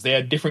meanings. They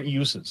have different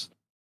uses,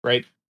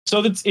 right?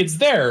 So it's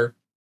there.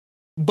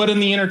 But in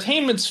the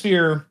entertainment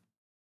sphere,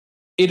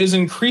 it has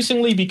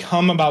increasingly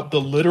become about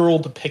the literal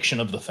depiction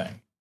of the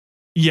thing.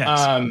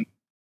 Yes.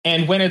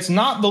 And when it's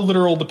not the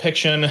literal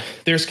depiction,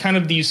 there's kind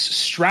of these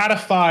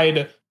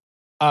stratified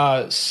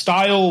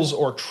styles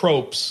or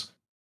tropes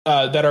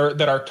that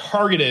are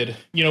targeted.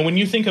 When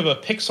you think of a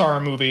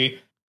Pixar movie,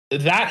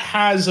 that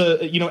has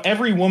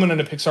every woman in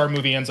a Pixar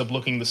movie ends up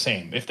looking the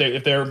same. If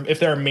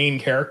they're a main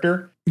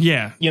character,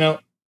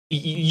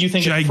 you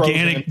think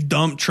gigantic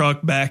dump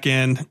truck back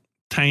end,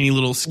 tiny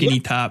little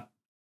skinny top,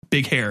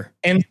 big hair,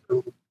 and.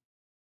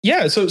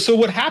 Yeah, so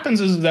what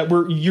happens is that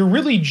you're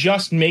really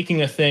just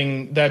making a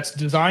thing that's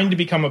designed to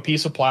become a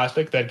piece of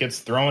plastic that gets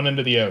thrown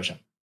into the ocean.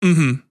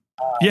 Mm-hmm.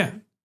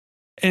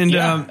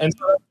 And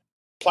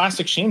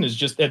plastic sheen is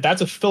just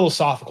that's a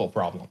philosophical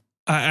problem.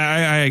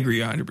 I agree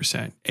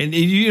 100%. And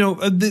you know,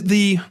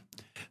 the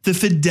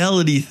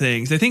fidelity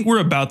things, I think we're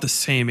about the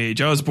same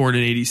age. I was born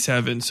in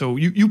 87. So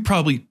you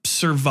probably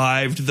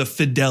survived the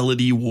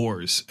fidelity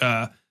wars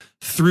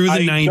through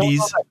the 90s.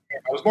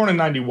 I was born in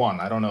 91.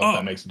 I don't know if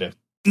that makes a difference.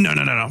 No.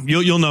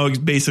 You'll know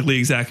basically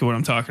exactly what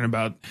I'm talking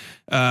about.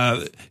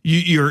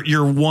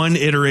 You're one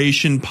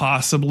iteration,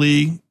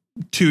 possibly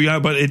two,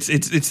 but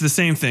it's the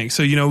same thing.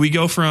 So, you know, we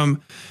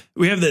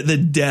have the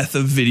death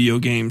of video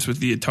games with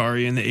the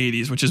Atari in the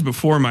 80s, which is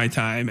before my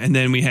time. And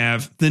then we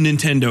have the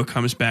Nintendo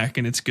comes back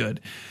and it's good.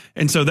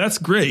 And so that's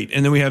great.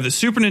 And then we have the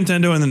Super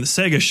Nintendo and then the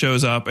Sega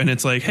shows up and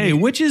it's like, hey,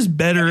 which is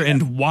better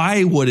and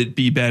why would it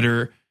be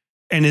better?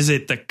 And is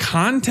it the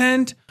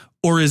content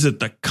or is it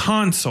the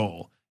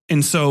console?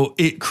 And so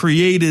it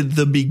created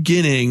the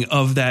beginning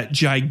of that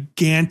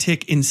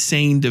gigantic,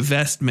 insane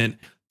divestment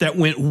that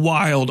went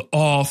wild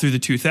all through the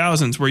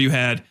 2000s, where you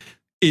had,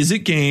 is it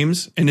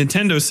games? And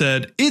Nintendo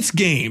said, it's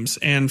games,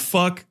 and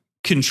fuck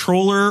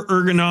controller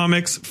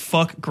ergonomics,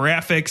 fuck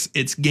graphics,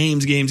 it's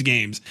games.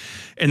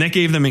 And that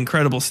gave them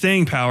incredible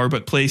staying power.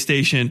 But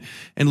PlayStation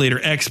and later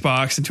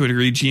Xbox, and to a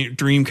degree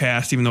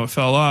Dreamcast, even though it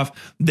fell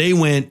off, they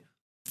went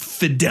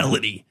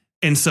fidelity.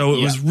 And so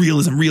it was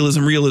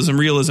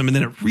realism. And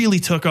then it really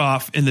took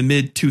off in the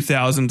mid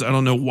 2000s. I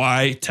don't know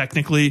why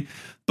technically,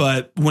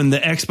 but when the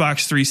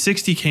Xbox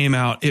 360 came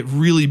out, it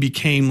really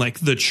became like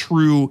the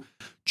true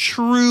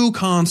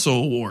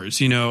console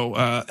wars, you know,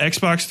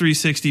 Xbox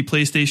 360,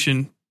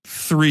 PlayStation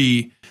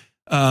 3.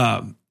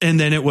 And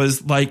then it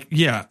was like,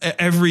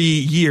 every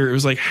year it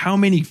was like, how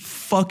many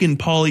fucking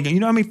polygons, you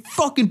know how many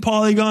fucking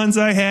polygons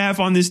I have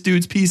on this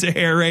dude's piece of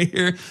hair right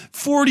here?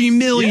 40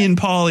 million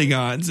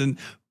polygons. And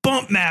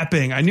bump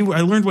mapping. I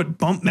learned what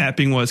bump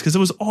mapping was because it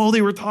was all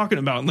they were talking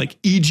about. Like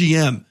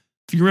EGM.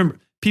 If you remember,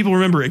 people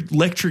remember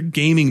Electric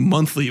Gaming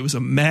Monthly. It was a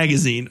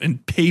magazine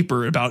and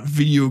paper about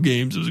video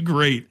games. It was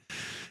great.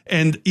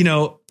 And, you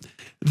know,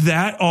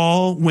 that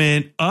all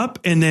went up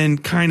and then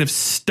kind of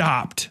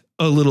stopped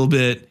a little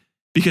bit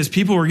because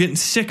people were getting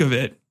sick of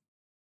it.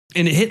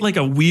 And it hit like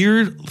a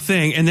weird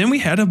thing. And then we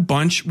had a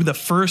bunch with the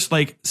first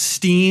like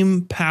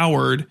Steam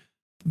powered,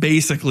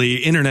 basically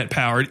internet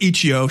powered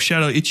Itch.io,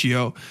 shout out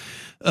Itch.io.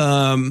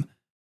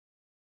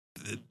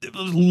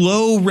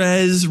 Low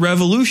res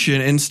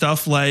revolution and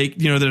stuff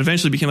like, you know, that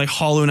eventually became like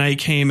Hollow Knight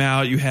came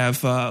out. You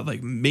have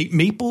like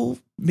Maple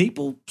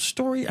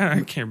Story.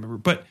 I can't remember,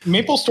 but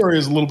Maple Story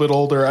is a little bit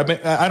older. I mean,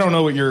 I don't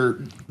know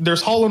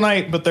there's Hollow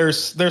Knight, but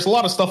there's a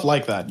lot of stuff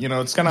like that. You know,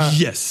 it's kind of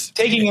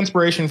taking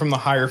inspiration from the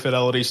higher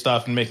fidelity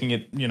stuff and making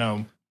it, you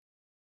know,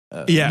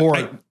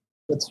 more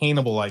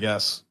attainable, I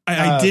guess.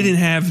 I didn't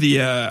have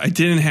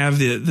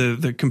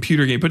the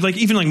computer game, but like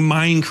even like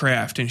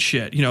Minecraft and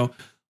shit, you know,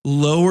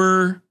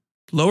 lower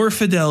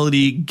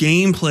fidelity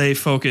gameplay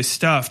focused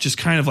stuff just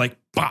kind of like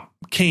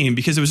came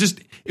because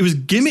it was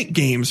gimmick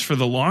games for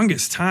the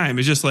longest time.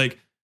 It's just like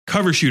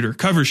cover shooter. And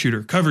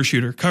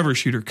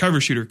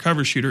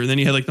then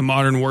you had like the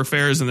Modern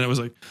Warfares, and then it was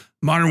like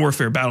Modern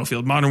Warfare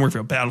Battlefield.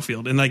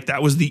 And like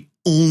that was the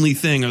only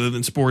thing other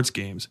than sports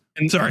games.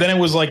 And then it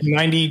was like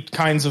 90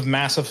 kinds of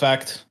Mass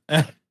Effect,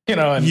 you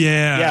know, and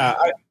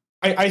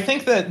I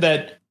think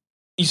that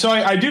so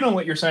I do know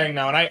what you're saying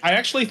now. And I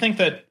actually think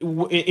that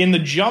in the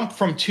jump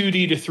from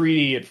 2D to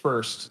 3D at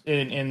first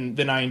in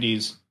the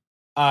 90s,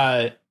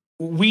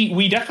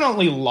 we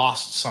definitely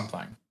lost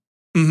something.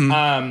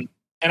 Mm-hmm.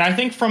 And I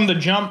think from the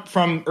jump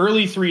from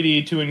early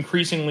 3D to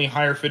increasingly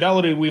higher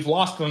fidelity, we've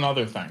lost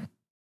another thing.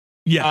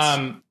 Yes.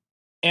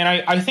 And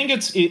I think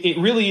it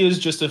really is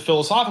just a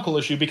philosophical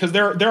issue because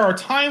there are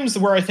times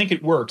where I think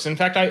it works. In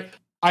fact, I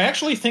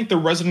actually think the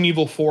Resident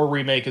Evil 4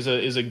 remake is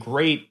a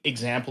great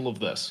example of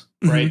this,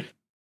 right? Mm-hmm.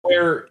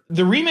 Where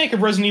the remake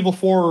of Resident Evil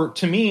 4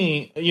 to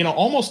me, you know,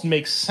 almost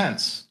makes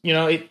sense. You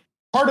know,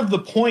 part of the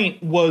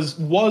point was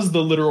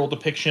the literal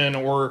depiction,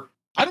 or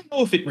I don't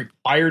know if it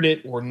required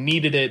it or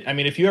needed it. I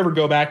mean, if you ever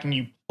go back and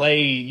you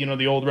play, you know,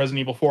 the old Resident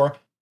Evil 4,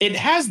 it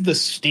has the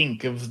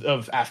stink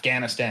of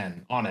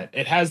Afghanistan on it.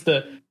 It has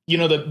the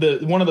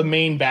one of the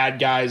main bad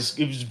guys,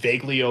 it was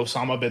vaguely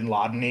Osama bin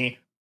Laden-y.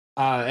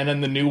 And then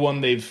the new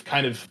one, they've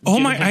kind of...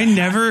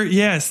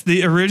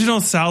 the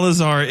original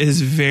Salazar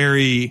is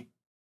very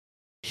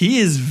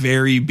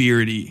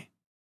beardy.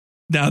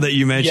 Now that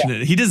you mention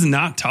it, he does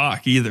not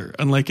talk either,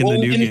 unlike in the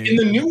new game. In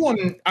the new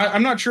one,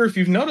 I'm not sure if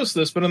you've noticed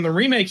this, but in the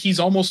remake, he's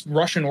almost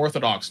Russian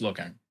Orthodox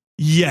looking.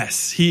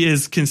 Yes, he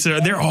is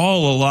considered. They're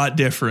all a lot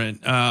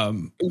different,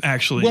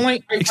 actually. Well,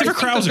 except for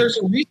Krauser. There's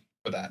a reason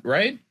for that,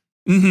 right?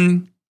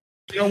 Mm-hmm.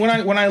 You know,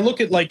 when I look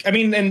at like, I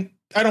mean, and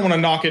I don't want to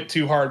knock it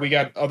too hard. We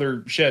got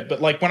other shit,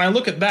 but like when I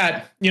look at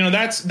that, you know,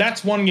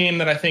 that's one game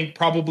that I think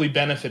probably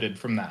benefited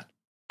from that.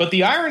 But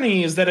the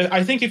irony is that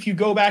I think if you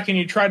go back and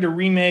you tried to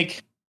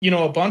remake, you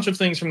know, a bunch of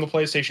things from the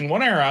PlayStation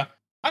 1 era,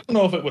 I don't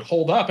know if it would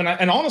hold up.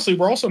 And honestly,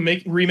 we're also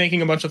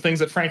remaking a bunch of things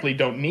that frankly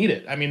don't need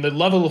it. I mean, the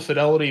level of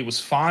fidelity was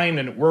fine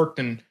and it worked.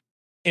 And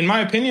in my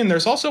opinion,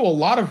 there's also a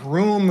lot of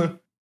room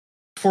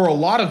for a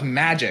lot of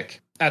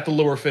magic at the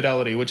lower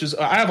fidelity, which is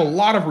I have a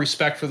lot of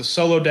respect for the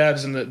solo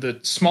devs and the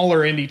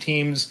smaller indie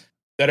teams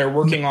that are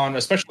working on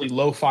especially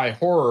lo-fi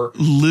horror.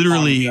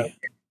 Literally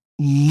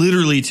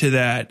to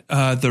that.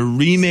 The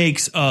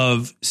remakes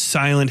of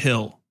Silent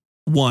Hill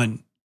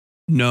 1.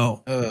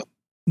 No.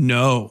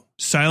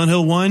 Silent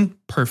Hill 1,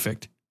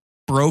 perfect.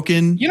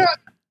 Broken. You know,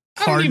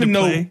 I hard don't even to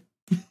know. play.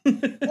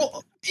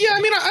 Well, yeah,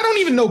 I mean, I don't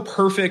even know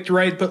perfect,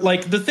 right? But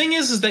like the thing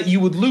is that you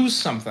would lose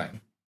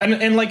something.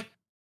 And like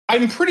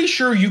I'm pretty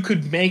sure you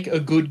could make a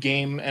good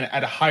game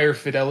at a higher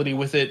fidelity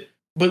with it,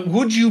 but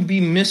would you be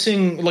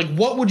missing, like,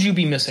 what would you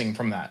be missing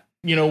from that?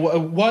 You know,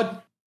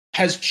 what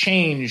has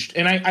changed?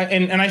 And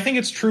I think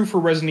it's true for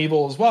Resident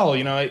Evil as well.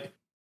 You know,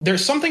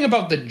 there's something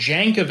about the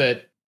jank of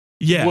it.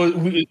 Yeah,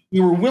 we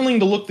were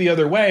willing to look the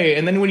other way,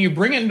 and then when you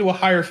bring it into a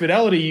higher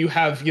fidelity, you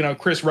have, you know,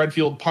 Chris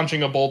Redfield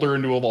punching a boulder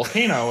into a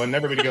volcano, and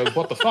everybody goes,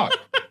 "What the fuck?"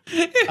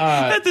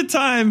 At the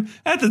time,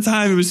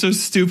 it was so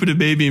stupid it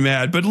made me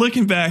mad. But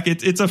looking back,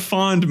 it's a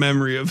fond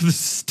memory of the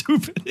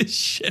stupidest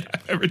shit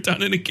I've ever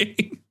done in a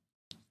game.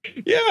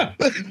 Yeah,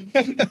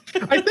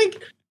 I think.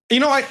 You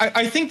know,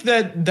 I think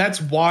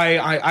that's why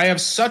I have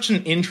such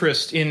an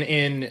interest in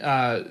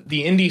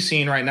the indie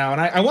scene right now, and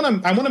I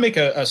want to make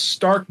a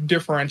stark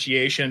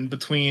differentiation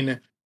between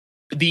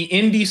the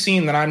indie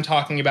scene that I'm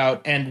talking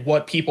about and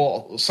what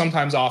people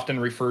sometimes often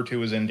refer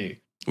to as indie,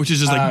 which is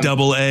just like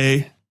double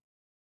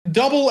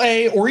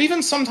A, or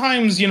even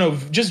sometimes, you know,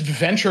 just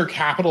venture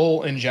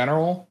capital in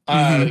general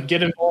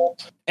get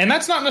involved, and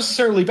that's not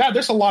necessarily bad.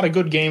 There's a lot of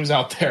good games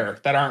out there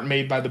that aren't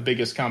made by the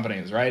biggest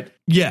companies, right?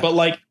 Yeah, but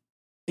like.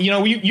 You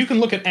know, you can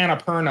look at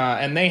Annapurna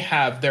and they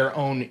have their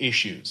own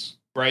issues,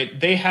 right?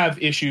 They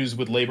have issues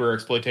with labor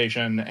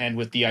exploitation and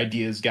with the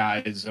ideas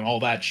guys and all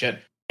that shit.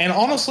 And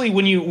honestly,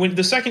 when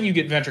the second you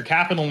get venture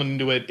capital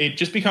into it, it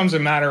just becomes a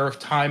matter of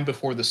time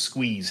before the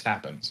squeeze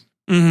happens.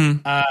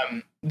 Mm-hmm.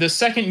 The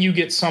second you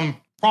get some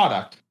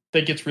product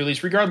that gets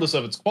released, regardless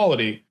of its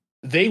quality,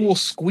 they will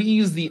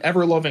squeeze the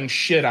ever-loving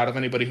shit out of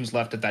anybody who's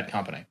left at that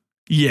company.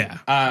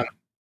 Yeah.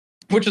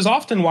 Which is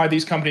often why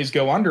these companies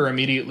go under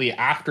immediately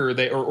after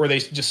they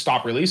just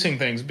stop releasing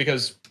things,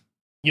 because,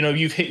 you know,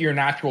 you've hit your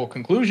natural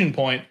conclusion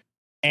point,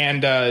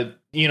 and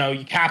you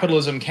know,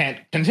 capitalism can't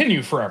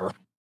continue forever.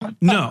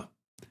 No.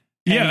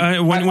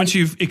 Yeah. Once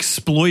you've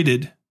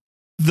exploited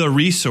the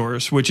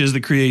resource, which is the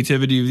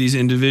creativity of these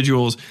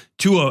individuals,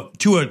 to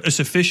a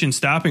sufficient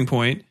stopping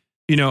point,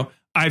 you know,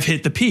 I've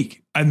hit the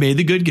peak. I've made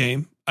the good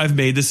game. I've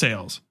made the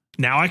sales.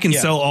 Now I can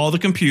sell all the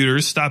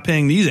computers, stop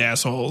paying these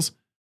assholes.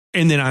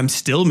 And then I'm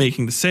still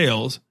making the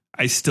sales.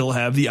 I still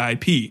have the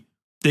IP.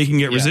 They can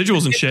get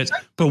residuals and shit,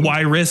 but why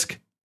risk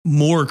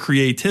more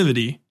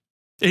creativity?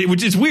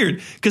 Which is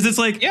weird, because it's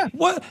like,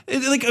 what?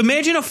 Like,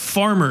 imagine a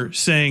farmer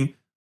saying,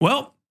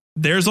 "Well,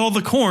 there's all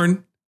the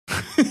corn."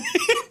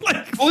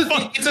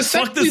 It's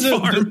essentially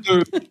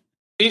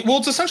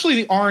it's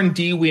essentially the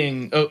R&D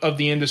wing of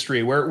the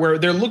industry, where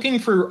they're looking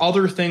for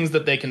other things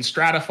that they can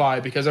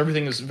stratify because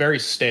everything is very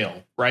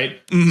stale,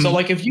 right? Mm-hmm. So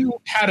like if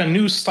you had a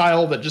new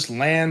style that just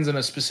lands in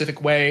a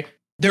specific way,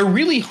 they're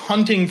really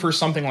hunting for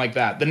something like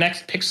that. The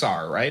next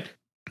Pixar, right?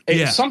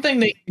 It's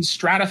something they can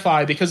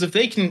stratify, because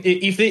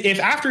if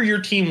after your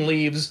team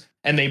leaves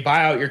and they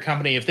buy out your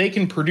company, if they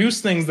can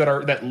produce things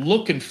that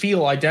look and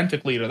feel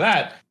identically to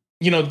that,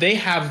 you know, they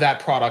have that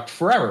product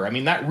forever. I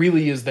mean, that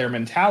really is their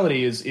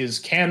mentality, is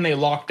can they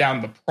lock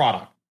down the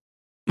product?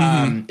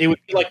 Mm-hmm. It would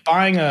be like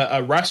buying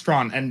a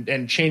restaurant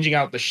and changing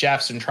out the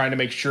chefs and trying to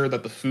make sure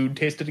that the food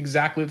tasted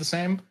exactly the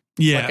same.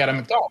 Like at a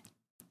McDonald's.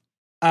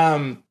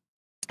 And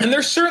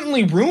there's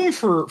certainly room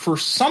for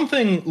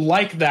something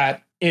like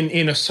that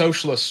in a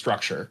socialist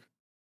structure.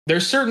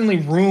 There's certainly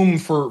room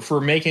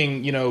for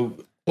making, you know,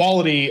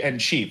 quality and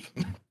cheap,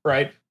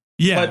 right?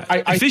 Yeah,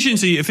 but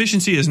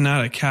efficiency is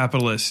not a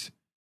capitalist.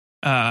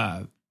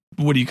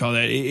 What do you call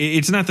that?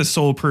 It's not the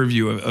sole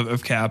purview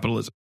of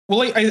capitalism.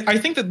 Well, I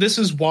think that this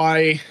is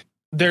why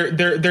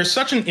there's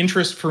such an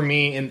interest for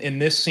me in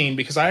this scene,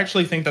 because I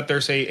actually think that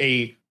there's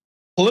a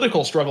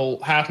political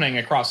struggle happening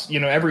across,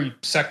 you know, every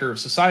sector of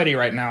society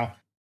right now.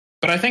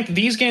 But I think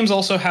these games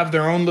also have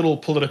their own little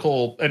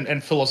political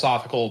and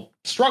philosophical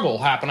struggle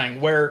happening,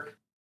 where,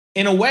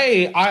 in a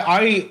way,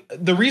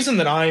 the reason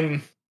that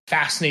I'm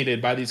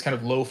fascinated by these kind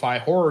of lo-fi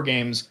horror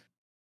games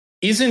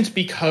isn't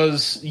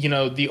because, you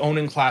know, the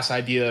owning class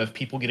idea of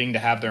people getting to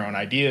have their own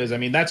ideas. I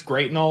mean, that's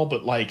great and all,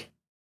 but like,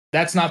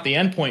 that's not the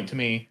end point to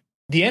me.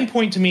 The end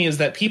point to me is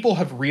that people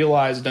have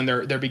realized, and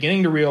they're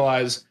beginning to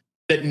realize,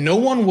 that no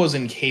one was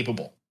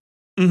incapable.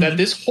 Mm-hmm. That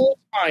this whole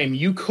time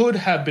you could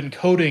have been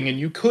coding and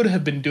you could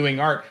have been doing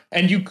art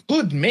and you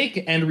could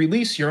make and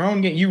release your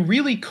own game. You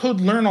really could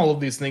learn all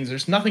of these things.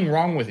 There's nothing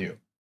wrong with you.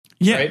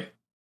 Yeah. Right?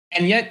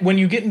 And yet when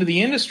you get into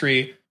the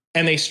industry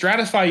and they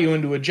stratify you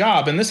into a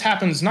job, and this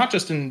happens not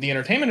just in the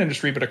entertainment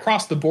industry, but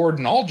across the board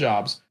in all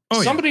jobs,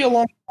 somebody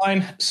along the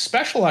line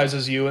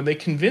specializes you and they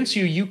convince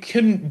you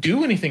couldn't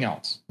do anything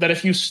else. That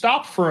if you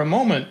stop for a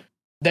moment,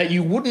 that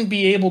you wouldn't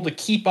be able to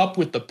keep up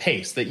with the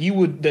pace, that you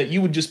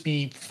would just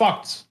be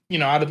fucked, you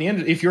know, out of the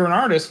end. If you're an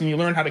artist and you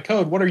learn how to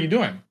code, what are you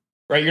doing?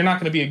 right? You're not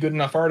going to be a good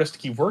enough artist to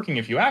keep working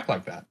if you act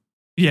like that.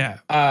 Yeah.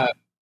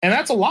 And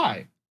that's a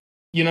lie,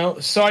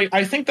 So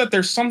I think that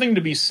there's something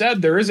to be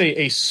said. There is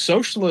a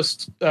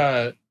socialist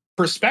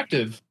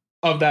perspective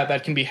of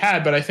that can be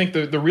had, but I think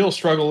the real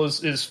struggle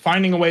is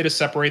finding a way to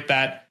separate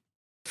that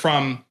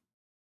from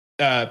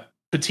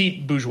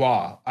petite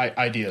bourgeois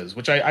ideas,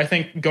 which I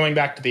think, going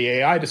back to the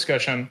AI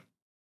discussion,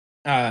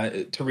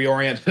 to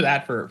reorient to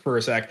that for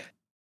a sec,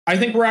 I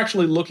think we're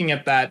actually looking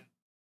at that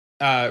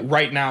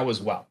right now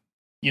as well.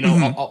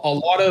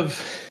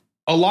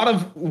 A lot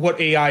of what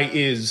AI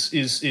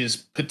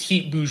is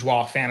petite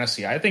bourgeois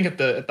fantasy. I think at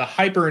the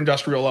hyper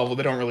industrial level,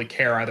 they don't really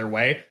care either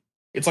way.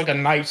 It's like a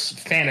nice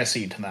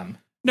fantasy to them.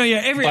 No,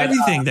 yeah,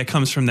 everything that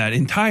comes from that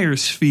entire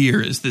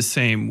sphere is the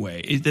same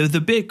way. The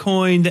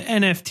Bitcoin, the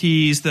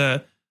NFTs,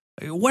 the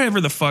whatever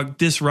the fuck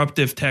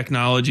disruptive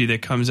technology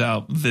that comes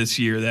out this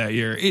year, that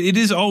year, it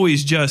is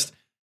always just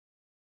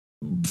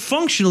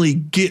functionally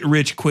get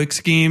rich quick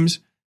schemes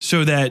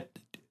so that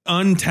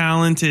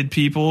untalented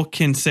people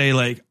can say,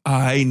 like,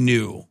 I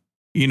knew,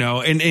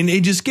 and they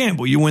just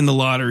gamble. You win the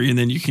lottery and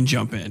then you can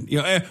jump in.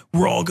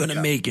 We're all going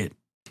to make it.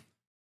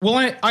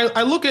 Well,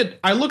 I look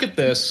at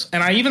this,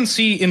 and I even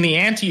see in the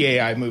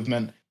anti-AI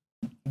movement,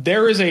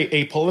 there is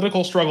a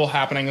political struggle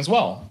happening as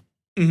well.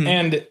 Mm-hmm.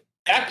 And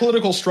that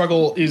political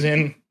struggle is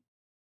in,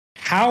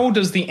 how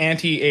does the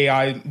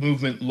anti-AI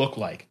movement look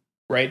like,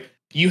 right?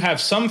 You have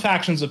some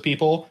factions of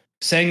people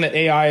saying that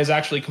AI is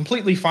actually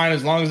completely fine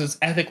as long as it's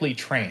ethically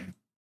trained.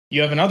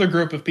 You have another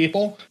group of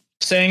people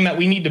saying that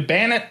we need to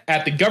ban it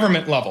at the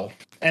government level,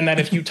 and that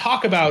if you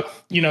talk about,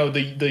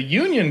 the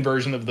union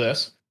version of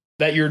this,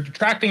 that you're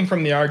detracting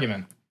from the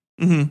argument.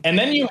 Mm-hmm. And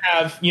then you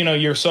have,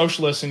 your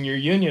socialists and your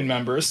union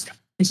members,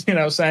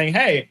 saying,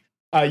 hey,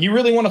 you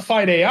really want to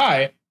fight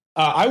AI?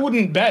 I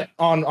wouldn't bet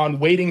on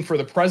waiting for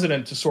the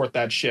president to sort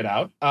that shit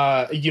out.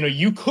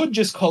 You could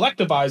just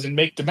collectivize and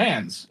make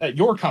demands at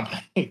your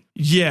company.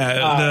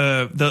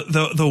 Yeah,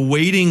 the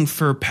waiting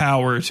for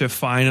power to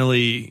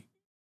finally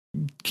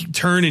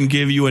turn and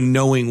give you a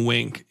knowing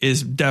wink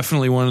is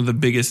definitely one of the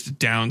biggest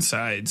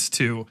downsides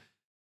to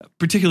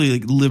particularly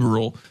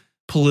liberal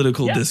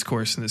political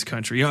discourse in this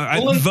country.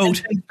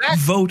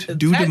 Vote,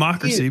 do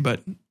democracy,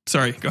 but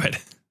sorry, go ahead.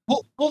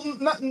 Well,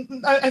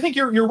 I think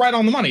you're right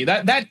on the money.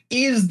 That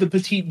is the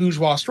petite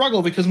bourgeois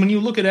struggle, because when you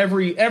look at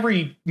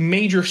every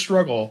major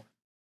struggle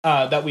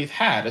that we've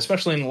had,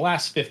 especially in the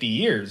last 50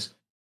 years,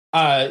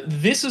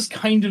 this is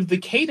kind of the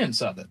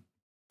cadence of it,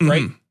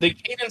 right? Mm-hmm. The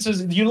cadence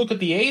is, you look at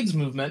the AIDS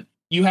movement,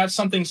 you have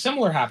something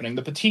similar happening.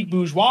 The petite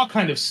bourgeois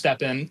kind of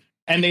step in,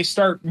 and they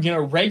start,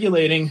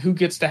 regulating who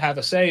gets to have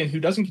a say and who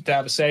doesn't get to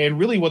have a say. And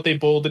really what they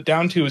boiled it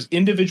down to is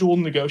individual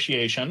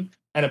negotiation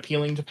and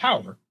appealing to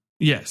power.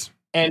 Yes.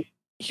 And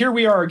here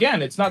we are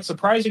again. It's not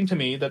surprising to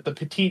me that the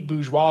petite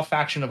bourgeois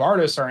faction of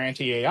artists are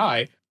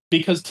anti-AI,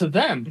 because to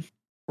them,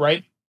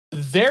 right,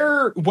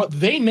 what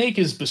they make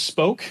is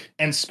bespoke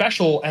and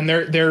special, and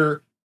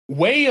their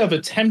way of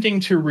attempting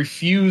to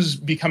refuse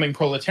becoming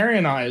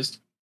proletarianized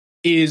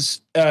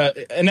is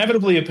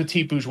inevitably a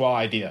petite bourgeois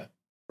idea,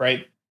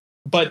 right?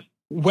 But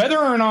whether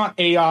or not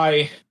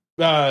AI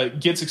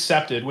gets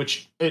accepted,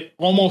 which it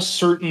almost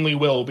certainly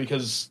will,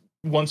 because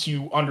once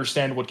you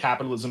understand what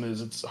capitalism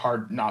is, it's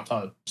hard not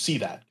to see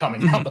that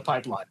coming down the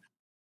pipeline.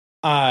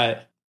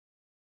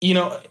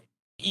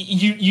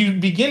 You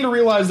begin to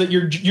realize that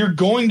you're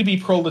going to be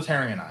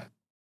proletarianized,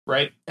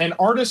 right? And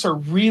artists are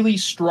really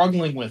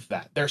struggling with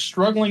that. They're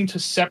struggling to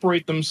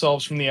separate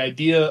themselves from the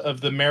idea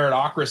of the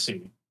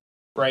meritocracy,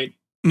 right?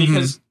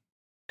 Because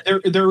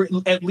there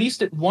at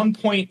least at one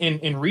point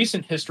in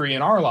recent history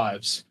in our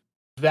lives,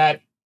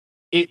 that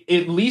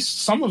at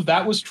least some of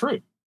that was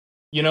true.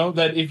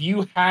 That if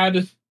you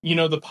had,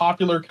 the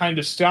popular kind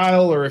of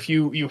style, or if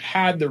you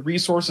had the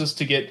resources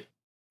to get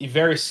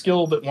very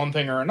skilled at one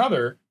thing or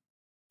another,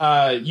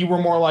 you were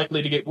more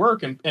likely to get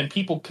work. And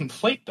people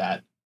conflate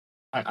that,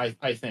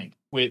 I think,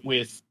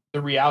 with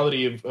the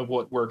reality of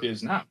what work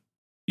is now.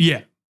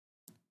 Yeah.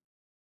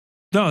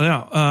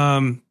 No.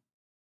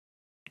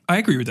 I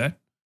agree with that.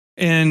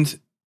 And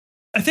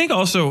I think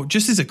also,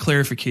 just as a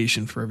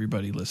clarification for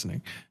everybody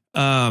listening,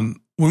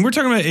 when we're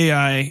talking about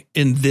AI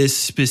in this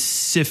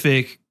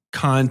specific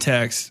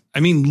context,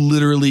 I mean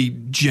literally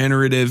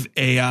generative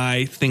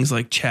AI, things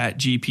like Chat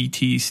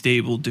GPT,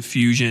 Stable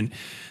Diffusion,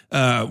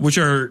 which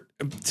are,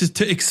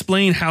 to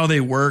explain how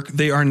they work,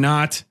 they are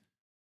not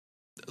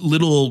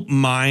little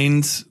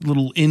minds,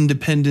 little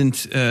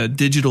independent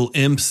digital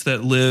imps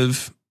that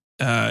live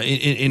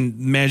in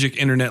magic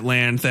internet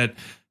land that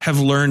have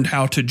learned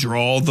how to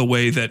draw the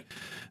way that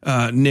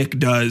Nic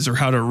does, or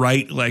how to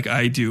write like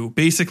I do.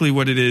 Basically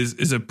what it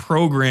is a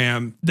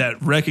program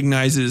that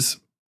recognizes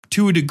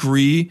to a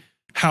degree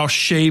how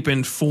shape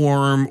and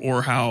form,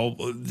 or how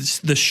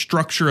the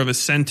structure of a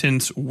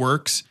sentence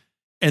works.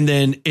 And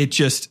then it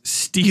just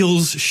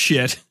steals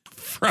shit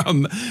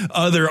from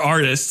other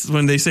artists.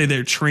 When they say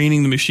they're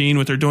training the machine,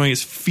 what they're doing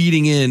is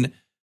feeding in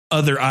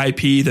other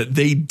IP that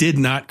they did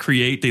not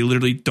create. They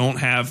literally don't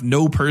have,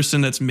 no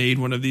person that's made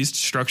one of these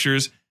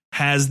structures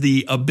has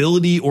the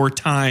ability or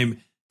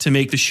time to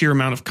make the sheer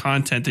amount of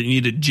content that you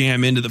need to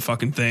jam into the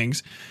fucking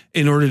things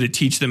in order to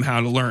teach them how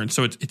to learn.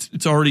 So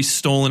it's already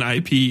stolen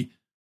IP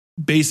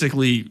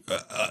basically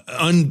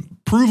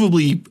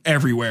unprovably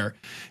everywhere.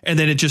 And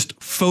then it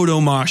just photo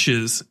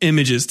moshes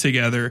images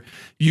together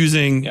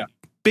using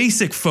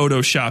basic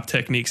Photoshop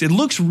techniques. It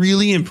looks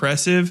really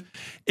impressive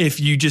if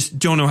you just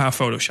don't know how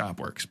Photoshop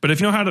works. But if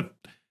you know how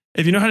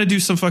to do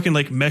some fucking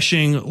like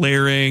meshing,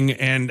 layering,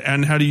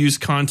 and how to use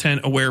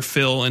content aware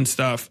fill and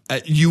stuff,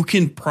 you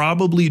can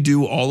probably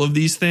do all of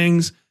these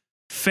things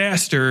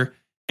faster.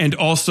 And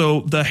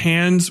also the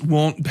hands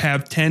won't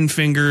have 10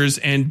 fingers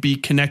and be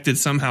connected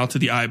somehow to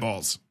the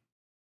eyeballs.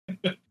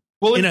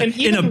 Well,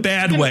 in a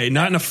bad way,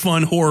 not in a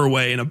fun horror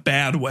way, in a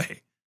bad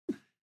way.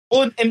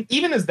 Well, and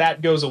even as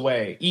that goes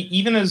away,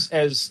 even as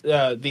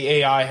the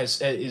AI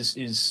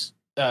is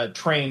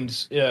trained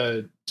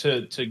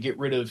to get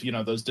rid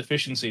of those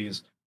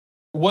deficiencies,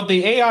 what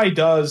the AI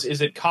does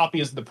is it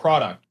copies the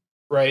product,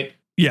 right?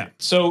 Yeah.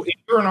 So if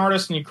you're an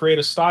artist and you create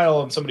a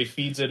style and somebody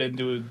feeds it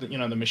into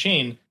the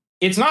machine,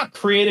 it's not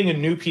creating a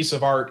new piece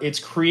of art. It's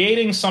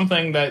creating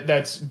something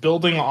that's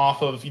building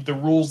off of the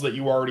rules that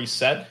you already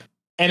set,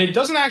 and it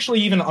doesn't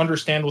actually even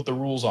understand what the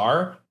rules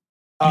are.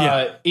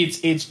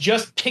 It's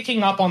just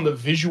picking up on the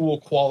visual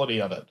quality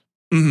of it.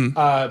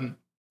 Mm-hmm.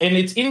 And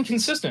it's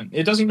inconsistent.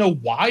 It doesn't know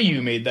why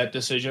you made that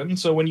decision.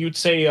 So when you'd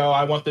say, "Oh,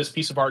 I want this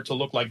piece of art to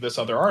look like this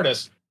other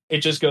artist," it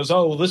just goes,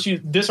 "Oh, well,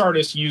 this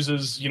artist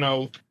uses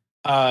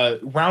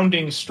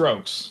rounding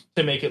strokes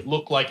to make it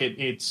look like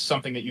it's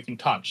something that you can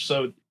touch."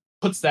 So it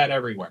puts that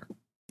everywhere.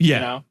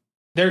 Yeah.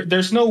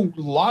 There's no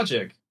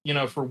logic,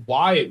 for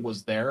why it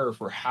was there or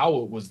for how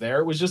it was there.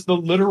 It was just the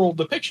literal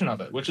depiction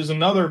of it, which is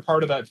another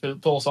part of that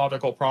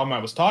philosophical problem I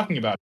was talking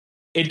about.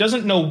 It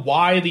doesn't know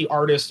why the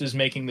artist is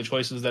making the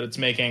choices that it's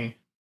making.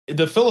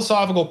 The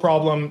philosophical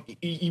problem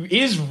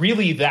is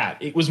really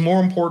that it was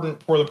more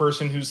important for the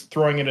person who's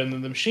throwing it into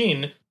the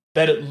machine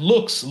that it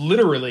looks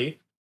literally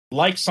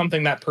like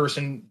something that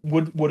person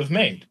would have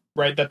made,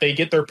 right? That they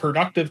get their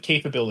productive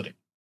capability.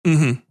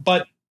 Mm-hmm.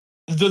 But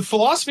the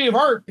philosophy of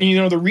art,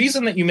 the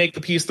reason that you make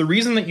the piece, the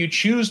reason that you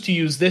choose to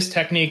use this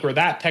technique or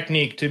that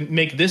technique to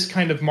make this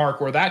kind of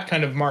mark or that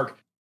kind of mark,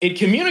 it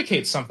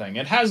communicates something.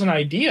 It has an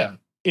idea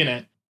in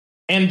it.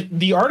 And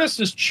the artist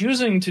is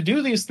choosing to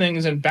do these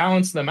things and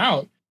balance them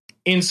out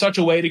in such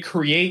a way to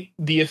create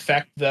the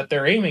effect that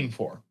they're aiming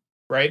for,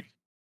 right?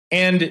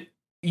 And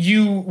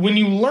when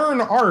you learn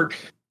art,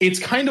 it's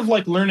kind of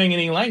like learning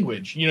any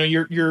language.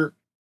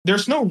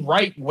 There's no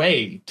right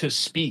way to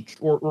speak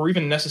or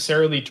even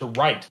necessarily to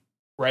write,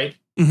 right?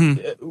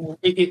 Mm-hmm.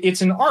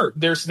 It's an art.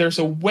 There's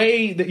a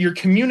way that you're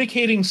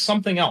communicating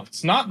something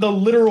else, not the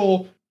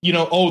literal,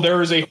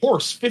 there is a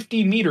horse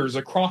 50 meters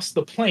across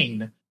the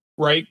plain,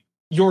 right?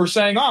 You're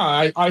saying,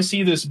 I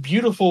see this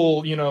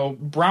beautiful,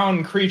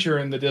 brown creature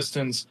in the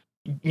distance,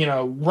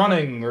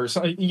 running or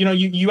something.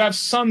 You have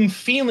some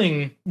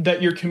feeling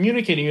that you're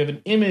communicating. You have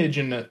an image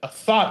and a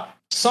thought,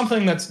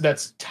 something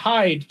that's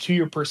tied to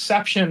your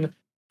perception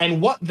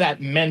and what that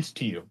meant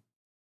to you.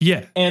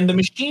 Yeah. And the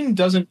machine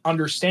doesn't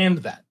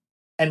understand that.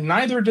 And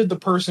neither did the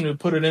person who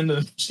put it into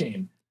the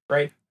machine,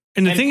 right?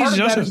 And the thing is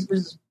also...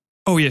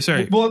 Oh, yeah,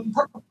 sorry. Well,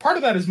 part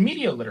of that is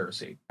media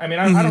literacy. I mean,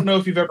 I don't know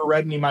if you've ever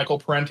read any Michael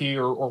Parenti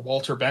or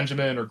Walter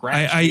Benjamin or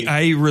Gramsci.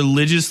 I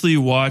religiously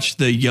watch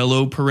the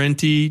Yellow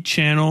Parenti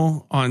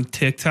channel on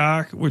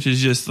TikTok, which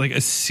is just like a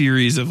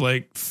series of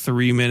like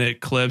 3-minute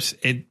clips.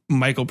 And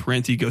Michael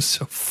Parenti goes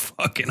so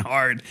fucking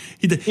hard.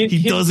 He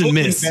doesn't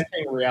miss.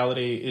 Inventing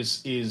reality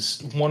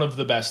is one of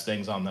the best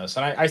things on this.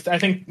 And I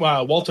think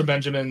Walter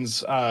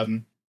Benjamin's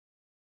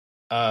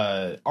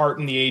Art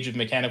in the Age of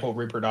Mechanical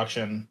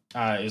Reproduction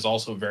is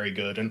also very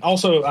good. And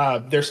also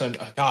there's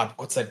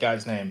what's that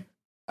guy's name?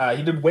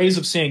 He did Ways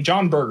of Seeing,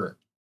 John Berger,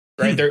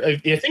 right? There, I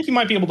think you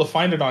might be able to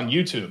find it on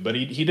YouTube, but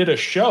he did a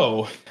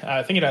show,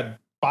 I think it had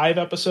 5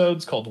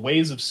 episodes called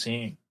Ways of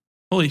Seeing.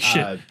 Holy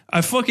shit.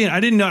 I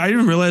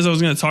didn't realize I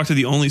was going to talk to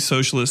the only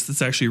socialist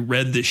that's actually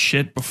read this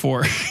shit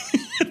before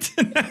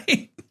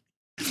tonight.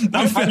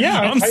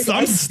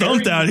 I'm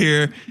stumped out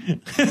here.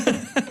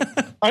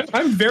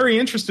 I'm very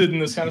interested in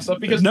this kind of stuff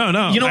because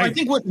I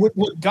think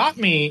what got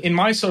me in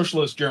my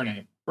socialist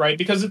journey, right?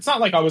 Because it's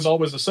not like I was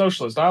always a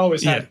socialist. I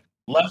always had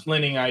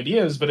left-leaning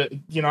ideas, but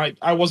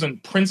I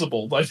wasn't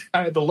principled. Like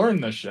I had to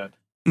learn this shit.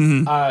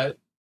 Mm-hmm.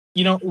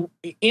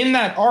 In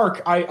that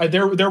arc,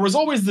 there was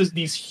always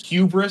these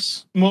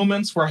hubris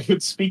moments where I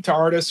would speak to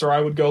artists, or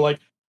I would go like,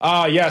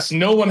 yes,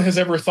 no one has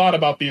ever thought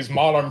about these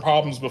modern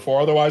problems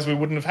before. Otherwise, we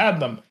wouldn't have had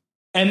them.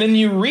 And then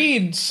you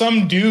read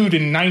some dude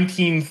in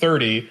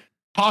 1930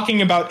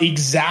 talking about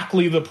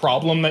exactly the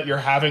problem that you're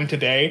having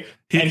today.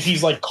 And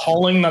he's like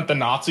calling that the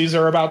Nazis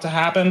are about to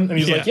happen. And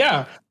he's like,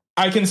 yeah,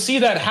 I can see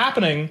that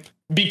happening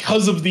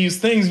because of these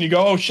things. And you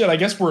go, oh shit, I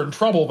guess we're in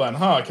trouble then,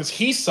 huh? Because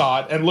he saw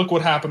it and look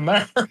what happened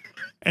there.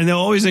 And they'll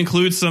always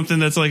include something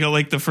that's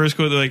like the first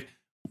quote, they're like,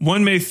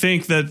 one may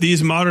think that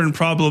these modern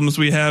problems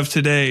we have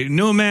today,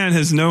 no man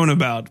has known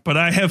about, but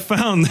I have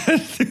found that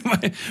through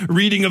my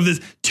reading of this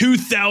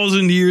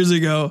 2,000 years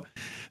ago.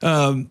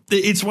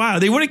 It's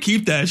wild. They want to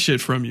keep that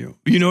shit from you.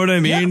 You know what I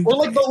mean? Yeah, or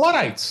like the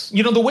Luddites.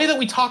 You know, the way that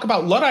we talk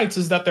about Luddites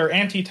is that they're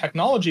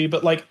anti-technology,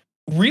 but like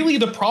really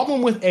the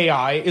problem with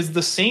AI is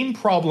the same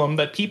problem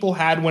that people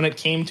had when it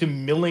came to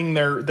milling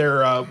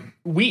their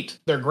wheat,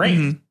 their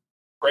grain,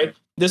 right?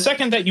 The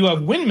second that you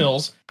have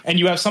windmills and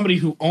you have somebody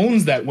who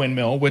owns that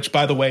windmill, which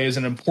by the way is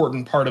an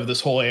important part of this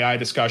whole AI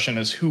discussion,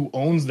 is who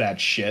owns that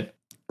shit,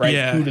 right?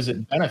 Yeah. Who does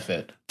it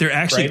benefit? They're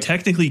actually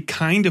technically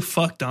kind of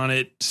fucked on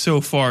it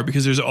so far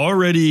because there's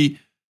already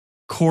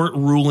court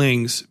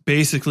rulings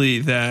basically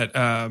that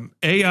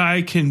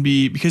AI can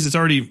be, because it's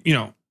already, you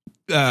know,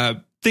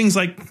 things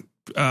like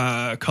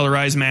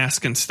colorized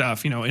mask and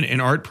stuff, you know, in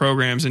art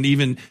programs, and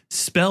even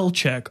spell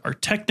check are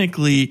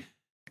technically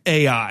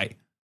AI.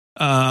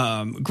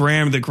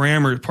 The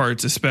grammar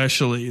parts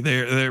especially,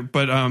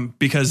 but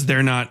because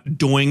they're not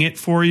doing it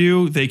for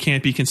you, they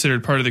can't be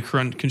considered part of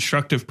the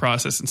constructive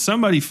process. And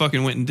somebody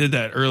fucking went and did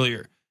that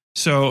earlier.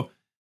 So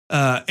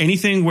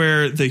anything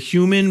where the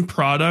human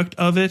product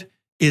of it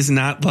is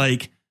not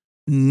like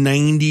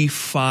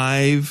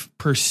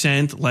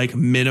 95% like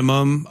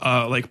minimum,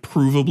 like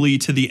provably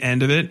to the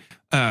end of it,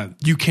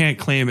 you can't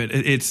claim it.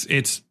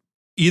 It's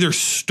either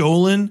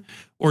stolen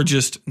or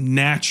just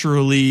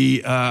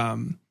naturally,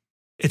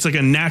 it's like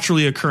a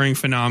naturally occurring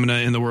phenomena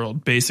in the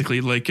world,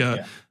 basically, like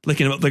a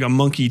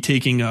monkey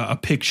taking a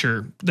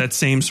picture, that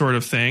same sort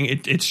of thing.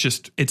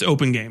 It's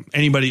open game.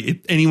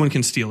 Anyone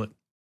can steal it.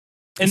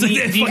 And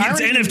it's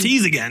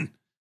NFTs again.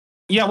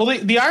 Yeah, well,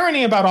 the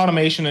irony about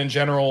automation in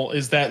general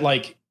is that,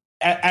 like,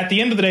 at the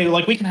end of the day,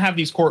 like, we can have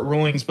these court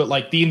rulings, but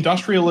like the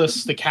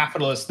industrialists, the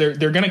capitalists, they're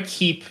going to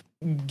keep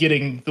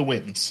getting the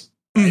wins.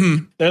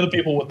 Right? They're the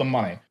people with the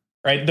money.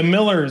 Right. The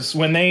millers,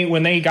 when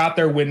they got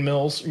their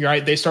windmills,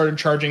 right, they started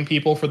charging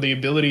people for the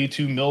ability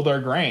to mill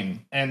their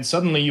grain. And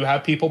suddenly you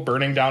have people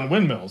burning down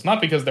windmills, not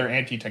because they're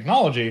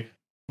anti-technology,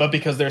 but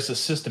because there's a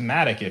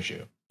systematic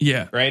issue.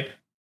 Yeah. Right.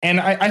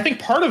 And I think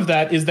part of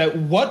that is that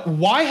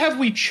why have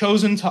we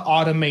chosen to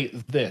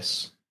automate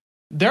this?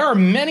 There are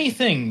many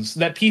things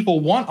that people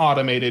want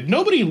automated.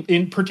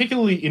 Nobody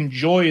particularly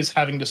enjoys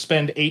having to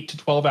spend 8 to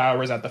 12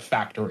 hours at the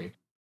factory,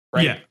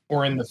 right? Yeah.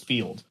 Or in the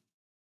field.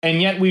 And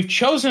yet we've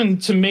chosen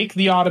to make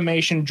the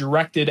automation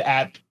directed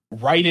at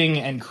writing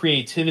and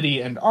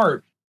creativity and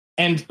art.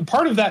 And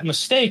part of that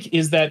mistake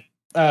is that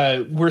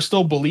we're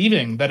still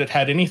believing that it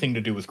had anything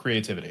to do with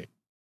creativity.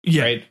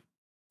 Yeah. Right?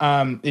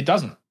 It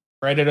doesn't.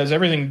 Right? It has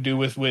everything to do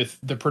with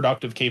the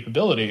productive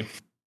capability.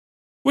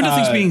 Well,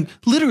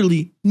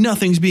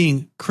 nothing's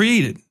being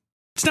created.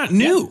 It's not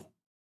new.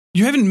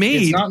 You haven't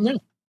made. It's not new.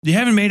 You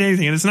haven't made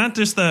anything, and it's not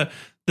just the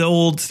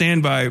old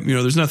standby. You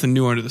know, there's nothing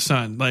new under the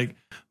sun. Like,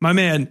 my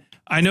man,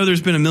 I know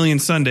there's been a million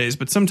Sundays,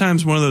 but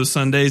sometimes one of those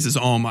Sundays is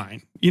all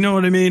mine. You know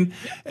what I mean?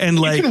 And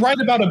you like, can write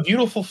about a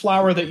beautiful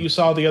flower that you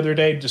saw the other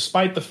day,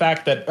 despite the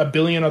fact that a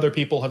billion other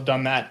people have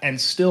done that,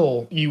 and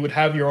still you would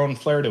have your own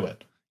flair to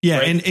it. Yeah,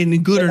 right?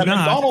 and good or not,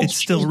 McDonald's it's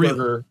still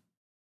real.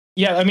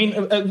 Yeah, I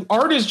mean,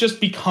 art has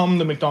just become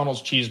the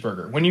McDonald's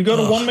cheeseburger. When you go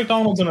to one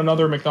McDonald's and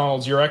another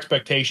McDonald's, your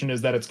expectation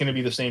is that it's going to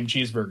be the same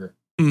cheeseburger,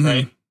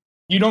 right?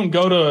 You don't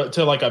go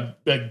to like a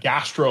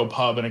gastro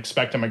pub and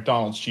expect a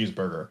McDonald's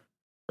cheeseburger,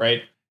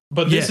 right?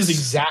 But this is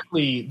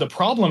exactly the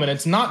problem, and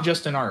it's not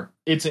just in art.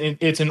 It's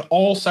in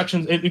all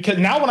sections. Because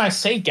now when I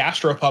say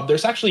gastro pub,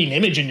 there's actually an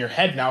image in your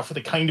head now for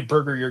the kind of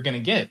burger you're going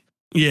to get.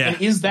 Yeah.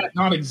 And is that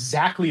not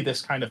exactly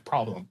this kind of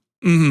problem?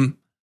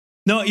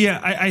 No, yeah,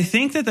 I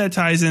think that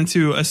ties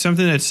into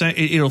something that's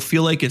it'll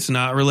feel like it's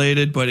not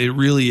related, but it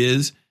really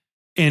is.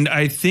 And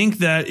I think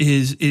that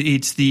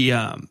it's the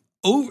I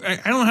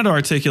don't know how to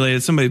articulate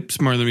it. Somebody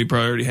smarter than me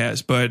probably already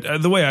has,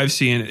 but the way I've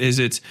seen it is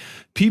it's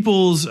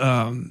people's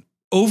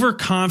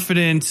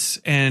overconfidence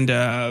and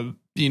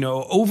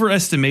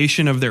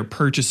overestimation of their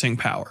purchasing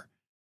power.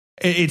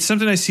 It's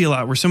something I see a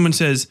lot where someone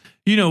says,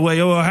 you know, like,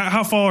 oh,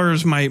 how far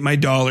is my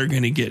dollar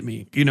going to get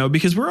me? You know,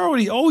 because we're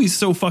always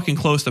so fucking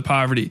close to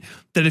poverty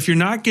that if you're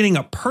not getting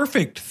a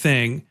perfect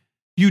thing,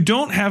 you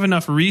don't have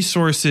enough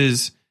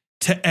resources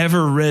to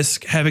ever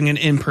risk having an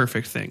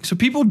imperfect thing. So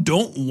people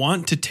don't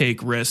want to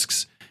take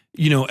risks,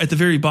 you know, at the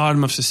very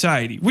bottom of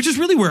society, which is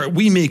really where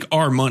we make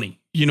our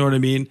money. You know what I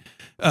mean?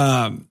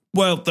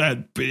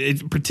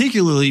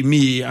 Particularly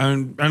me. I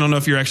don't know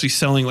if you're actually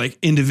selling like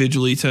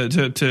individually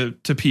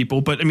to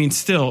people, but I mean,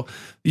 still,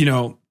 you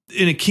know,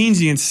 in a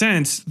Keynesian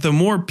sense, the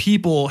more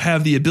people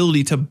have the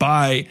ability to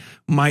buy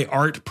my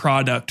art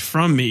product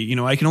from me, you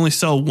know, I can only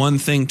sell one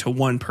thing to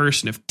one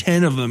person. If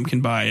 10 of them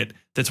can buy it,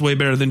 that's way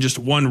better than just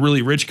one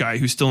really rich guy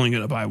who's still only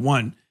going to buy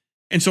one.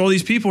 And so all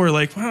these people are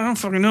like, well, I don't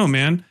fucking know,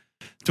 man.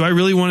 Do I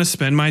really want to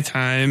spend my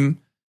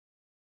time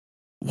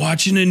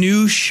watching a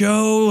new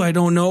show? I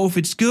don't know if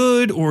it's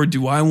good, or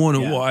do I want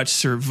to watch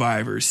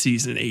Survivor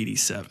season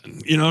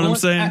 87? You know what I'm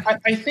saying?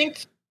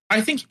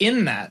 I think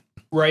in that,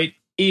 right,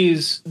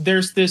 is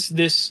there's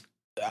this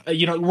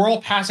you know, we're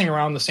all passing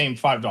around the same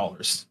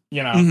 $5,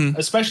 you know,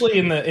 especially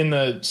in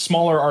the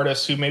smaller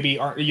artists who maybe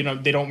aren't, you know,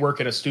 they don't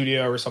work at a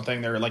studio or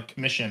something. They're like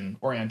commission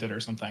oriented or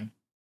something.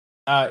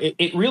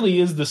 it really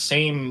is the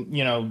same,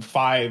 $5,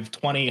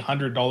 $20,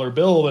 $100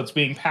 bill that's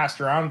being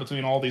passed around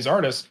between all these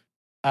artists.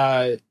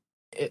 And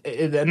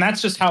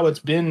that's just how it's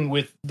been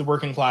with the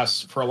working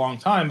class for a long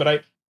time.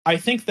 But I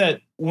think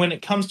that when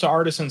it comes to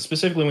artists, and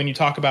specifically when you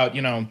talk about,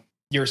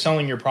 you're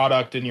selling your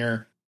product and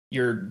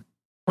you're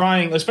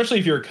trying, especially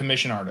if you're a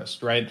commission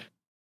artist, right?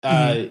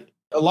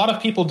 A lot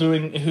of people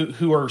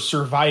who are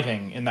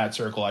surviving in that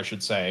circle, I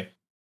should say,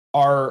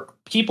 are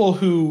people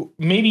who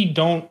maybe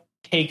don't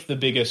take the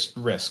biggest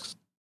risks,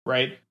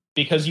 right?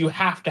 Because you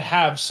have to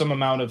have some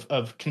amount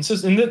of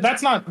consistent.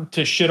 That's not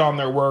to shit on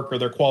their work or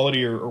their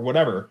quality or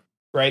whatever,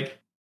 right?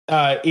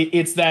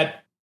 It's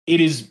that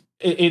it is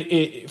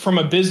from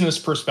a business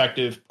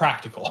perspective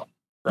practical,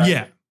 right?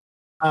 Yeah.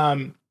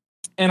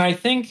 And I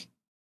think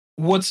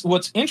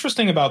what's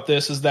interesting about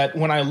this is that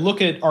when I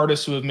look at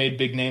artists who have made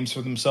big names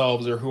for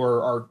themselves or who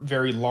are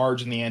very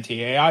large in the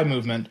anti-AI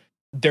movement,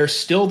 there's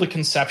still the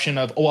conception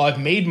of, well, I've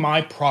made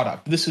my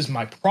product. This is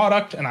my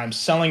product, and I'm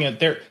selling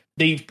it.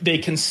 They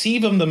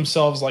conceive of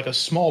themselves like a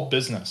small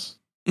business,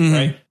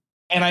 right?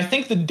 And I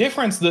think the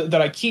difference that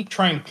I keep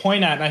trying to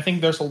point at, and I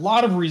think there's a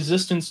lot of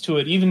resistance to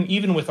it,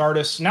 even with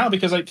artists now,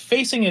 because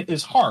facing it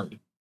is hard.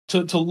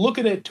 To look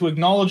at it, to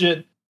acknowledge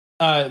it,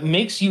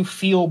 makes you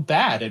feel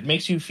bad. It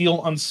makes you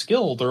feel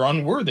unskilled or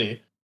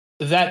unworthy.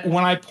 That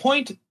when I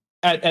point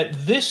at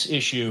this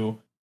issue,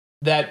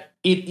 that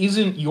it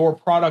isn't your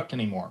product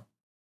anymore.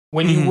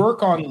 When you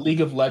work on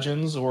League of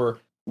Legends or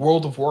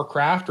World of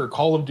Warcraft or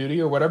Call of Duty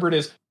or whatever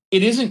it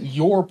isn't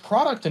your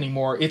product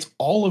anymore. It's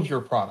all of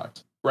your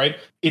product, right?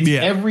 It's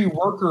every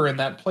worker in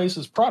that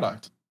place's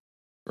product,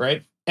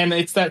 right? And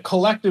it's that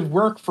collective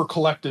work for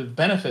collective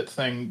benefit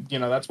thing.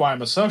 That's why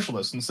I'm a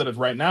socialist instead of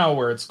right now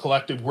where it's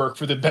collective work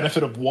for the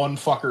benefit of one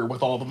fucker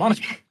with all the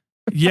money.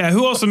 Yeah,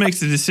 who also makes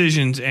the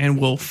decisions and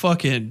will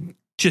fucking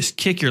just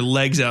kick your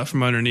legs out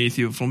from underneath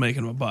you if we're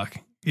making them a buck,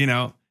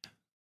 Yeah.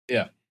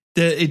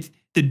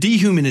 The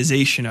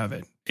dehumanization of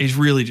it is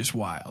really just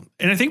wild.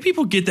 And I think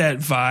people get that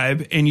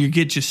vibe and you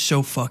get just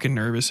so fucking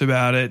nervous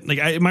about it.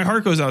 Like my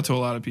heart goes out to a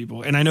lot of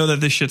people. And I know that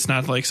this shit's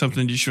not like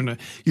something you're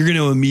going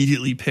to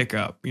immediately pick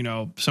up.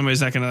 Somebody's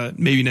not going to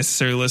maybe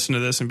necessarily listen to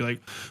this and be like,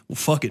 well,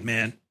 fuck it,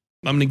 man.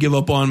 I'm going to give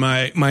up on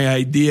my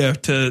idea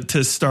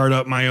to start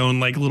up my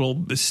own like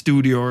little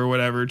studio or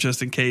whatever,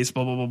 just in case,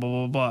 blah, blah, blah, blah,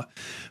 blah, blah.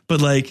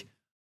 But like,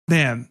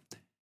 man,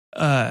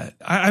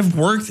 I've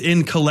worked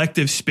in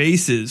collective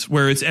spaces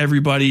where it's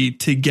everybody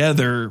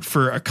together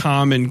for a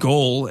common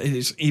goal.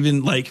 It's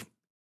even like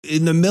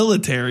in the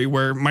military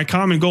where my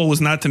common goal was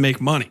not to make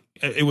money.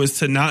 It was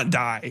to not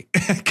die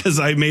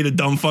because I made a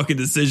dumb fucking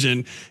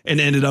decision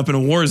and ended up in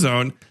a war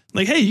zone.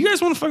 Like, hey, you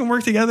guys want to fucking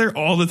work together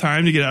all the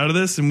time to get out of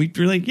this? And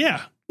we're like,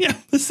 yeah,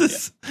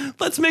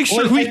 let's make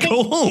sure we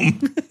go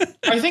home.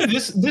 I think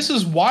this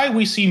is why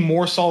we see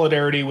more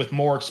solidarity with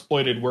more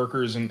exploited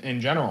workers in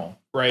general.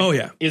 Right. Oh,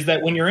 yeah. Is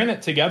that when you're in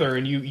it together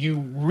and you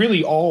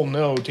really all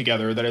know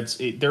together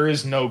that there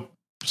is no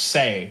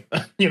say,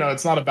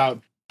 it's not about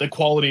the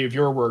quality of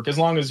your work. As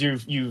long as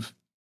it's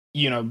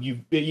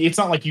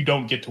not like you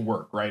don't get to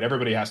work. Right.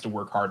 Everybody has to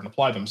work hard and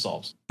apply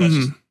themselves. That's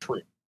just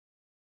true.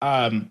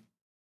 But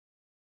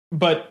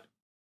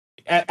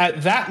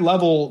at that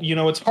level,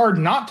 it's hard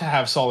not to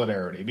have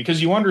solidarity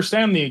because you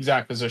understand the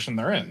exact position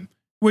they're in.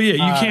 Well,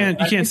 yeah,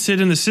 you can't sit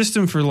in the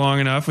system for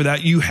long enough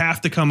without you have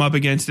to come up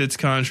against its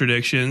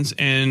contradictions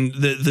and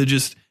the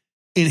just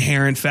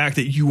inherent fact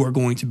that you are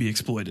going to be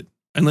exploited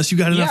unless you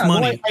got enough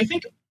money. Well,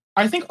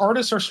 I think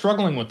artists are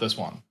struggling with this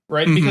one,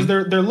 right? Because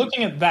they're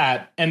looking at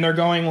that and they're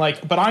going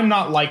like, but I'm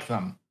not like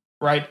them,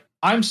 right?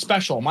 I'm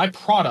special. My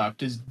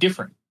product is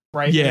different,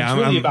 right? Yeah,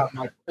 and it's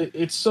really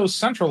it's so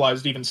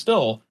centralized even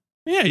still.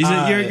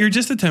 Yeah, you're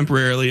just a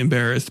temporarily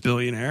embarrassed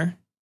billionaire.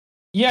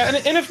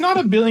 Yeah, and if not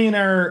a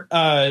billionaire,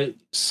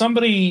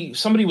 somebody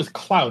with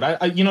clout.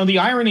 The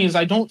irony is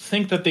I don't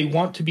think that they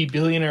want to be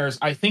billionaires.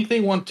 I think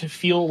they want to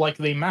feel like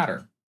they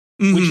matter,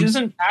 which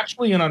isn't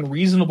actually an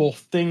unreasonable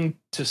thing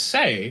to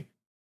say,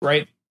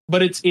 right?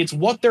 But it's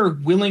what they're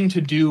willing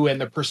to do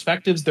and the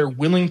perspectives they're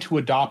willing to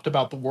adopt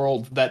about the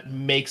world that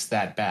makes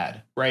that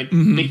bad, right?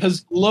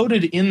 Because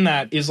loaded in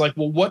that is like,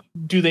 well, what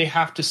do they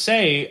have to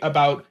say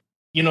about,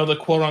 the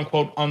quote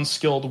unquote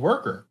unskilled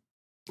worker?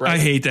 Right? I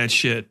hate that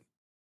shit.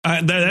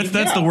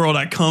 That's the world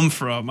I come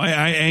from. I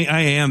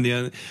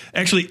am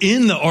actually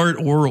in the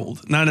art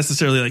world, not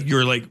necessarily like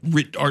your like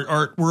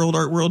art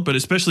world, but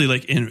especially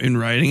like in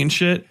writing and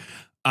shit.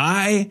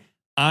 I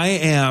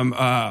am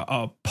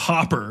a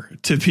popper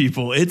to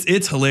people.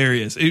 It's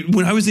hilarious.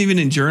 When I was even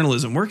in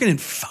journalism, working in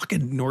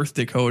fucking North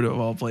Dakota of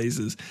all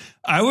places,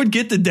 I would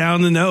get the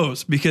down the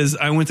nose because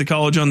I went to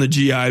college on the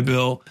GI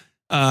Bill.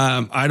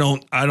 I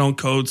don't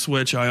code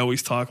switch. I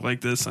always talk like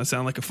this. I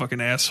sound like a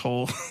fucking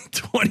asshole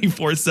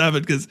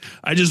 24/7 because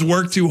I just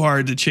work too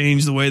hard to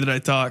change the way that I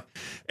talk.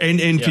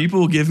 And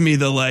people give me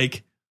the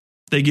like,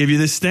 they give you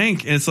the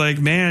stink. And it's like,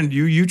 man,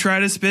 you try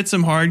to spit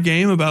some hard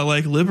game about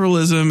like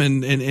liberalism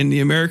and the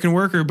American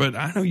worker, but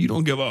I know you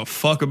don't give a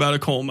fuck about a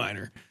coal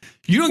miner.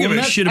 You don't give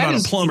a shit about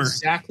a plumber.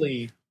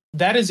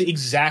 that is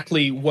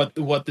exactly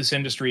what this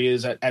industry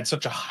is at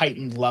such a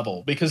heightened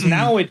level, because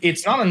now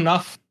it's not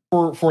enough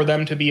for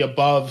them to be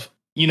above,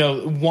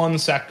 one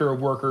sector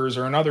of workers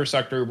or another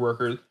sector of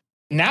workers.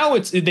 Now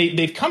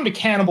they've come to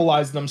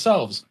cannibalize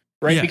themselves,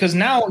 right? Yeah. Because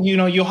now,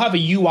 you'll have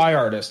a UI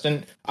artist,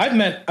 and I've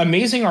met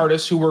amazing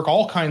artists who work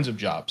all kinds of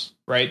jobs,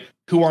 right?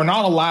 Who are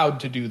not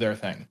allowed to do their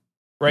thing,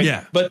 right?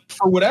 Yeah. But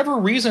for whatever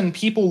reason,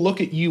 people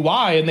look at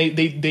UI and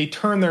they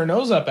turn their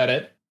nose up at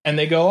it. And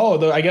they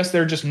go, I guess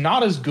they're just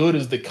not as good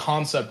as the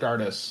concept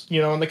artists,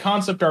 and the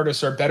concept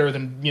artists are better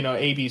than,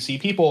 ABC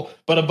people.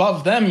 But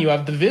above them, you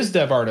have the viz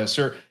dev artists,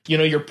 or,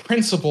 your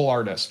principal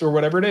artist, or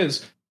whatever it is.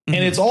 Mm-hmm.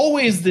 And it's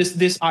always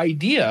this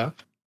idea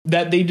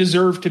that they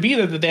deserve to be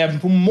there, that they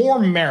have more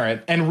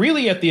merit. And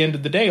really, at the end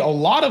of the day, a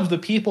lot of the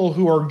people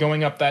who are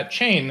going up that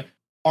chain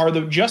are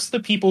just the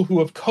people who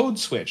have code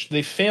switched.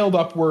 They failed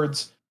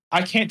upwards.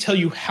 I can't tell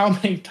you how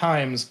many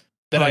times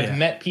that I've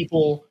met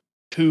people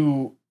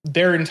who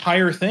their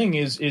entire thing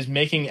is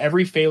making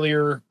every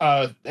failure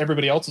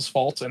everybody else's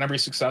fault and every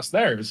success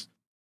theirs.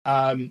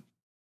 And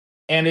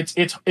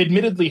it's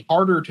admittedly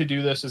harder to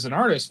do this as an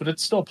artist, but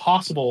it's still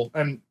possible.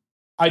 And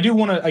I do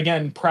want to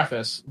again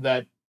preface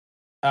that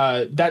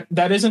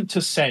that isn't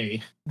to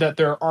say that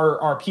there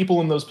are people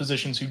in those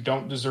positions who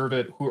don't deserve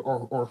it,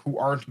 or who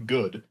aren't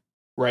good,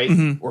 right?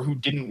 Mm-hmm. Or who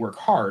didn't work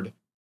hard.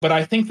 But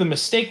I think the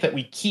mistake that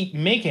we keep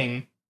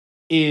making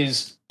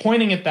is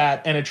pointing at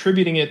that and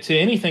attributing it to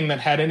anything that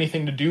had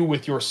anything to do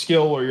with your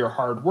skill or your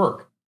hard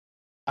work.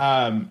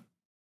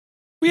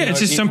 It's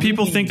just some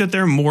people think that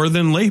they're more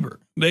than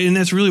labor, and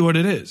that's really what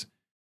it is.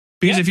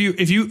 Because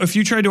if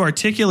you try to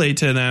articulate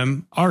to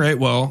them, all right,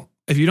 well,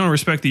 if you don't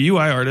respect the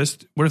UI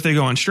artist, what if they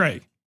go on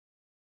strike?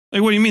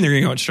 Like, what do you mean they're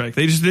going to go on strike?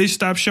 They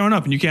stop showing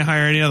up, and you can't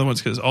hire any other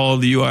ones because all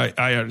of the UI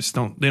artists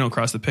don't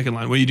cross the picket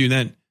line. What do you do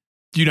then?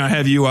 Do you not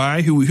have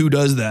UI? Who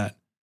does that?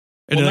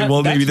 And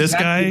maybe this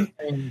guy.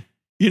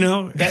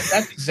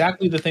 That's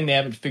exactly the thing they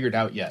haven't figured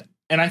out yet.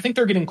 And I think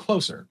they're getting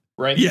closer,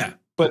 right? Yeah.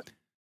 But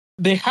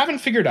they haven't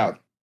figured out.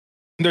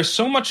 There's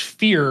so much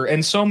fear,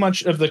 and so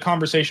much of the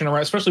conversation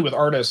around, especially with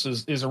artists,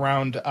 is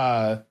around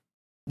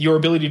your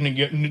ability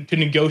to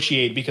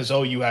negotiate because,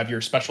 you have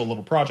your special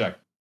little project,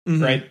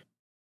 mm-hmm. right?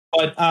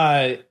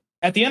 But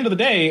at the end of the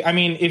day, I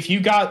mean, if you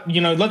got,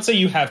 let's say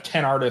you have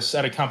 10 artists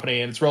at a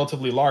company and it's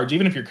relatively large,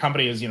 even if your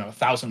company is,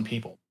 1,000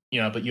 people,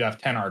 but you have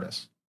 10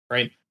 artists,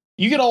 right?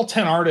 You get all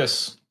 10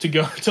 artists to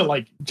go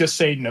to just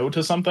say no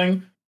to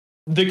something,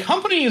 the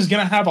company is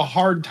going to have a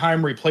hard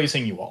time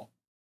replacing you all,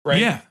 right?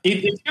 Yeah.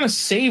 It's going to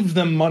save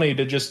them money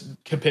to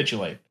just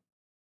capitulate.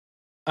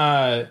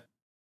 And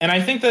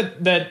I think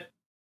that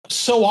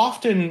so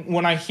often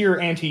when I hear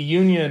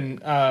anti-union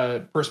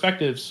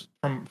perspectives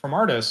from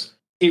artists,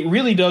 it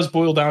really does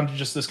boil down to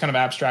just this kind of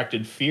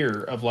abstracted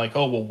fear of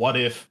what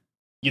if,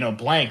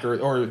 blank,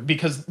 or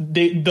because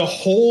the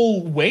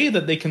whole way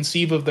that they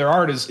conceive of their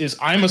art is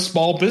I'm a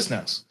small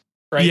business,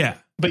 right? Yeah.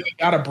 But you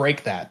got to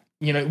break that.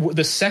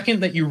 The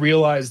second that you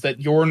realize that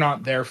you're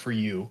not there for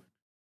you,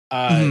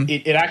 mm-hmm.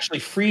 it actually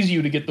frees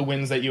you to get the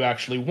wins that you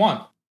actually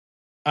want.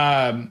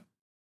 But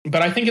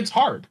I think it's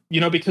hard,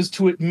 because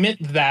to admit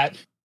that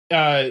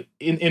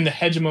in the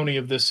hegemony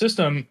of this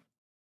system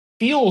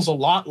feels a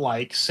lot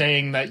like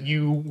saying that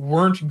you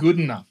weren't good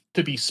enough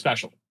to be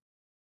special.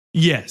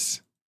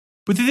 Yes.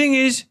 But the thing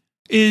is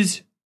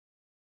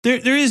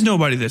there is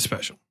nobody that's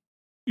special.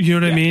 You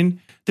know what I mean?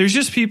 There's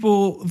just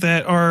people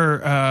that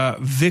are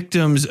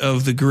victims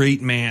of the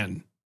great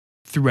man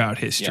throughout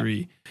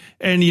history.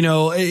 Yeah. And,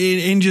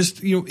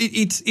 it's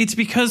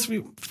because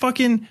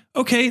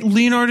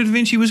Leonardo da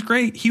Vinci was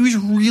great. He was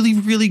really,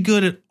 really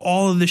good at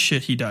all of the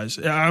shit he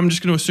does. I'm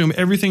just going to assume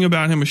everything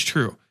about him is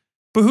true.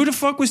 But who the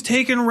fuck was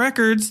taking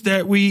records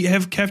that we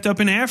have kept up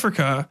in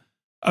Africa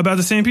about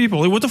the same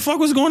people? What the fuck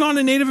was going on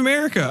in Native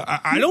America?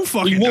 I don't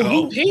fucking know.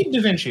 Who paid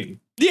Da Vinci?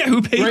 Yeah,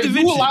 who paid Da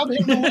Vinci? Who allowed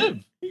him to live?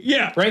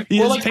 Yeah. Right?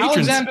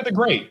 Alexander the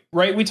Great,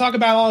 right? We talk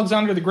about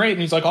Alexander the Great,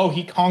 and he's like,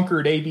 he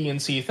conquered A, B,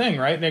 and C thing,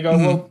 right? And they go,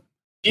 mm-hmm. Well,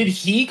 did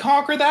he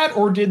conquer that,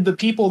 or did the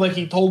people that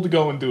he told to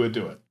go and do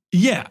it?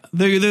 Yeah,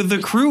 the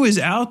crew is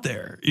out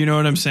there. You know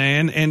what I'm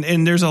saying?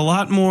 And there's a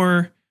lot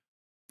more.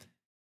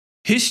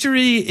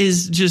 History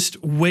is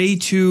just way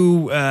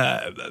too.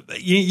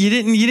 You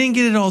didn't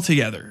get it all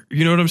together.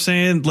 You know what I'm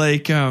saying?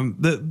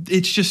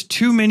 It's just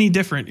too many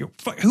different.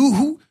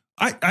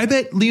 I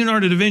bet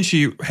Leonardo da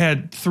Vinci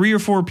had 3 or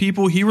 4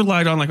 people he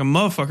relied on like a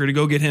motherfucker to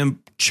go get him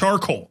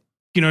charcoal.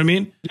 You know what I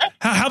mean? Yeah.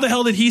 How the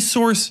hell did he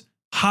source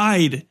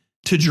hide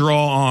to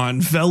draw on,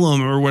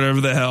 vellum or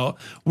whatever the hell?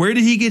 Where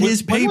did he get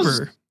his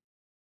paper?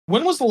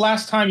 When was the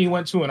last time you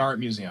went to an art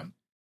museum?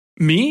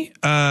 Me?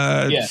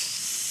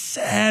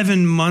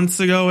 7 months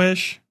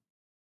ago-ish.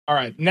 All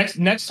right.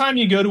 Next time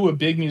you go to a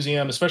big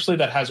museum, especially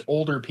that has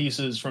older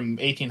pieces from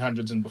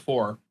 1800s and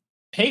before,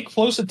 pay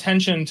close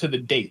attention to the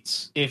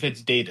dates if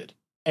it's dated.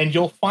 And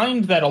you'll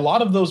find that a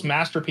lot of those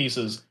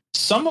masterpieces,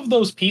 some of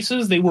those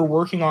pieces they were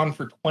working on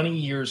for 20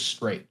 years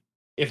straight,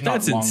 if not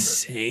longer. That's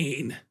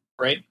insane.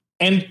 Right?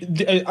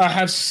 And I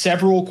have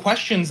several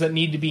questions that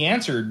need to be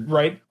answered,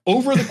 right?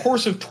 Over the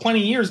course of 20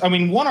 years. I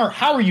mean,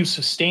 how are you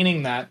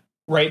sustaining that,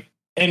 right?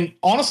 And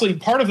honestly,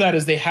 part of that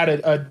is they had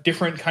a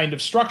different kind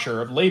of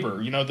structure of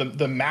labor. You know,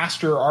 the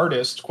master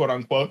artist, quote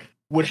unquote,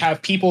 would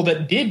have people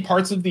that did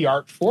parts of the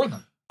art for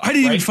them. I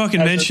didn't even fucking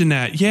mention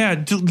that. Yeah,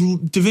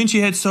 Da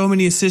Vinci had so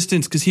many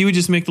assistants because he would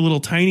just make the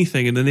little tiny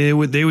thing, and then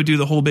they would do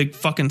the whole big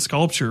fucking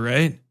sculpture,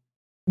 right?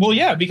 Well,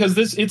 yeah, because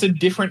it's a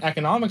different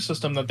economic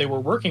system that they were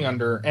working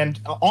under. And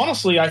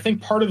honestly, I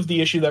think part of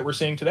the issue that we're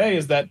seeing today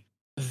is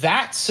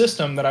that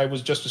system that I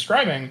was just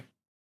describing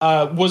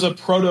was a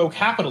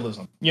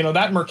proto-capitalism. You know,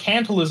 that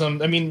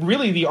mercantilism. I mean,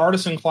 really, the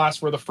artisan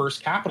class were the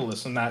first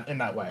capitalists in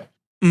that way,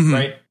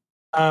 right?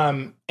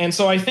 And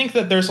so I think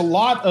that there's a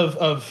lot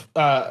of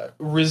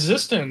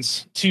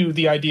resistance to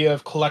the idea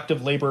of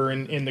collective labor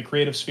in the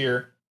creative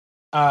sphere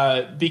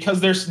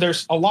because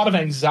there's a lot of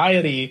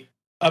anxiety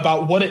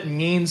about what it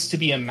means to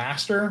be a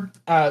master,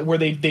 where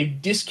they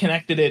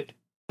disconnected it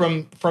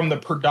from the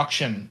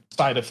production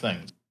side of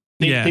things.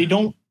 They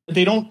don't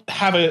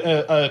have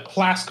a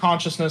class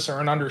consciousness or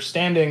an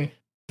understanding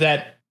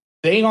that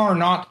they are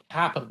not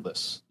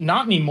capitalists,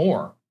 not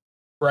anymore,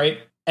 right?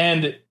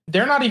 And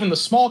they're not even the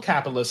small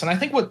capitalists. And I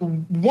think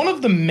one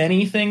of the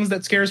many things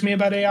that scares me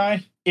about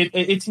AI,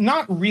 it's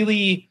not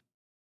really.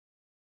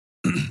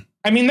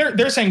 I mean,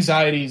 there's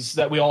anxieties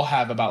that we all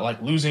have about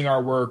like losing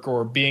our work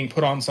or being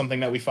put on something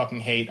that we fucking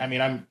hate. I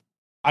mean,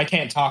 I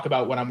can't talk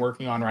about what I'm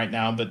working on right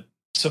now, but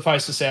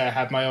suffice to say, I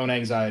have my own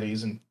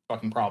anxieties and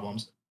fucking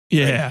problems.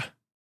 Yeah,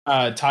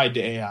 right? Tied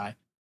to AI.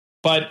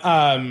 But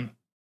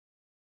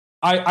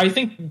I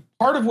think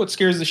part of what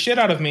scares the shit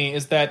out of me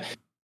is that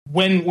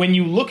when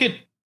you look at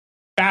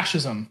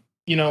fascism,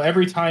 you know,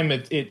 every time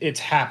it's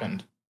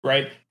happened,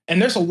 right?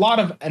 And there's a lot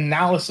of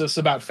analysis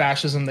about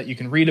fascism that you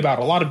can read about,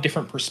 a lot of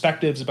different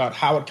perspectives about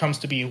how it comes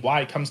to be,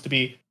 why it comes to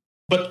be.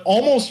 But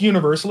almost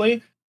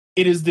universally,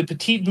 it is the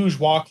petite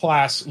bourgeois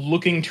class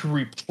looking to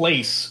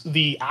replace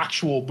the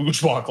actual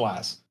bourgeois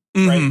class,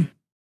 right?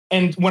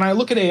 And when I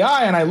look at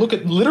AI and I look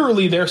at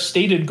literally their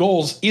stated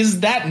goals,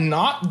 is that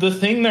not the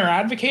thing they're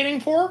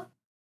advocating for?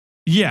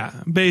 Yeah,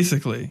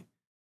 basically.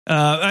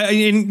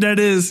 And that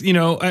is, you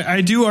know,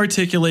 I do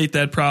articulate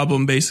that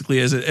problem basically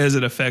as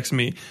it affects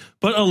me.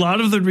 But a lot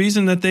of the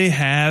reason that they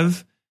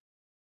have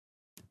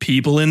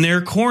people in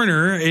their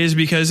corner is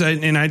because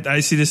I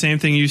see the same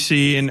thing you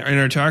see and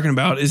are talking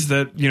about is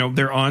that, you know,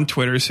 they're on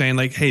Twitter saying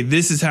like, hey,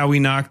 this is how we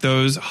knock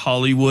those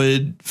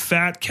Hollywood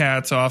fat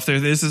cats off there.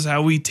 This is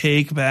how we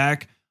take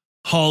back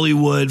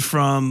Hollywood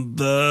from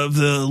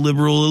the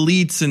liberal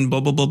elites and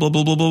blah, blah, blah, blah,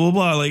 blah, blah, blah,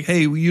 blah. Like,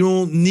 hey, you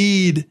don't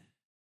need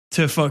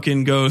to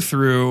fucking go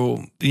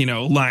through, you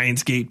know,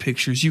 Lionsgate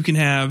Pictures. You can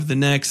have the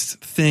next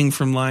thing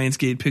from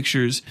Lionsgate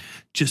Pictures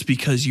just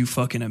because you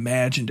fucking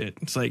imagined it.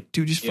 It's like,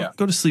 dude, just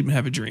go to sleep and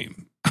have a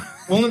dream.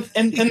 Well,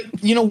 and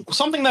you know,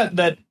 something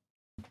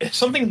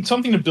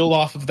something to build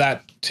off of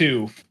that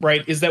too,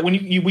 right? Is that when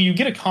you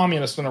get a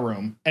communist in a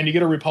room and you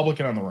get a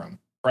Republican in the room,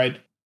 right?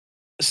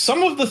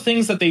 Some of the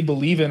things that they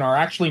believe in are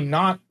actually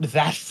not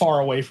that far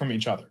away from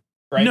each other,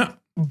 right? No.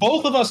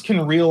 Both of us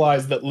can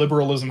realize that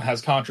liberalism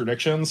has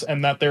contradictions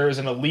and that there is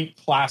an elite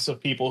class of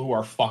people who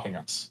are fucking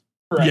us.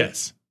 Right?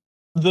 Yes.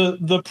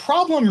 The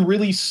problem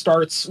really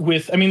starts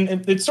with, I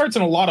mean, it starts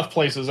in a lot of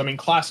places. I mean,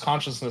 class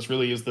consciousness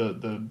really is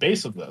the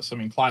base of this. I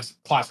mean, class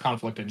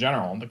conflict in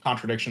general, and the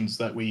contradictions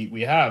that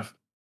we have.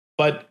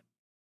 But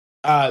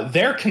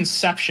their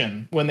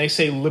conception, when they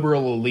say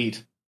liberal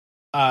elite,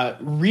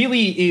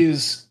 really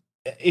is,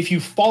 if you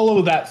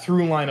follow that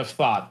through line of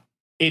thought,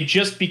 it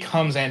just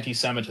becomes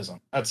anti-Semitism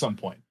at some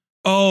point.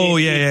 Oh,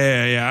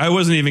 yeah. I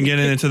wasn't even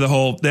getting into the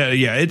whole,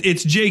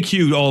 it's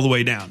JQ all the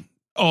way down.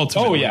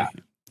 Ultimately.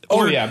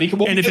 Because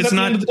if it's at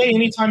not, the end of the day,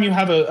 anytime you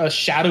have a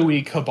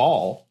shadowy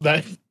cabal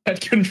that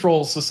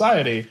controls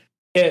society,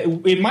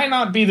 it might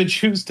not be the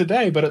Jews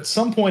today, but at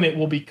some point it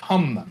will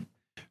become them.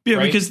 Yeah,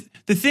 right? Because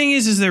the thing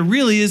is there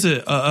really is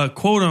a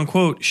quote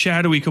unquote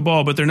shadowy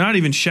cabal, but they're not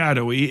even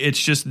shadowy. It's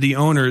just the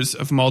owners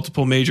of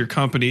multiple major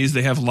companies.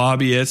 They have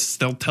lobbyists.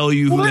 They'll tell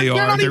you who they are.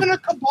 They're not even a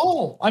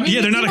cabal. I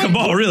mean, they're not a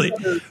cabal, really.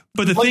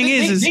 But the thing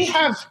is they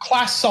have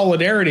class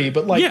solidarity,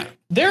 but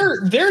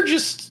they're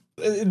just,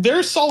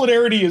 their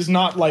solidarity is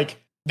not like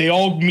they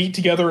all meet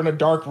together in a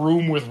dark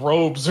room with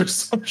robes or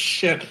some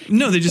shit.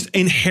 No, they just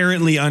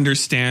inherently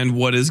understand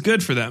what is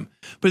good for them.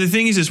 But the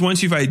thing is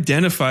once you've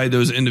identified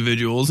those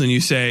individuals and you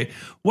say,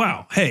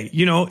 wow, hey,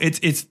 you know,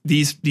 it's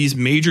these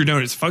major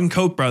donors, fucking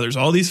Koch brothers,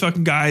 all these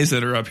fucking guys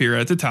that are up here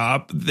at the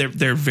top,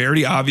 they're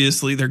very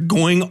obviously, they're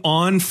going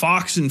on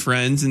Fox and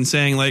Friends and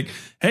saying like,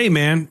 hey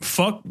man,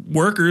 fuck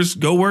workers,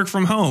 go work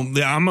from home.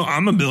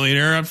 I'm a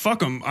billionaire. Fuck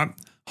them.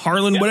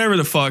 Harlan, whatever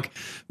the fuck,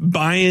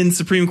 buying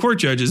Supreme Court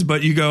judges.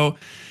 But you go,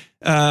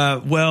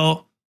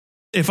 well,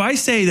 if I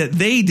say that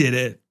they did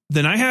it,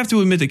 then I have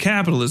to admit that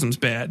capitalism's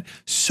bad.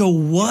 So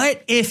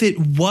what if it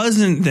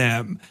wasn't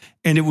them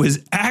and it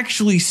was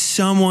actually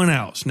someone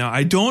else? Now,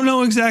 I don't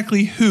know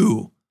exactly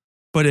who,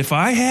 but if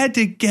I had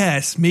to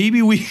guess,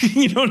 maybe we,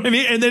 you know what I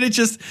mean? And then it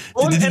just...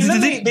 Well,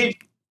 and then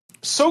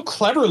so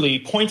cleverly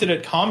pointed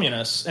at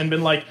communists and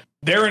been like,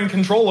 they're in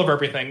control of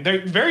everything. They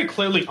very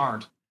clearly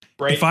aren't.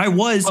 Right. If I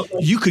was,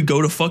 you could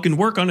go to fucking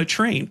work on a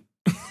train.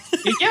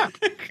 Yeah.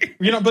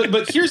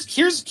 But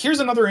here's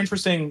another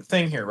interesting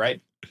thing here,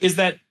 right? Is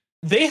that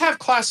they have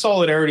class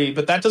solidarity,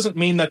 but that doesn't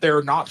mean that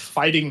they're not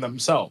fighting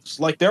themselves.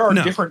 Like, there are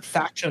different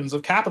factions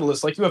of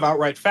capitalists. Like, you have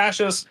outright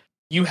fascists,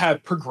 you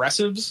have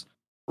progressives,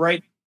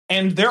 right?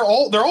 And they're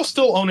all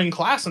still owning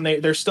class, and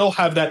they still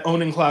have that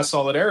owning class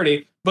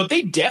solidarity, but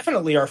they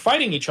definitely are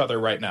fighting each other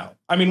right now.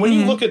 I mean, when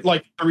you look at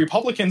like the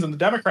Republicans and the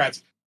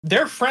Democrats,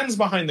 they're friends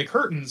behind the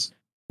curtains,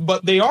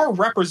 but they are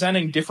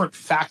representing different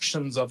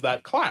factions of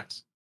that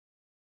class.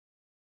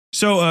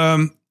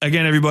 So,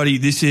 again, everybody,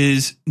 this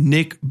is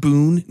Nic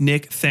Boone.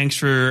 Nick, thanks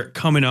for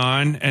coming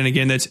on. And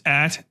again, that's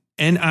at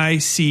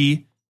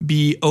NICBOONE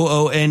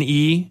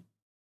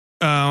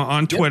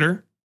on Twitter.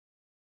 Yep.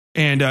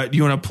 And do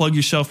you want to plug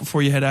yourself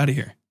before you head out of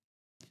here?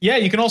 Yeah,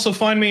 you can also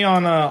find me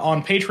on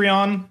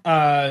Patreon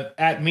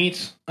at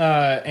Meat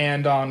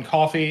and on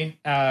Coffee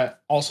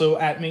also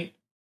at Meat.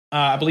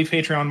 I believe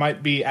Patreon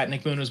might be at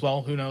Nic Boone as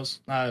well. Who knows?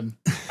 I'm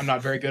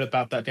not very good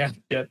about that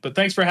yet. But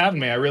thanks for having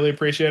me. I really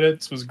appreciate it.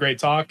 This was a great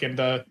talk,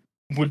 and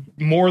would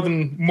more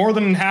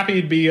than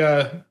happy to be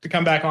to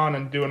come back on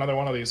and do another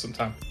one of these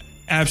sometime.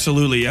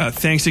 Absolutely.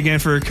 Thanks again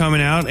for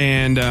coming out,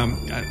 and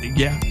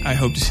I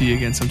hope to see you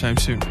again sometime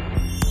soon.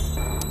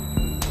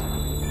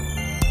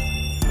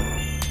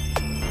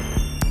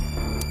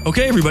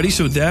 Okay, everybody.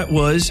 So that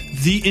was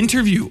the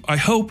interview. I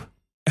hope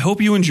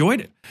you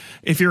enjoyed it.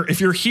 If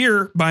you're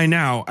here by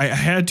now, I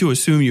had to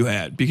assume you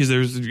had, because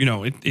there's,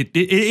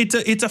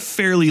 it's a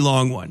fairly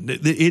long one.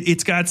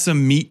 It's got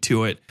some meat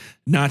to it,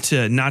 not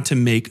to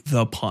make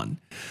the pun.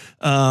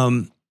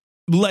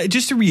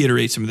 Just to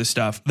reiterate some of the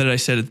stuff that I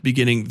said at the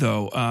beginning,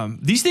 though,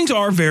 these things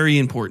are very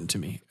important to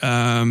me.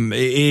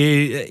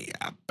 I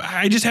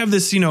just have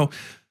this,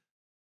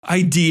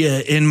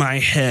 idea in my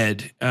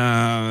head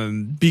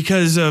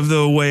because of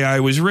the way I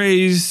was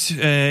raised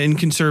in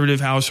conservative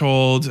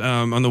household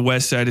on the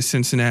west side of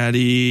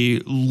Cincinnati.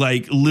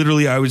 Like,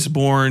 literally, I was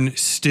born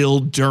still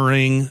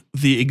during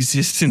the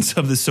existence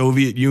of the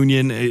Soviet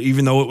Union,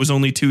 even though it was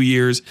only 2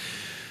 years.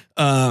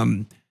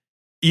 The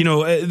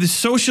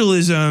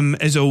socialism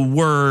as a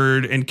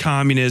word and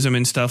communism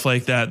and stuff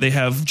like that, they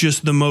have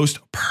just the most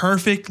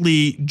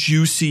perfectly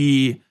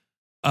juicy,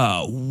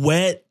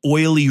 wet,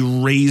 oily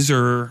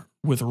razor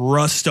with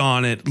rust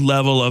on it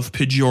level of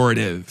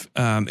pejorative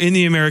in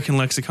the American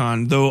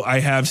lexicon, though I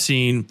have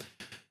seen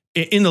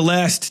in the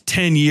last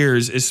 10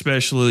 years,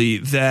 especially,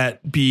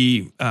 that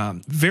be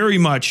very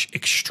much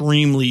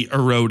extremely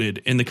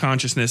eroded in the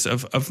consciousness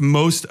of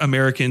most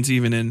Americans,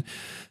 even in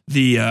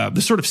the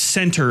sort of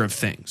center of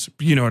things.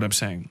 You know what I'm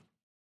saying?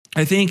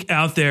 I think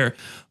out there,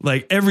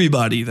 like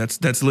everybody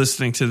that's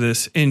listening to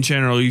this in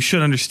general, you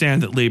should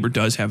understand that labor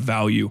does have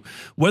value,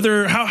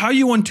 whether how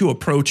you want to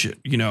approach it.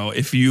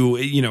 If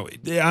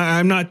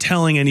I'm not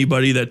telling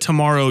anybody that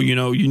tomorrow,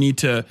 you need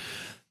to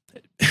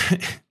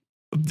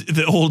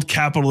the old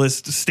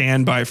capitalist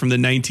standby from the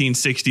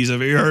 1960s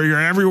of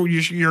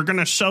you're going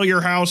to sell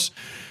your house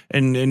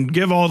and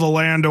give all the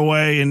land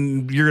away,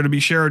 and you're going to be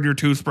sharing your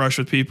toothbrush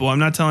with people. I'm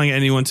not telling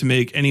anyone to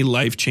make any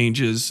life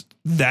changes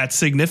that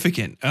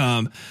significant.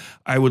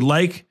 I would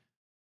like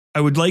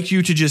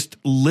you to just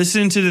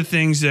listen to the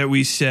things that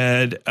we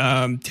said,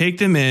 take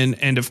them in.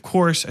 And of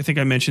course, I think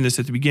I mentioned this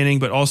at the beginning,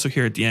 but also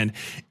here at the end.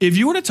 If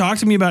you want to talk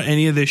to me about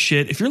any of this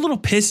shit, if you're a little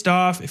pissed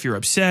off, if you're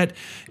upset,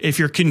 if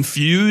you're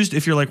confused,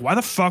 if you're like, why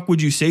the fuck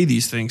would you say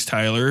these things,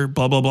 Tyler?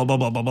 Blah, blah, blah, blah,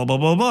 blah, blah, blah, blah,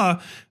 blah,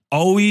 blah.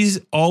 Always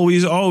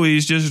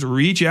just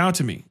reach out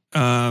to me.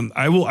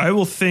 I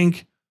will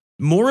think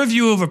more of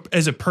you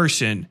as a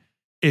person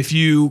if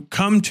you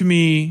come to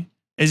me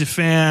as a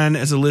fan,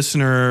 as a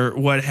listener,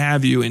 what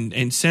have you,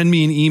 and send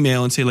me an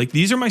email and say, like,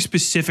 these are my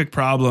specific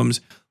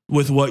problems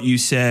with what you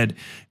said,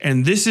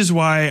 and this is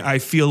why I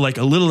feel like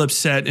a little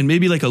upset and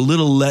maybe like a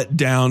little let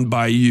down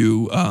by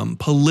you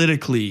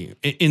politically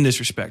in this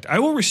respect. I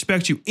will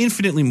respect you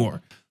infinitely more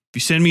if you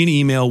send me an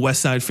email,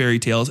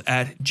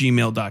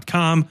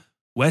 westsidefairytales@gmail.com,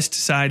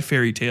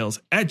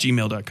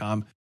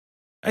 westsidefairytales@gmail.com.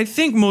 I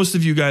think most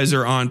of you guys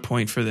are on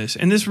point for this,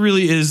 and this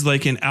really is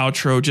like an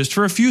outro just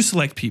for a few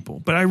select people,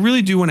 but I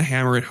really do want to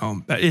hammer it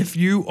home that if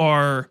you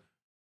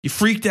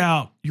freaked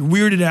out, you're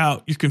weirded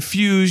out, you're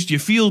confused, you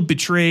feel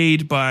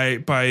betrayed by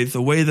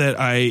the way that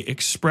I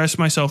express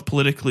myself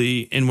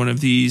politically in one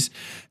of these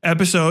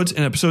episodes,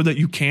 an episode that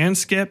you can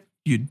skip,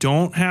 you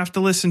don't have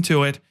to listen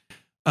to it,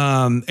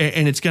 and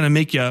it's going to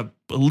make you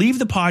leave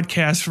the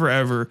podcast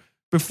forever.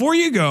 Before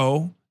you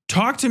go,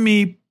 talk to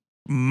me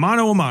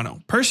mano a mano,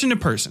 person to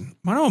person.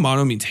 Mano a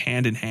mano means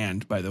hand in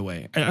hand, by the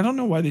way. I don't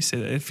know why they say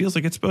that. It feels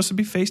like it's supposed to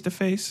be face to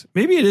face.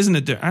 Maybe it isn't.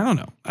 I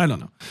don't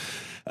know.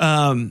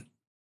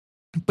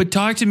 But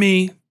talk to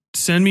me.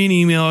 Send me an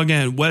email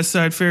again,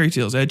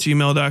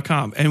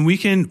 westsidefairytales@gmail.com, and we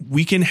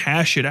can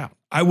hash it out.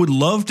 I would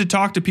love to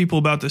talk to people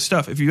about this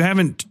stuff. If you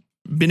haven't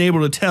been able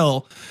to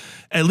tell,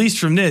 at least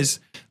from this,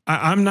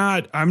 I'm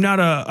not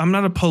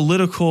a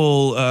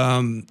political,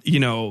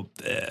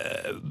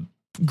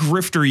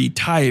 griftery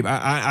type.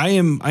 I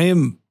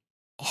am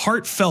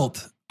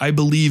heartfelt. I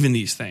believe in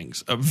these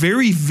things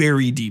very,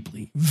 very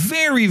deeply,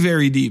 very,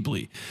 very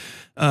deeply.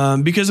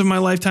 Because of my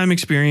lifetime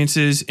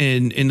experiences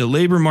in the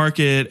labor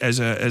market as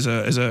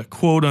a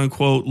quote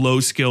unquote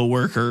low skill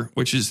worker,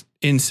 which is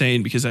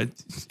insane because I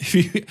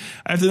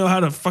have to know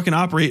how to fucking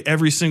operate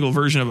every single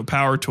version of a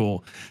power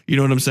tool. You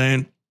know what I'm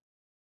saying?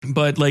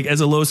 But like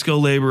as a low skill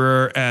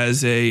laborer,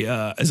 as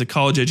a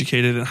college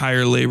educated and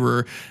higher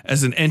laborer,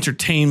 as an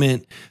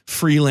entertainment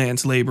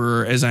freelance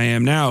laborer, as I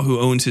am now, who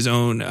owns his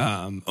own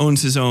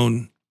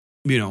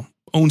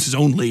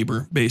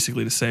labor,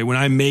 basically, to say when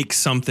I make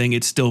something,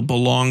 it still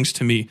belongs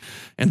to me.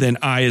 And then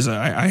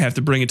I have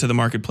to bring it to the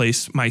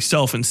marketplace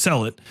myself and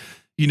sell it.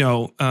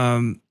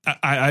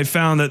 I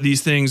found that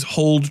these things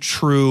hold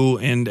true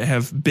and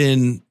have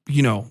been,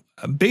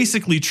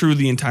 basically true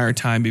the entire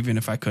time, even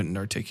if I couldn't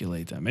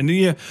articulate them. And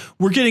yeah,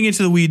 we're getting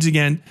into the weeds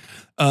again.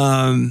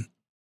 And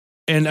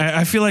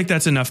I feel like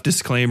that's enough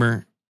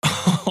disclaimer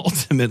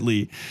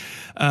ultimately.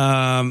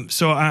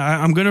 So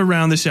I'm going to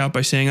round this out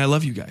by saying I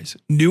love you guys.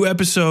 New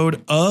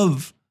episode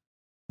of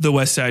the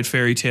West Side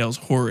Fairy Tales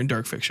Horror and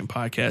Dark Fiction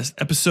Podcast,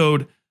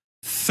 episode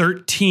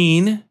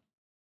 13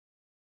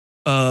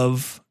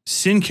 of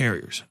Sin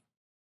Carriers.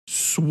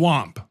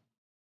 Swamp,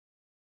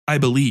 I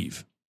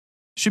believe.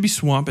 Should be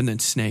Swamp and then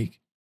Snake.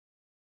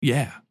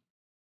 Yeah.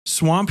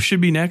 Swamp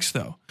should be next,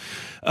 though.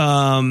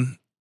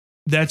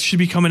 That should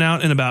be coming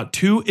out in about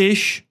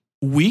 2-ish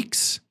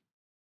weeks.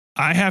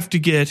 I have to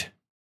get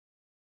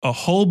a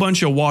whole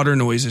bunch of water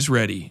noises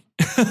ready.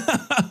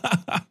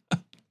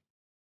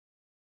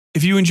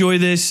 If you enjoy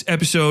this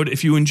episode,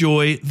 if you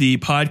enjoy the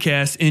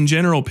podcast in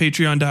general,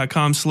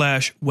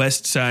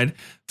 patreon.com/Westside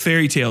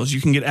Fairy Tales,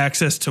 you can get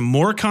access to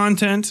more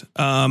content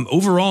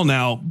overall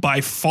now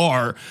by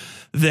far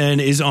than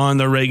is on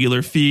the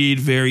regular feed.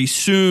 Very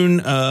soon,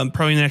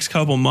 probably the next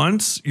couple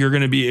months, you're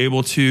going to be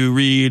able to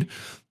read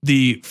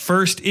the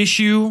first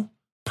issue,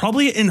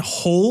 probably in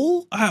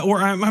whole,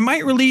 or I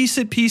might release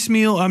it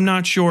piecemeal. I'm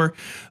not sure.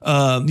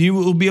 You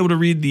will be able to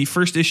read the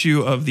first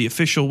issue of the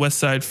official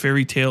Westside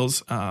Fairy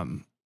Tales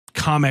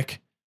comic,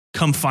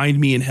 Come Find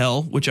Me in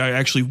Hell, which I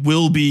actually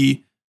will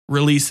be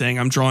releasing.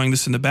 I'm drawing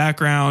this in the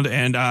background,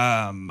 and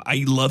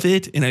I love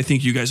it, and I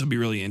think you guys will be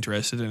really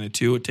interested in it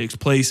too. It takes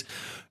place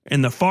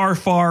in the far,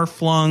 far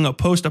flung, a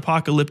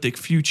post-apocalyptic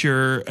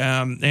future,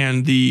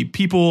 and the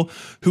people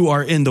who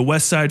are in the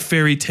Westside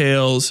Fairy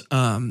Tales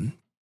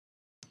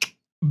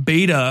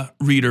beta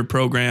reader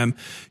program,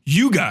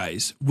 you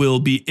guys will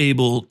be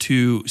able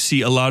to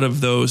see a lot of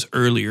those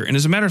earlier. And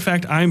as a matter of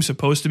fact, I'm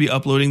supposed to be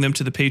uploading them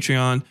to the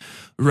Patreon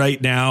right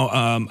now.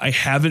 I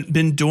haven't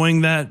been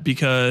doing that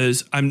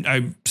because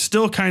I'm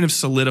still kind of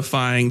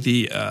solidifying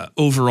the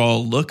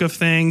overall look of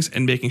things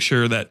and making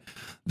sure that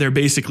they're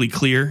basically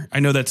clear. I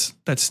know that's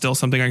still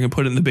something I can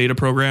put in the beta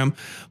program,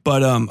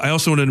 but I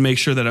also wanted to make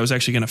sure that I was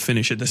actually going to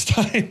finish it this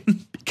time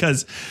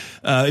because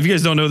if you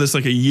guys don't know this,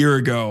 like a year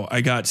ago,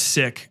 I got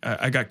sick.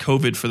 I got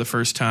COVID for the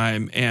first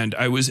time, and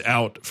I was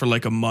out for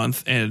like a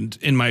month. And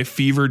in my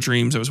fever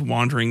dreams, I was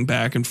wandering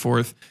back and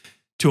forth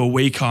to a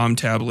Wacom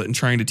tablet and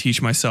trying to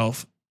teach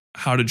myself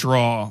how to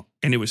draw,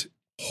 and it was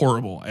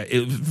horrible.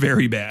 It was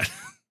very bad,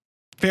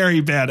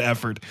 very bad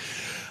effort.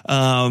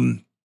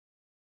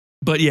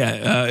 But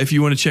yeah, if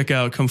you want to check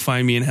out Come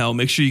Find Me in Hell,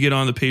 make sure you get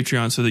on the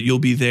Patreon so that you'll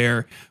be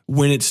there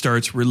when it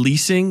starts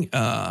releasing,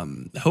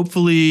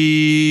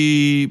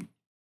 hopefully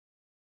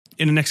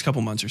in the next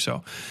couple months or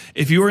so.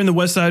 If you are in the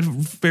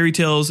Westside Fairy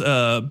Tales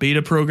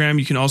beta program,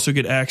 you can also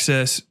get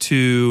access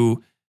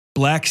to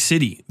Black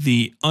City,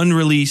 the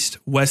unreleased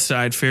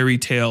Westside Fairy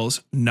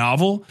Tales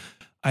novel.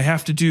 I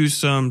have to do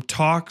some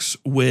talks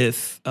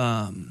with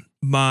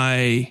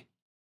my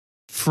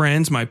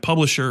friends, my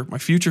publisher, my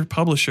future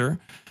publisher,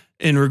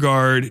 in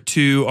regard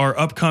to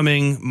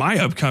my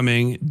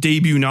upcoming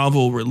debut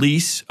novel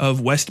release of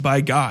West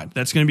by God.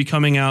 That's going to be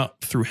coming out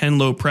through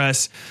Henlo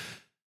Press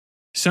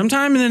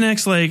sometime in the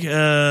next,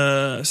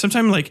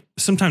 sometime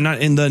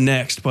not in the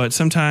next, but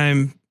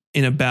sometime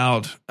in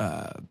about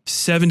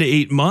 7 to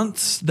 8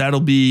 months.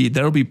 That'll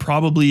be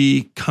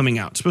probably coming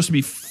out. It's supposed to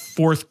be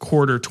fourth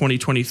quarter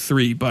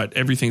 2023, but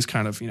everything's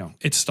kind of,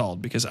 it's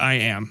stalled because I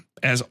am,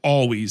 as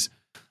always,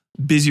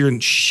 busier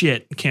than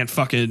shit. Can't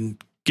fucking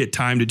get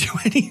time to do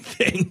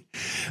anything.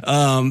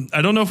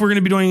 I don't know if we're going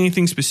to be doing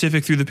anything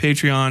specific through the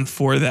Patreon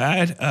for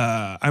that.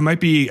 I might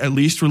be at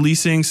least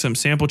releasing some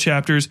sample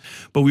chapters,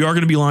 but we are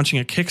going to be launching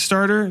a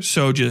Kickstarter.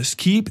 So just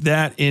keep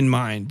that in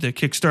mind. The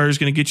Kickstarter is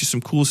going to get you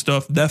some cool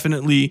stuff,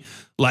 definitely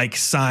like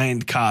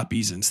signed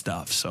copies and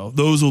stuff. So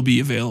those will be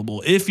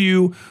available. If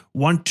you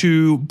want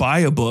to buy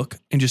a book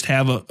and just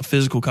have a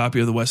physical copy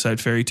of the Westside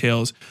Fairy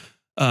Tales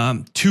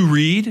to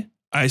read,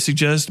 I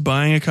suggest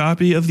buying a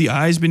copy of The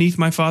Eyes Beneath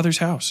My Father's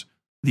House.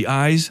 The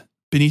Eyes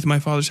Beneath My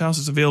Father's House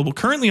is available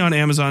currently on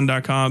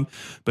Amazon.com,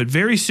 but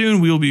very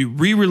soon we will be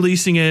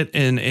re-releasing it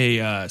in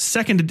a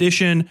second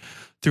edition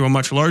through a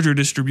much larger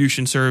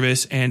distribution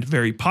service, and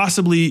very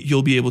possibly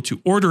you'll be able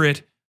to order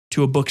it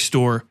to a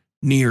bookstore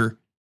near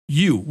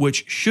you,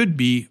 which should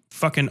be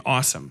fucking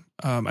awesome.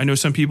 I know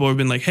some people have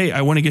been like, hey,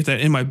 I want to get that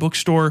in my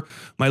bookstore,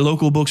 my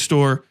local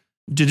bookstore.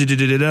 We're going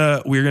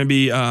to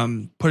be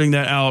putting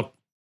that out.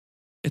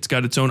 It's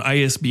got its own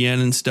ISBN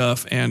and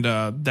stuff, and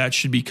that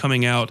should be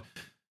coming out.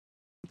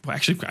 Well,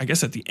 actually, I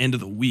guess at the end of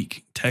the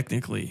week,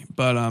 technically.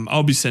 But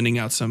I'll be sending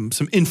out some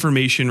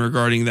information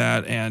regarding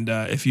that. And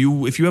if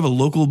you have a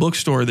local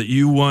bookstore that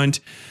you want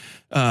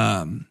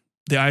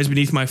The Eyes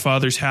Beneath My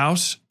Father's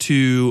House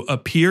to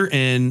appear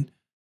in,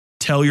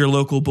 tell your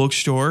local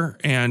bookstore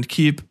and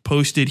keep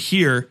posted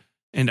here.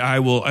 And I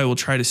will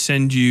try to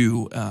send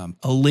you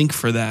a link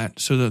for that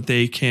so that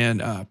they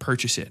can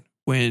purchase it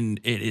when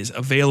it is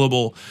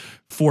available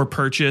for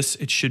purchase.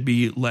 It should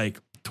be like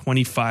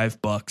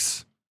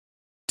 $25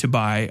 to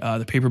buy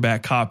the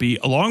paperback copy.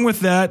 Along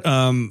with that,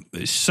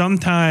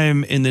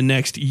 sometime in the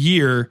next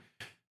year,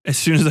 as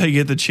soon as I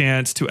get the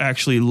chance to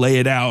actually lay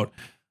it out,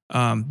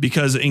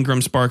 because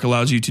Ingram Spark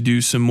allows you to do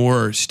some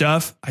more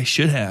stuff, I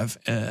should have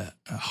a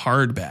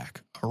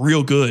hardback, a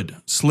real good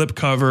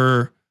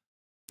slipcover,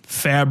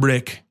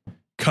 fabric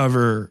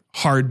cover,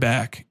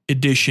 hardback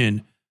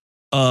edition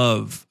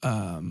of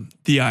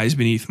The Eyes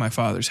Beneath My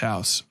Father's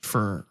House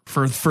for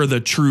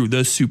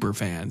the super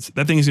fans.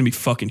 That thing is gonna be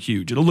fucking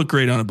huge. It'll look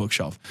great on a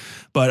bookshelf,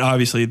 but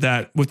obviously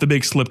that with the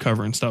big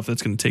slipcover and stuff,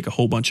 that's gonna take a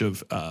whole bunch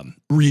of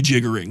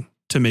rejiggering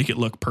to make it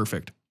look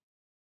perfect.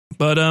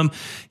 But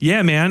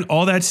yeah, man,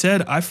 all that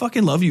said, I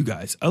fucking love you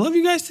guys. I love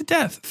you guys to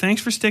death.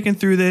 Thanks for sticking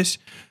through this.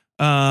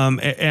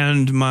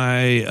 And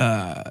my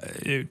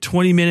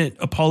 20-minute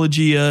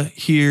apologia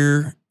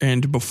here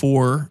and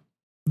before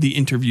the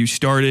interview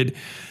started.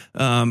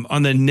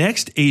 On the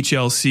next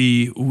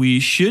HLC, we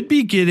should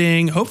be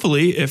getting,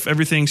 hopefully, if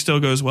everything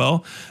still goes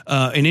well,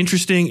 an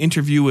interesting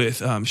interview with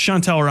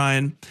Chantel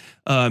Ryan.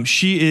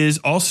 She is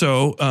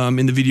also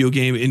in the video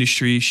game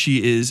industry.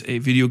 She is a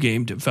video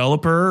game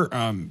developer,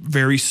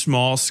 very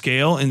small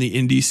scale in the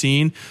indie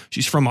scene.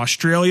 She's from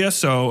Australia,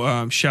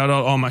 so shout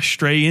out all my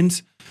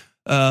Australians.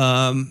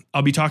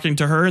 I'll be talking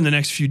to her in the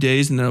next few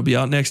days, and then it'll be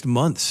out next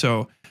month.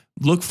 So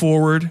look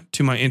forward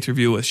to my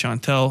interview with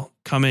Chantel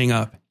coming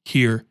up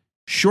here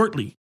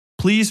shortly.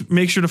 Please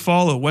make sure to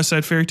follow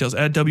Westside Fairy Tales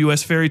at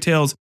WS Fairy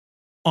Tales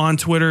on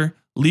Twitter.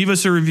 Leave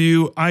us a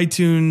review,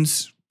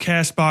 iTunes,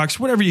 Castbox,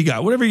 whatever you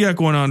got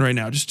going on right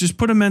now. Just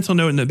put a mental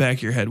note in the back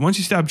of your head. Once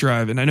you stop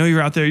driving, I know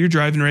you're out there, you're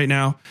driving right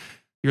now.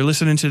 You're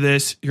listening to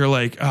this. You're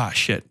like,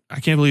 shit, I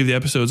can't believe the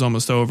episode's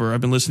almost over.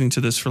 I've been listening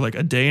to this for like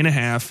a day and a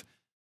half,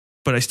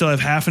 but I still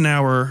have half an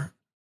hour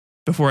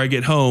before I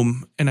get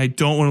home, and I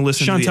don't want to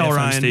listen to the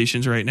FM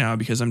stations right now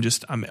because I'm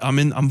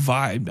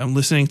vibed. I'm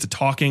listening to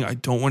talking. I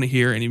don't want to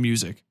hear any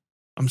music.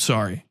 I'm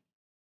sorry.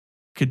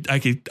 I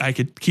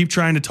could keep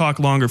trying to talk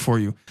longer for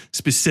you,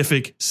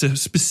 specific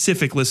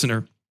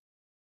listener,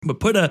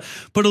 but put a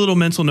little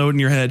mental note in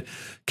your head.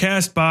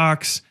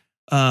 Castbox,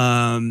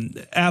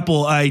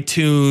 Apple,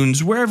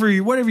 iTunes, whatever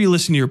you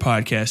listen to your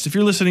podcast. If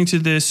you're listening to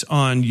this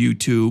on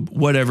YouTube,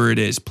 whatever it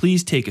is,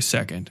 please take a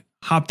second,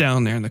 hop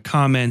down there in the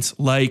comments,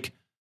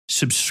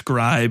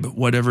 subscribe,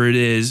 whatever it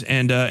is,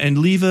 and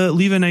leave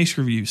a nice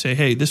review. Say,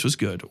 hey, this was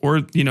good.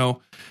 Or,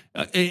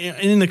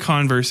 in the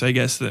converse, I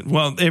guess that,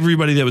 well,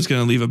 everybody that was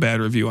going to leave a bad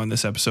review on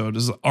this episode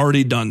has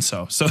already done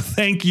so. So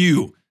thank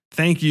you.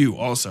 Thank you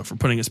also for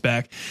putting us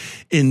back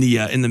in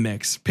the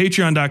mix.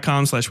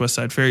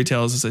 Patreon.com/Westside Fairy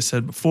Tales, as I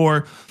said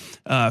before.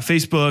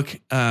 Facebook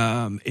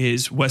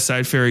is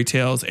Westside Fairy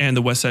Tales and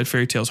the Westside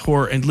Fairy Tales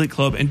Horror and Lit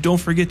Club. And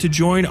don't forget to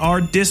join our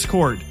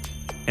Discord.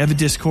 I have a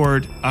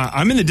Discord.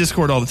 I'm in the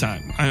Discord all the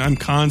time. I'm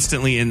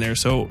constantly in there.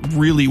 So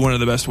really one of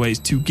the best ways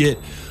to get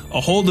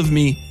a hold of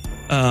me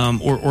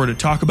or to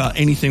talk about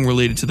anything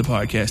related to the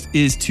podcast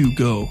is to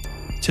go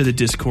to the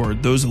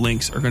Discord. Those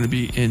links are going to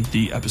be in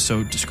the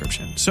episode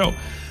description. So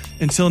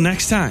until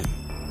next time,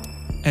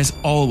 as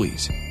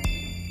always,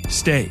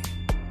 stay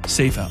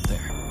safe out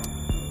there.